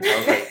with him. So I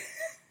was like,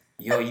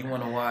 "Yo, you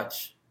want to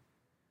watch?"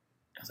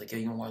 I was like, "Yo,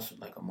 you want to watch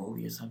like a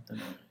movie or something?"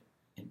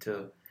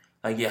 How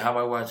about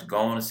I watch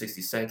Gone in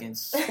 60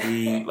 Seconds?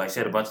 She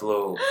had a bunch of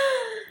little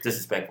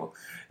disrespectful.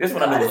 This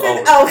one I knew was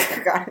over.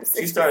 Oh, God.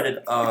 She started,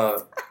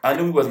 I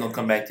knew we wasn't going to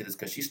come back to this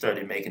because she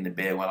started making the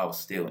bed while I was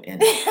still in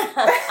it.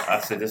 I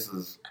said, this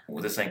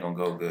ain't going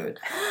to go good.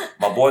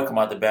 My boy come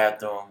out the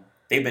bathroom.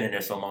 They've been in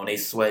there so long. They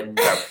sweating,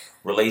 got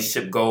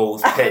relationship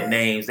goals, pet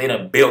names. They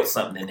done built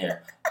something in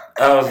there.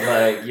 I was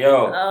like,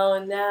 yo.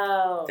 Oh,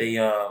 no.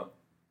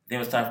 Then it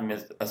was time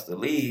for us to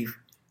leave.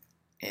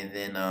 And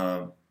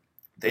then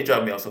they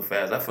dropped me off so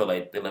fast, I felt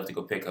like they left to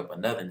go pick up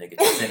another nigga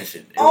to finish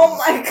it. Oh,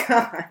 my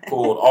God.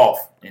 Pulled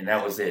off. And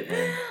that was it.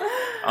 And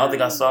I don't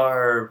think I saw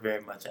her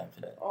very much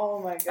after that. Oh,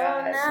 my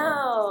God.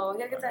 Oh, no. You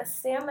gotta get that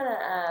stamina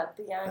up,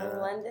 young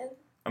London.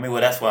 I mean,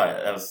 well, that's why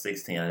I was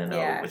 16. I didn't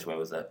know which way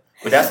was up.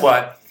 But that's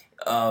why,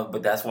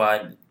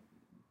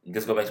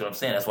 just go back to what I'm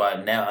saying. That's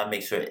why now I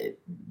make sure,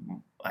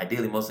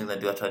 ideally, most things I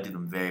do, I try to do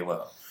them very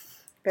well.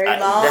 Very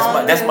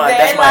long. That's my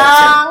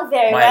attempt.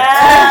 Very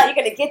well. You're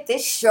gonna get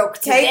this stroke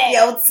today. Take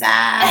your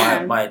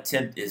time. My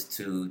attempt is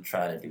to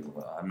try to do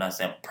well. I'm not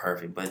saying I'm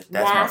perfect, but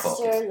that's my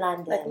focus. Master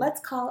London. Like,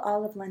 let's call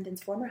all of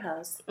London's former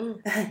hosts.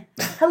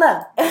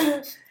 Hello.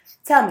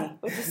 Tell me.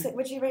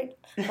 Would you rate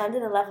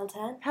London a level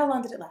 10? How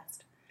long did it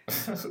last?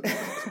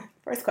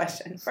 First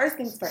question. First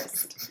things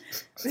first.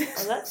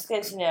 Well, that's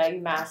good to know. You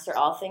master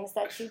all things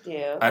that you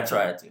do. I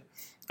try to.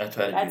 That's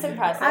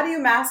impressive. How do you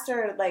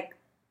master, like,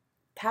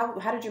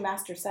 how did you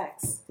master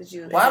sex? Did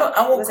you? Well,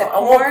 I won't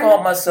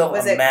call myself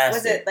a master.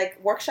 Was it like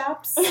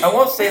workshops? I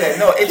won't say that.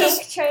 No, it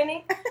just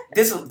training.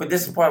 This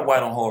is part why I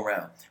don't hold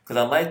around, because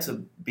I like to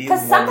be.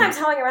 Because sometimes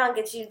holding around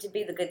gets you to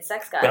be the good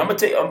sex guy. But I'm gonna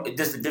tell you,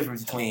 just the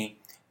difference between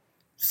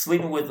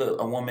sleeping with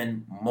a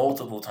woman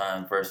multiple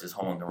times versus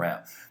holding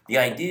around. The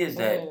idea is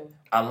that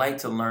I like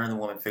to learn the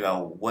woman, figure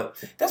out what.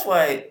 That's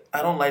why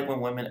I don't like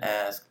when women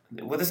ask.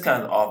 Well, this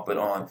kind of off, but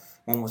on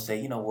women will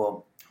say,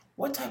 well,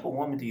 what type of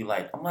woman do you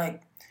like? I'm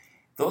like,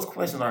 those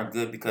questions aren't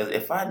good, because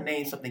if I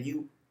name something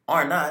you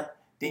are not,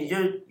 then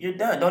you're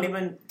done. Don't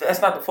even. That's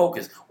not the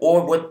focus,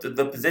 or what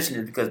the position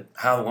is, because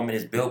how the woman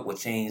is built will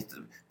change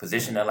the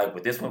position I like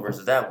with this one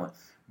versus that one.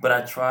 But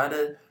I try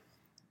to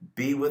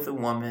be with a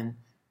woman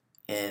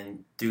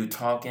and do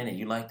talking, and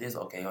you like this,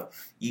 okay?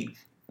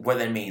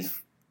 Whether it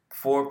means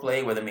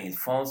foreplay, whether it means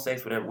phone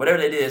sex,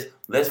 whatever it is,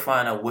 let's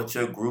find out what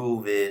your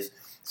groove is,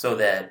 so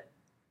that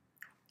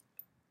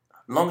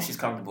as long as she's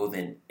comfortable,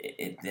 then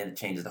it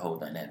changes the whole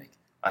dynamic.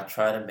 I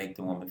try to make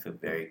the woman feel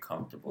very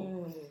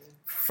comfortable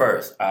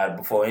first,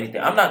 before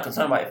anything. I'm not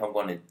concerned about if I'm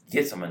going to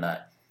get some or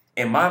not.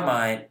 In my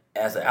mind,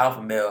 as an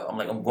alpha male, I'm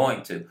like, I'm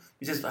going to.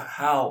 It's just,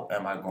 how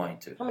am I going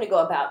to? I'm going to go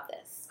about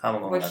this. How am I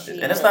going about this?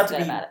 And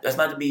that's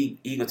not to be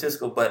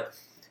egotistical, but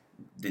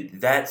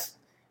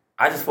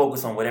I just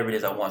focus on whatever it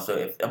is I want. So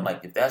if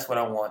that's what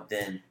I want,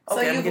 then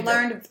okay. So you've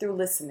learned through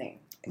listening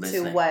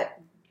to what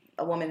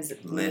a woman's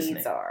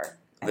needs are.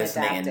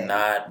 Listening adapting. And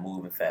not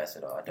moving fast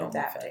at all. I don't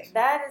move fast.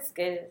 That is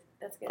good.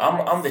 That's good.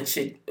 I'm the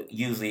chick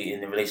usually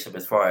in the relationship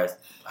as far as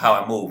how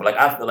I move. Like,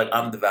 I feel like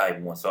I'm the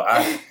valuable one. So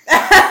it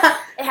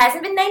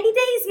hasn't been 90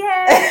 days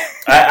yet.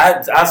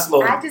 I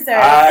slow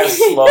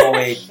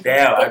it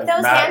down. Get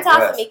those hands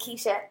off of me,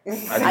 Keisha.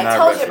 I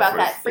told you about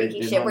that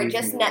freaky shit. We're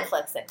just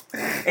Netflixing.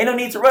 Ain't no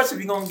need to rush if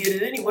you're gonna get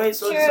it anyway.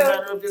 So it's a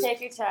matter of just take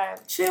your time.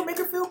 Chill, make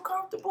her feel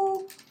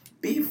comfortable.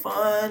 Be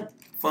fun.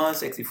 Fun,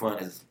 sexy fun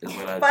is what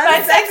I do.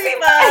 Fun, sexy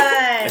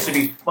fun. It should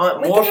be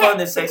fun, more fun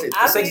than sexy.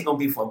 The sex is gonna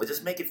be fun, but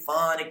just make it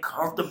fun and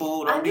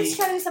comfortable. I'm just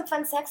trying to do some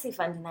fun, sexy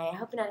fun tonight. I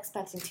hope you're not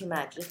expecting too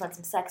much. Just want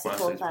some sexy,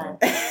 cool fun.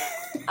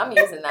 I'm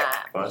using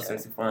that. Fun,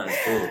 sexy fun is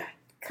cool.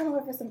 Come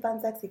over for some fun,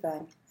 sexy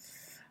fun.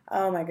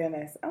 Oh my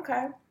goodness.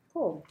 Okay,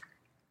 cool.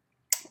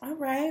 All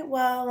right.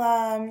 Well,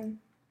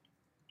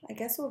 I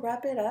guess we'll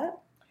wrap it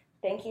up.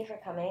 Thank you for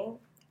coming.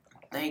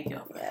 Thank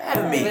you for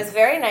having me. It was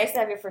very nice to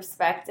have your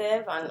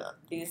perspective on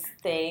these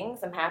things.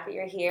 I'm happy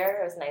you're here.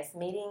 It was nice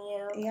meeting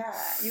you. Yeah.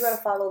 You got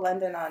to follow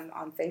London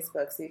on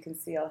Facebook so you can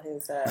see all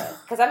his...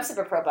 Because I'm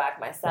super pro-black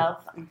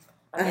myself.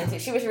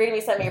 She was reading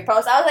me some of your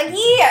posts. I was like,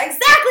 yeah,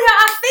 exactly how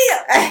I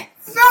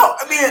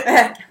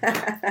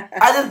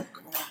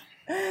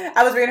feel.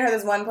 I was reading her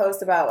this one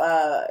post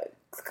about...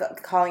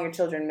 calling your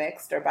children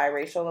mixed or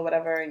biracial or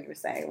whatever, and you were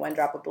saying one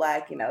drop of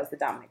black, is the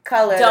dominant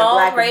color.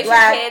 Don't raise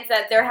your kids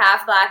that they're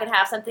half black and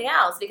half something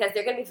else, because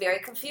they're going to be very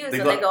confused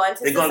when they go into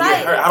society. They're going to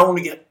get hurt. I don't want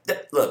to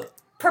get... Look.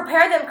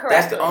 Prepare them correctly.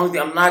 That's the only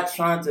thing. I'm not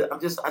trying to... I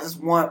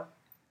just want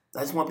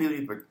people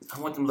to be... I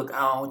want them to look... I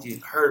don't want you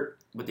to hurt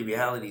with the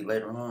reality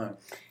later on.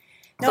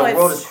 No, the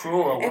world is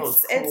cruel.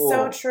 It's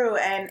so true.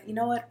 And you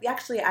know what?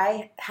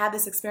 I had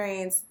this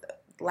experience...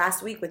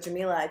 last week with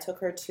Jamila. I took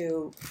her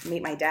to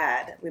meet my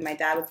dad. My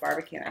dad was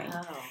barbecuing.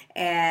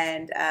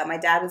 And my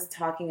dad was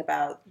talking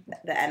about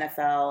the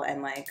NFL,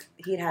 and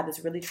he'd had this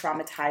really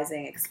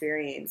traumatizing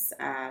experience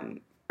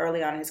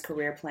early on in his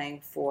career playing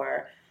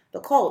for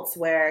the Colts,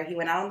 where he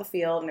went out on the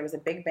field and there was a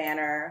big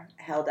banner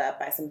held up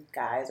by some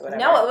guys or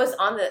whatever. No,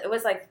 it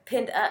was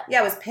pinned up.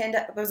 Yeah, it was pinned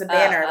up. There was a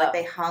banner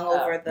they hung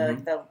over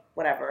the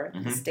whatever,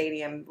 the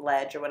stadium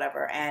ledge or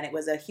whatever, and it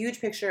was a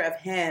huge picture of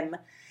him.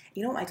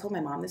 You know, I told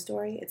my mom this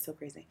story. It's so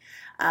crazy.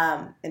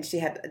 And she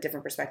had a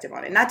different perspective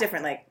on it. Not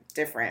different,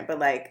 different, but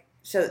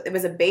so it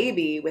was a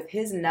baby with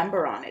his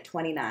number on it,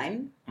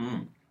 29,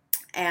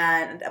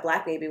 and a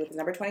black baby with his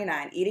number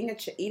 29,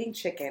 eating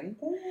chicken,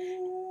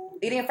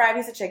 eating a fried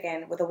piece of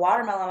chicken with a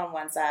watermelon on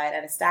one side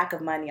and a stack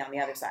of money on the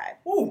other side.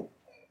 Ooh.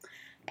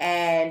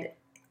 And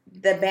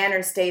the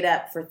banner stayed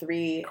up for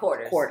 3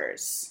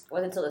 quarters. It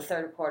wasn't until the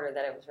third quarter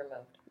that it was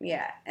removed.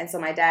 Yeah, and so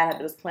my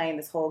dad was playing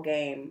this whole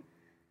game,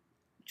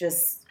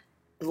 just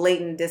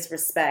blatant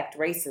disrespect,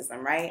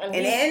 racism, right? And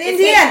in it's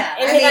Indiana,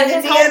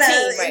 his home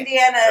team, right?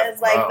 Indiana is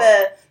like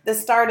the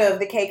start of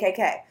the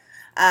KKK.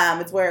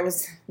 It's where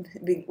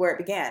it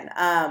began.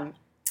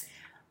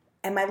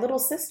 And my little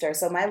sister.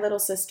 So my little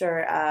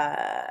sister,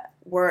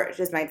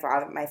 she's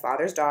my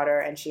father's daughter,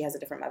 and she has a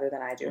different mother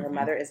than I do. Her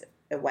mother is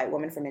a white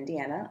woman from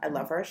Indiana. I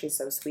love her. She's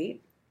so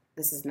sweet.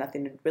 This is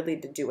nothing really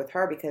to do with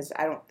her because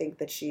I don't think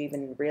that she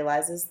even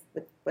realizes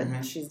what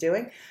she's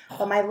doing.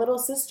 But my little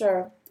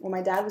sister, when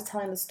my dad was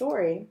telling the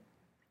story,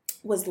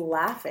 was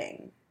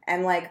laughing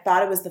and like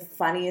thought it was the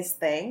funniest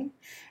thing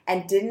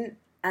and didn't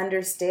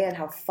understand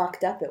how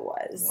fucked up it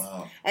was.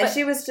 Wow. And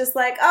she was just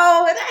like,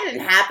 oh, that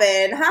didn't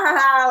happen. Ha ha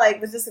ha.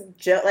 Like, was just a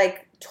joke,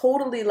 like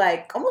totally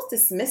like almost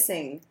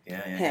dismissing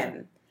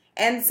him.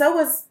 And so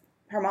was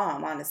her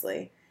mom,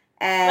 honestly.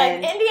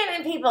 And like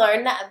Indian people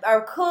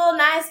are cool,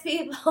 nice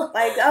people.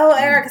 Like, oh,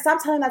 Erica,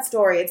 stop telling that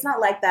story. It's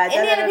not like that.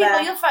 Indian people,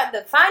 you'll find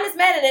the finest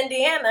men in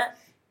Indiana.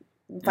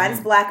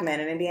 Finest black men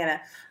in Indiana.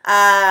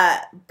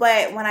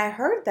 But when I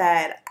heard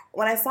that,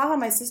 when I saw how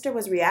my sister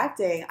was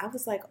reacting, I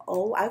was like,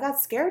 oh, I got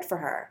scared for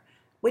her.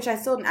 Which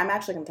I'm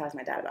actually going to talk to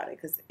my dad about it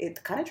because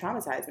it kind of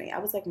traumatized me. I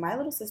was like, my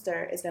little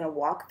sister is going to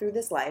walk through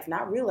this life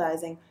not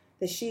realizing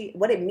that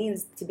what it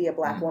means to be a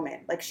black woman.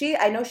 Like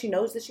I know she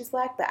knows that she's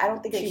black, but I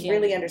don't think she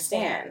really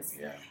understands.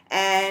 Yeah.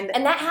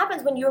 And that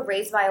happens when you're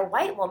raised by a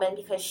white woman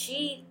because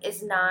she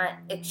is not.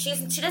 She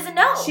doesn't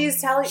know. She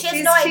has no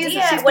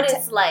idea what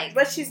it's like.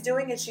 What she's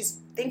doing is she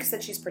thinks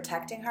that she's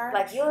protecting her.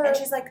 Like and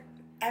she's like,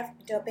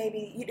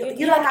 baby, you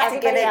don't have to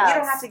give in. You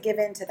don't have to give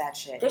in to that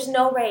shit. There's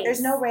no race.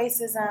 There's no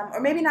racism, or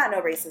maybe not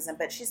no racism,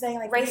 but she's saying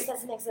like race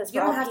doesn't exist.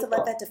 You don't have to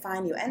let that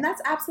define you, and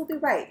that's absolutely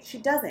right. She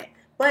doesn't,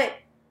 but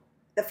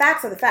the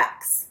facts are the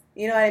facts.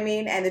 You know what I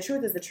mean? And the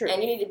truth is the truth.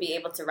 And you need to be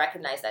able to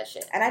recognize that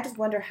shit. And I just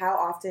wonder how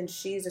often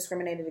she's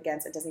discriminated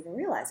against and doesn't even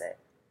realize it.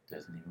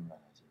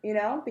 You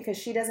know? Because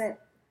she doesn't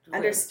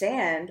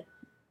understand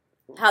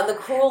how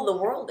cruel the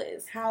world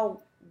is.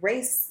 How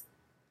race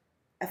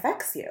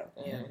affects you.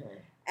 Mm-hmm.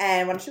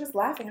 And when she was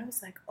laughing, I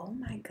was like, oh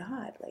my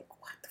God, like,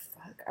 what the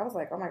fuck? I was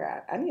like, oh my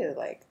God, I need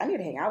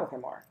to hang out with her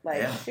more.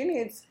 Like, she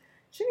needs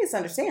to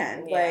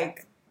understand. Yeah.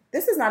 Like,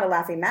 this is not a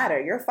laughing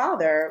matter. Your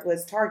father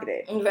was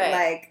targeted. Right.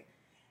 Like,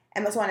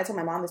 and so when I told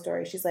my mom the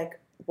story, she's like,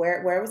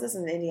 where was this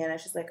in Indiana?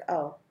 She's like,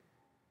 oh.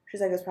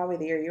 She's like, it was probably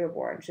the year you were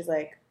born. She's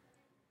like,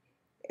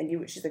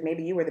 she's like,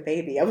 maybe you were the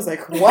baby. I was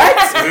like, what?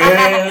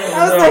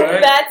 I was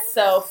like, that's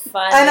so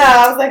funny. I know.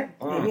 I was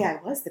like, maybe I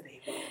was the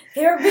baby.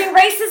 They were being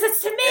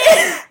racist to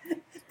me.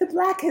 The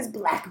black is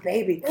black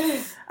baby.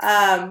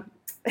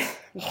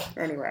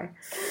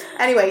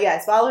 Anyway,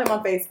 yes, follow him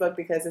on Facebook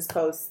because his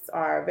posts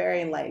are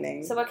very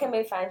enlightening. So where can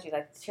we find you?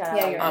 Like, shout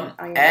out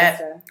on your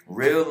at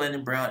Real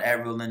Lyndon Brown,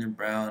 at Real Lyndon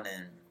Brown,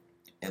 and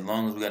as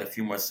long as we got a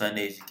few more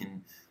Sundays, you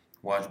can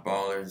watch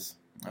Ballers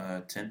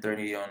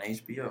 10:30 on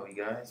HBO. You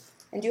guys.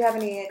 And do you have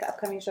any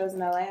upcoming shows in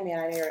LA? I mean,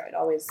 I know you're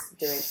always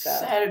doing stuff.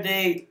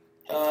 Saturday,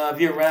 if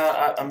you're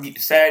around,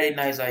 Saturday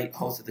nights I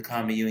hosted the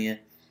Comedy Union.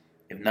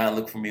 If not,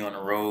 look for me on the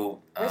road.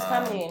 Where's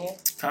Comedy Union?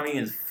 Comedy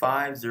Union is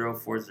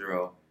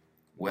 5040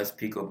 West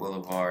Pico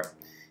Boulevard.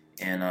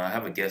 And I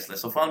have a guest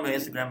list. So follow me on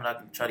Instagram and I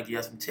can try to get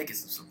you some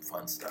tickets and some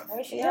fun stuff.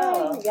 We should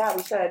go. Yeah,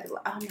 we should.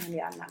 Oh, man,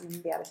 yeah, I'm not going to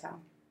be out of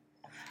town.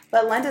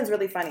 But London's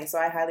really funny, so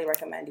I highly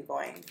recommend you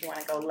going. If you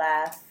want to go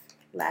laugh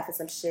at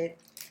some shit.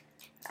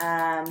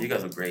 You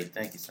guys are great.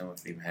 Thank you so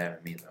much for even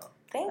having me, though.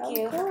 Thank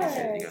you.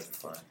 Appreciate it. You guys are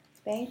fun.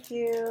 Thank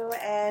you.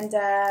 And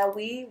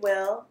we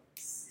will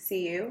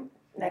see you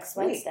next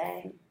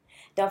Wednesday.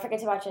 Don't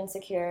forget to watch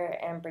Insecure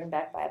and bring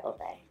back Bible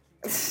Day.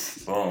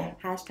 Boom.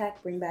 Hashtag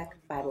bring back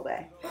Bible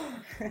Day.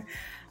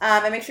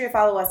 And make sure you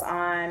follow us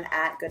on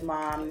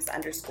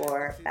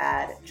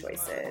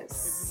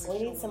 @goodmoms_badchoices. We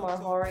need some more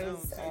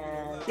hories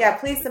and yeah,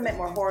 please submit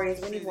more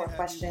hories. We need more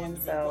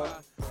questions, so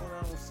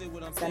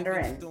send her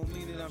in.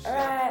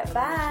 Alright, bye.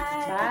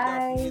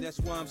 Bye. That's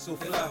why I'm so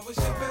fly. I was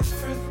your best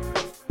friend.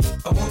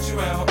 I want you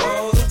around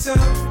all the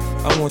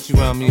time. I want you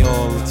around me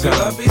all the time.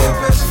 Girl, I'll be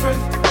your best friend.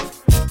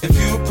 If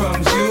you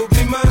promise you'll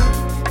be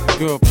mine.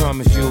 Girl,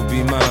 promise you'll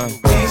be mine.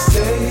 He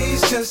said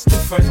he's just a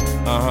friend.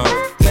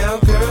 Now,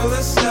 girl,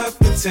 let's not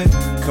pretend.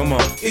 Come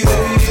on.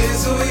 Either he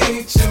is or he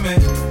ain't your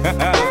man.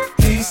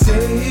 He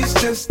said he's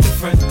just a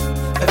friend.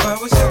 If I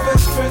was your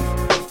best friend,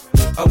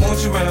 I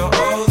want you around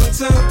all the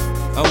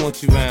time. I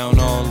want you around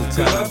all the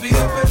time. Girl, I'll be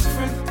your best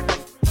friend.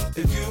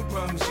 If you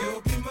promise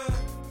you'll be mine.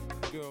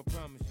 Girl,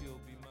 promise.